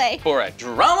ready both play. for a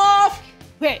drum off?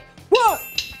 Wait, 1,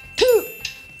 2,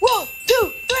 1,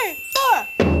 2, 3, 4.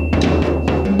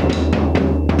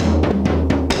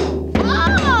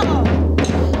 Oh!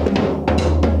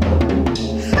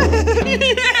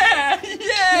 Yeah!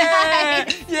 Yeah!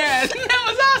 Nice. Yeah, that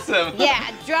was awesome.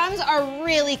 Yeah, drums are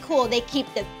really cool. They keep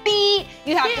the beat.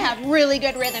 You have to have really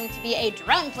good rhythm to be a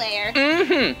drum player.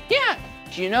 Mm-hmm. Yeah.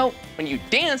 Do you know when you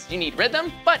dance, you need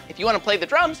rhythm, but if you want to play the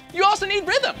drums, you also need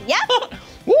rhythm. Yep.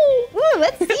 Woo! Ooh,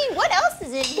 let's see what else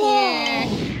is in here.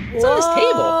 What's on this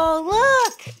table? Oh,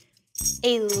 look.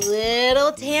 A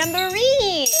little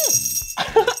tambourine.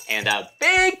 And a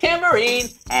big tambourine.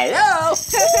 Hello.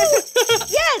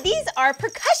 Yeah, these are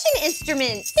percussion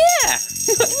instruments. Yeah.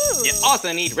 You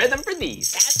also need rhythm for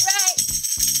these. That's right.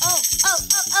 Oh, oh,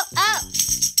 oh, oh, oh.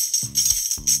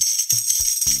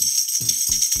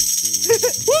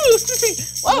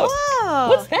 Whoa. Whoa.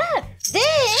 What's that?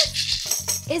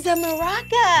 This is a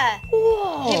maraca.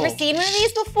 Whoa. You ever seen one of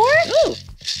these before? Ooh.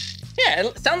 Yeah,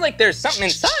 it sounds like there's something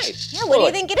inside. Yeah, what do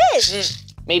you think it is?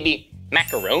 Maybe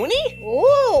macaroni?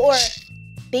 Ooh, or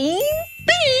beans?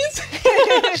 Beans?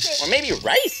 Or maybe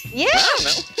rice? Yeah. I don't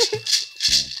know.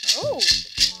 Oh.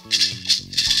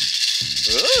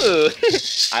 Ooh.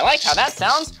 I like how that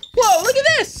sounds. Whoa, look at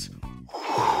this.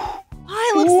 Oh,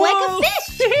 it looks like a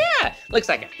fish. Yeah, looks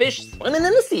like a fish swimming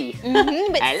in the sea.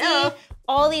 Mm-hmm, but Hello. see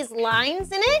all these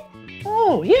lines in it?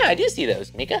 Oh, yeah, I do see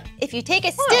those, Meekah. If you take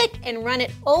a stick and run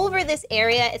it over this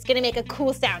area, it's gonna make a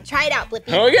cool sound. Try it out,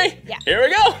 Blippi. Okay, Yeah. Here we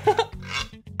go.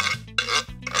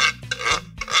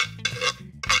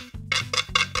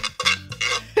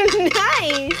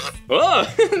 Nice. Whoa,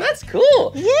 that's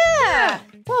cool. Yeah.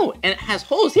 Whoa, and it has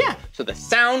holes, yeah. So the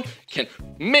sound can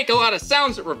make a lot of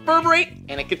sounds that reverberate,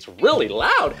 and it gets really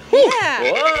loud.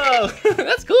 Yeah. Whoa,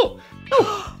 that's cool.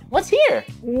 Oh, what's here?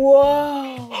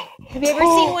 Whoa. Have you ever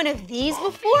seen one of these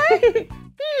before?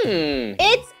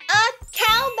 It's a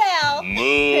cowbell.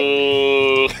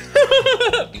 Moo.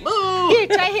 Moo. Here,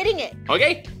 try hitting it.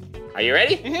 Okay, are you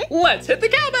ready? Let's hit the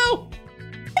cowbell.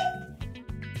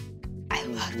 I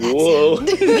love that Whoa, sound.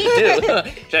 me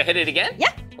too. Should I hit it again?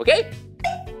 Yeah. Okay.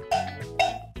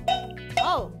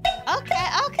 Oh,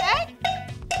 okay.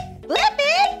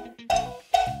 Blippi,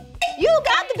 you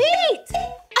got the beat.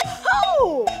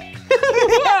 Oh.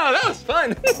 Wow, that was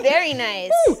fun. Very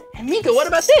nice. Ooh, and Meekah, what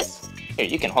about this? Here,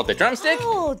 you can hold the drumstick.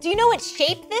 Oh, do you know what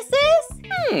shape this is?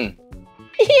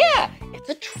 Yeah, it's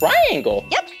a triangle.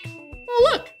 Yep. Oh,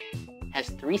 look, it has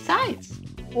 3 sides.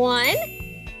 1,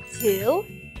 2,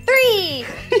 3.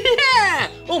 Yeah.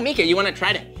 Oh, Meekah, you want to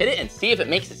try to hit it and see if it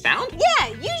makes a sound? Yeah,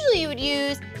 usually you would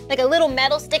use like a little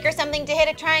metal stick or something to hit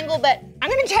a triangle, but I'm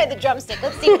gonna try the drumstick.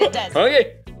 Let's see what it does.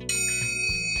 Okay.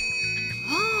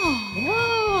 Oh,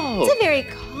 Whoa. it's a very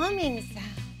calming sound.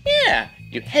 Yeah,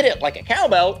 you hit it like a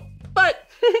cowbell, but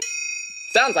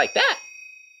sounds like that.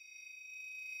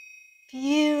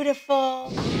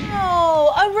 Beautiful.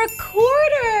 Oh, a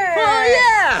recorder. Oh,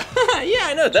 yeah. Yeah,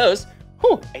 I know those.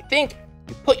 Whew, I think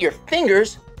you put your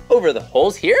fingers over the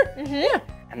holes here. Yeah,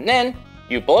 and then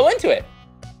you blow into it.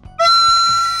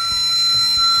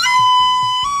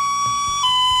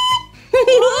 Whoa!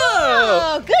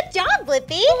 Oh, good job,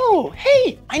 Blippi. Oh,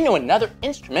 hey, I know another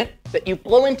instrument that you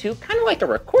blow into kind of like a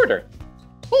recorder.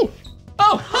 Ooh.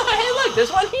 Oh, hey, look,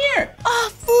 there's one here. A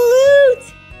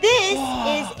flute. This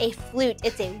is a flute.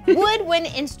 It's a woodwind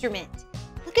instrument.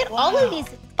 Look at all of these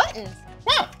buttons.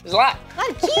 Wow, there's a lot. A lot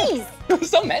of keys.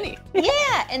 So many.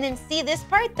 Yeah, and then see this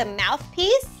part, the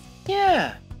mouthpiece?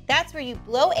 Yeah. That's where you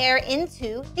blow air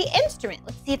into the instrument.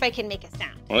 Let's see if I can make a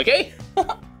sound. Okay. Woo,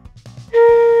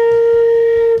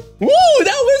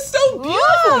 that was so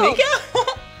beautiful, Meekah.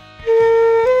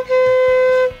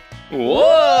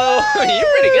 Whoa,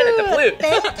 you're pretty good at the flute.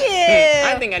 Thank you.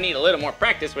 I think I need a little more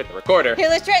practice with the recorder. Here,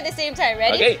 let's try it at the same time.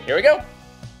 Ready? Okay, here we go.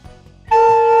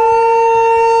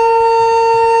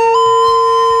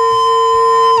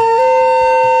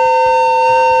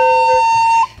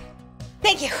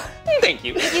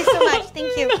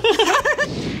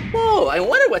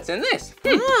 wonder what's in this.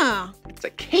 It's a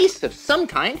case of some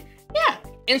kind. Yeah,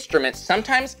 instruments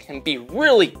sometimes can be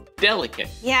really delicate.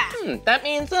 Yeah. That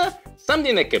means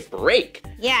something that could break.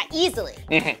 Yeah, easily.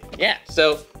 Yeah,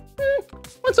 so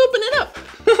let's open it up.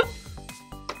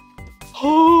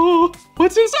 Oh,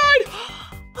 what's inside?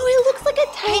 Oh, it looks like a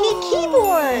tiny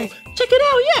keyboard. Check it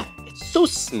out, yeah. It's so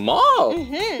small.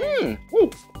 Ooh.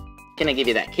 Can I give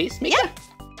you that case, Meekah? Yep.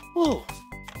 Whoa.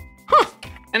 Huh.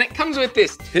 And it comes with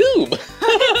this tube. It's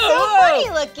so funny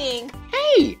looking.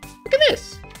 Hey, look at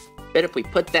this. Bet if we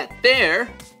put that there,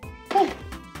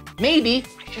 maybe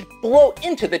I should blow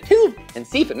into the tube and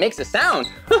see if it makes a sound.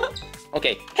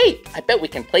 Okay, hey, I bet we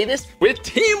can play this with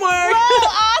teamwork. Whoa,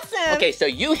 awesome. Okay, so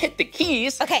you hit the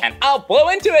keys and I'll blow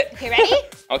into it. Okay, ready?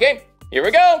 Okay, here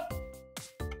we go.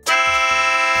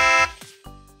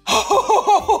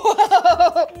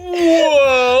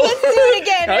 Whoa. Let's do it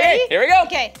again, Okay, ready? here we go.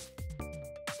 Okay. It's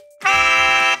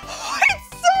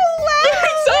so loud.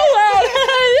 It's so loud,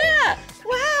 yeah.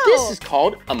 Wow. This is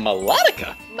called a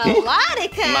melodica.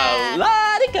 Melodica.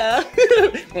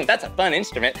 Melodica. That's a fun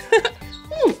instrument.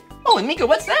 Oh, and Meekah,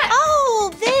 what's that?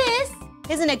 Oh, this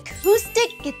is an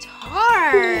acoustic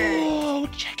guitar. Oh,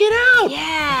 check it out. Yeah.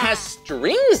 It has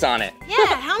strings on it.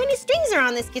 Yeah, how many strings are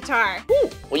on this guitar?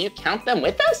 Will you count them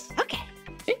with us? Okay.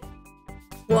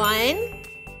 1,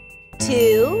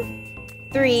 2,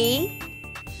 3,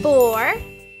 4,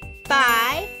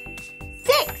 5,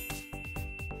 6.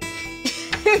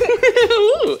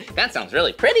 Ooh, that sounds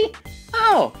really pretty.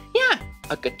 Oh, yeah.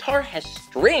 A guitar has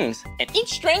strings, and each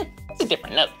string is a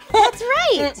different note. That's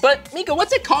right. But Meekah,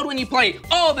 what's it called when you play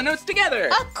all the notes together?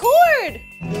 A chord.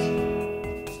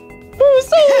 Ooh,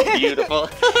 so beautiful.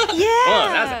 Yeah. Oh,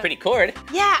 that was a pretty chord.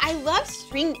 Yeah, I love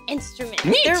stringed instruments.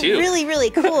 Me They're too. really, really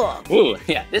cool. Ooh,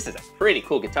 yeah, this is a pretty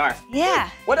cool guitar. Yeah.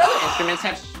 What other instruments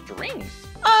have strings?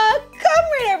 Come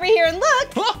right over here and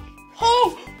look.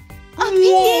 Oh, a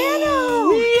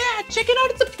piano. Yeah, check it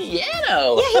out, it's a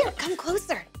piano. Yeah, here, come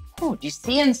closer. Oh, do you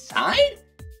see inside?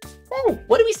 Oh,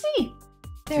 what do we see?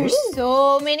 There's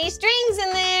so many strings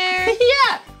in there.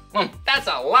 Yeah, that's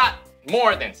a lot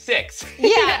more than 6.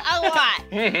 Yeah, a lot.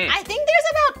 I think there's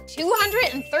about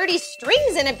 230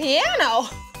 strings in a piano.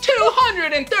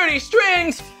 230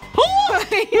 strings?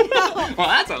 I know. Well,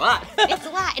 that's a lot. It's a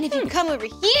lot. And if you come over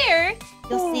here,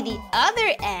 you'll see the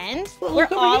other end where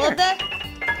look over all here. of the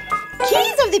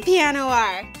keys of the piano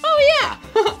are. Oh, yeah.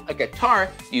 A guitar,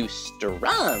 you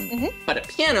strum. But a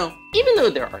piano, even though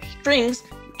there are strings,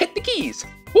 you hit the keys.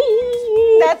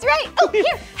 Ooh. That's right. Oh,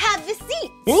 here, have the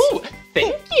seat. Ooh,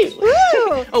 thank you.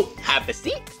 Ooh. Oh, have the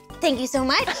seat. Thank you so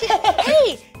much.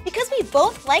 Hey, because we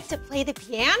both like to play the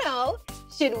piano,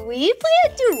 should we play a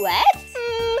duet?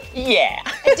 Yeah.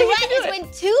 A duet is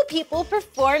when two people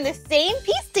perform the same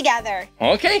piece together.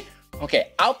 Okay,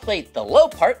 I'll play the low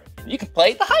part, you can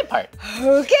play the high part.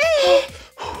 Okay.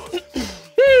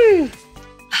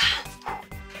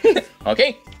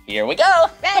 Okay, here we go.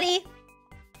 Ready?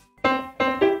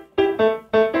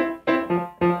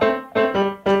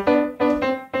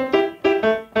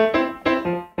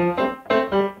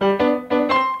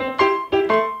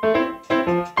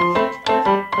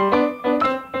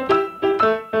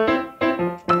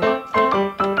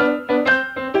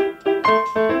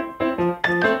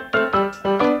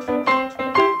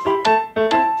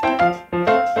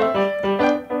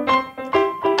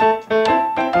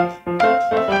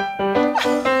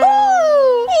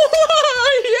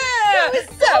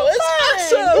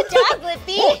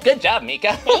 Good job,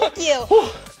 Meekah. Thank you.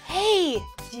 Hey,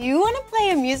 do you want to play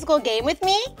a musical game with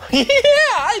me? Yeah,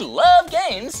 I love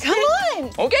games. Come on.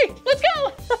 Okay, let's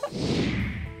go.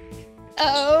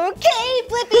 Okay,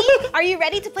 Blippi, are you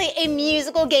ready to play a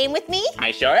musical game with me?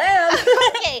 I sure am.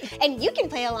 Okay, and you can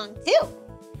play along too.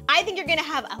 I think you're gonna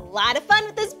have a lot of fun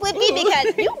with this, Blippi,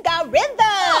 because you got rhythm.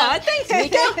 Aw, thanks,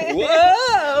 Meekah. Whoa.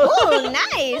 Oh,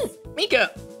 nice.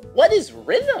 Meekah, what is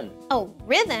rhythm? Oh,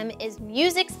 rhythm is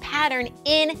music's pattern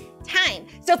in time.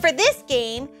 So for this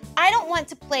game, I don't want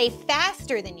to play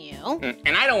faster than you.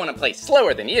 And I don't want to play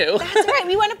slower than you. That's right,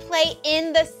 we want to play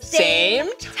in the same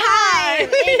time.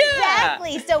 Yeah.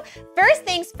 Exactly. So first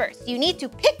things first, you need to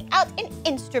pick out an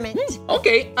instrument.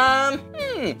 Okay,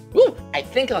 ooh, I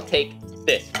think I'll take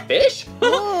this fish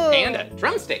and a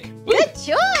drumstick. Good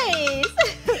choice.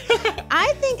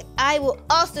 I think I will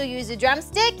also use a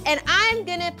drumstick, and I'm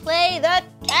gonna play the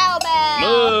cowbell.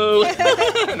 Moo.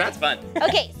 That's fun.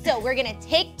 Okay, so we're gonna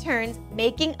take turns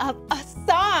making up a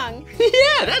song.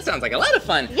 Yeah, that sounds like a lot of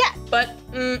fun. Yeah. But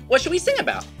what should we sing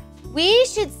about? We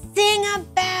should sing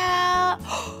about...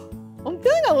 I'm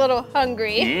feeling a little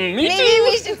hungry. Me Maybe too.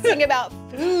 we should sing about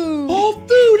food. Oh,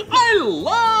 food! I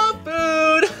love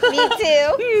food. Me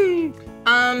too.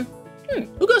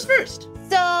 Who goes first?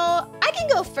 So I can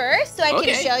go first so I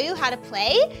can show you how to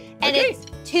play. And it's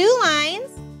 2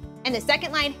 lines, and the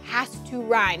second line has to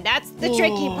rhyme. That's the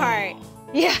tricky part.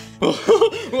 Yeah.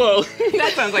 Whoa,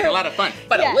 that sounds like a lot of fun,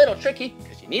 but a little tricky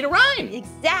because you need a rhyme.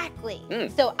 Exactly.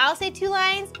 So I'll say 2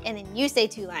 lines, and then you say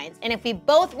 2 lines. And if we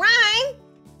both rhyme,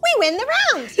 we win the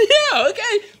round. Yeah,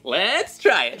 okay. Let's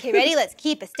try it. Okay, ready? Let's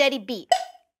keep a steady beat.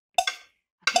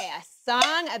 Okay, a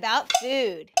song about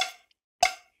food.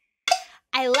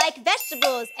 I like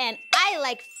vegetables and I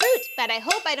like fruit, but I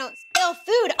hope I don't spill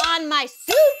food on my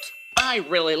suit. I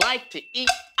really like to eat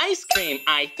ice cream.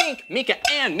 I think Meekah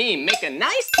and me make a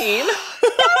nice team.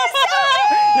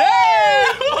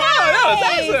 Yeah! Wow, that was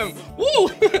awesome. Woo!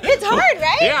 It's hard,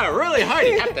 right? Yeah, really hard.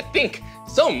 You have to think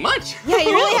so much. Yeah,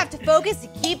 you really have to focus to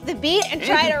keep the beat and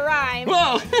try to rhyme.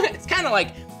 Well, it's kind of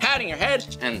like patting your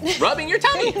head and rubbing your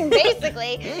tummy.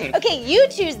 Basically. Okay, you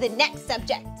choose the next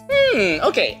subject.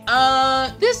 Okay.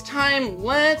 This time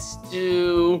let's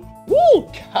do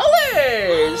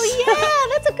colors. Oh yeah,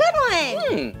 that's a good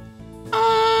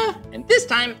one. And this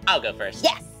time I'll go first.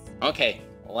 Yes. Okay,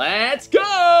 let's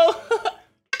go.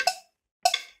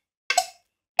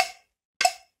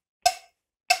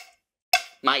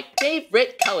 My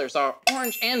favorite colors are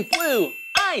orange and blue.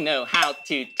 I know how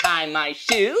to tie my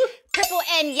shoe. Purple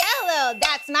and yellow,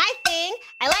 that's my thing.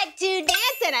 I like to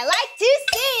dance and I like to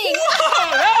sing.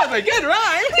 Whoa, that was a good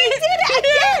rhyme. We did it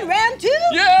again, round 2.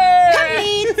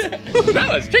 Yay! That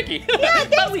was tricky. Yeah,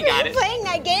 but we got it. Playing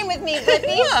that game with me,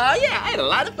 Blippi. Oh yeah, I had a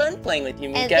lot of fun playing with you,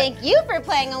 Meekah. And thank you for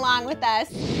playing along with us.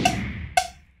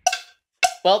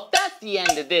 Well, that's the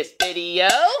end of this video.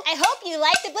 I hope you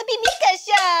liked the Blippi Meekah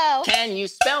show. Can you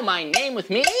spell my name with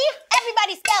me?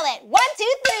 Everybody spell it. 1,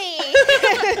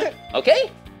 2, 3.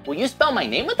 Okay, will you spell my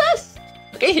name with us?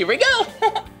 Okay, here we go.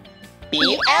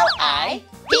 B-L-I-P-P-I.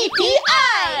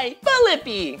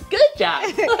 Blippi. Good job.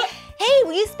 Hey,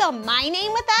 will you spell my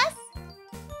name with us?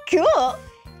 Cool.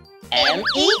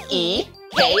 M-E-E-K-A-H.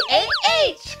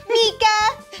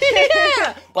 Meekah.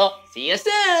 Yeah. Well, see you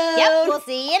soon. Yep, we'll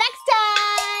see you next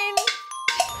time.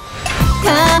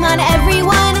 Come on,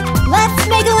 everyone, let's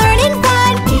make learning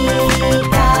fun.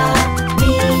 Meekah,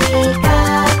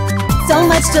 Meekah. So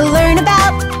much to learn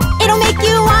about.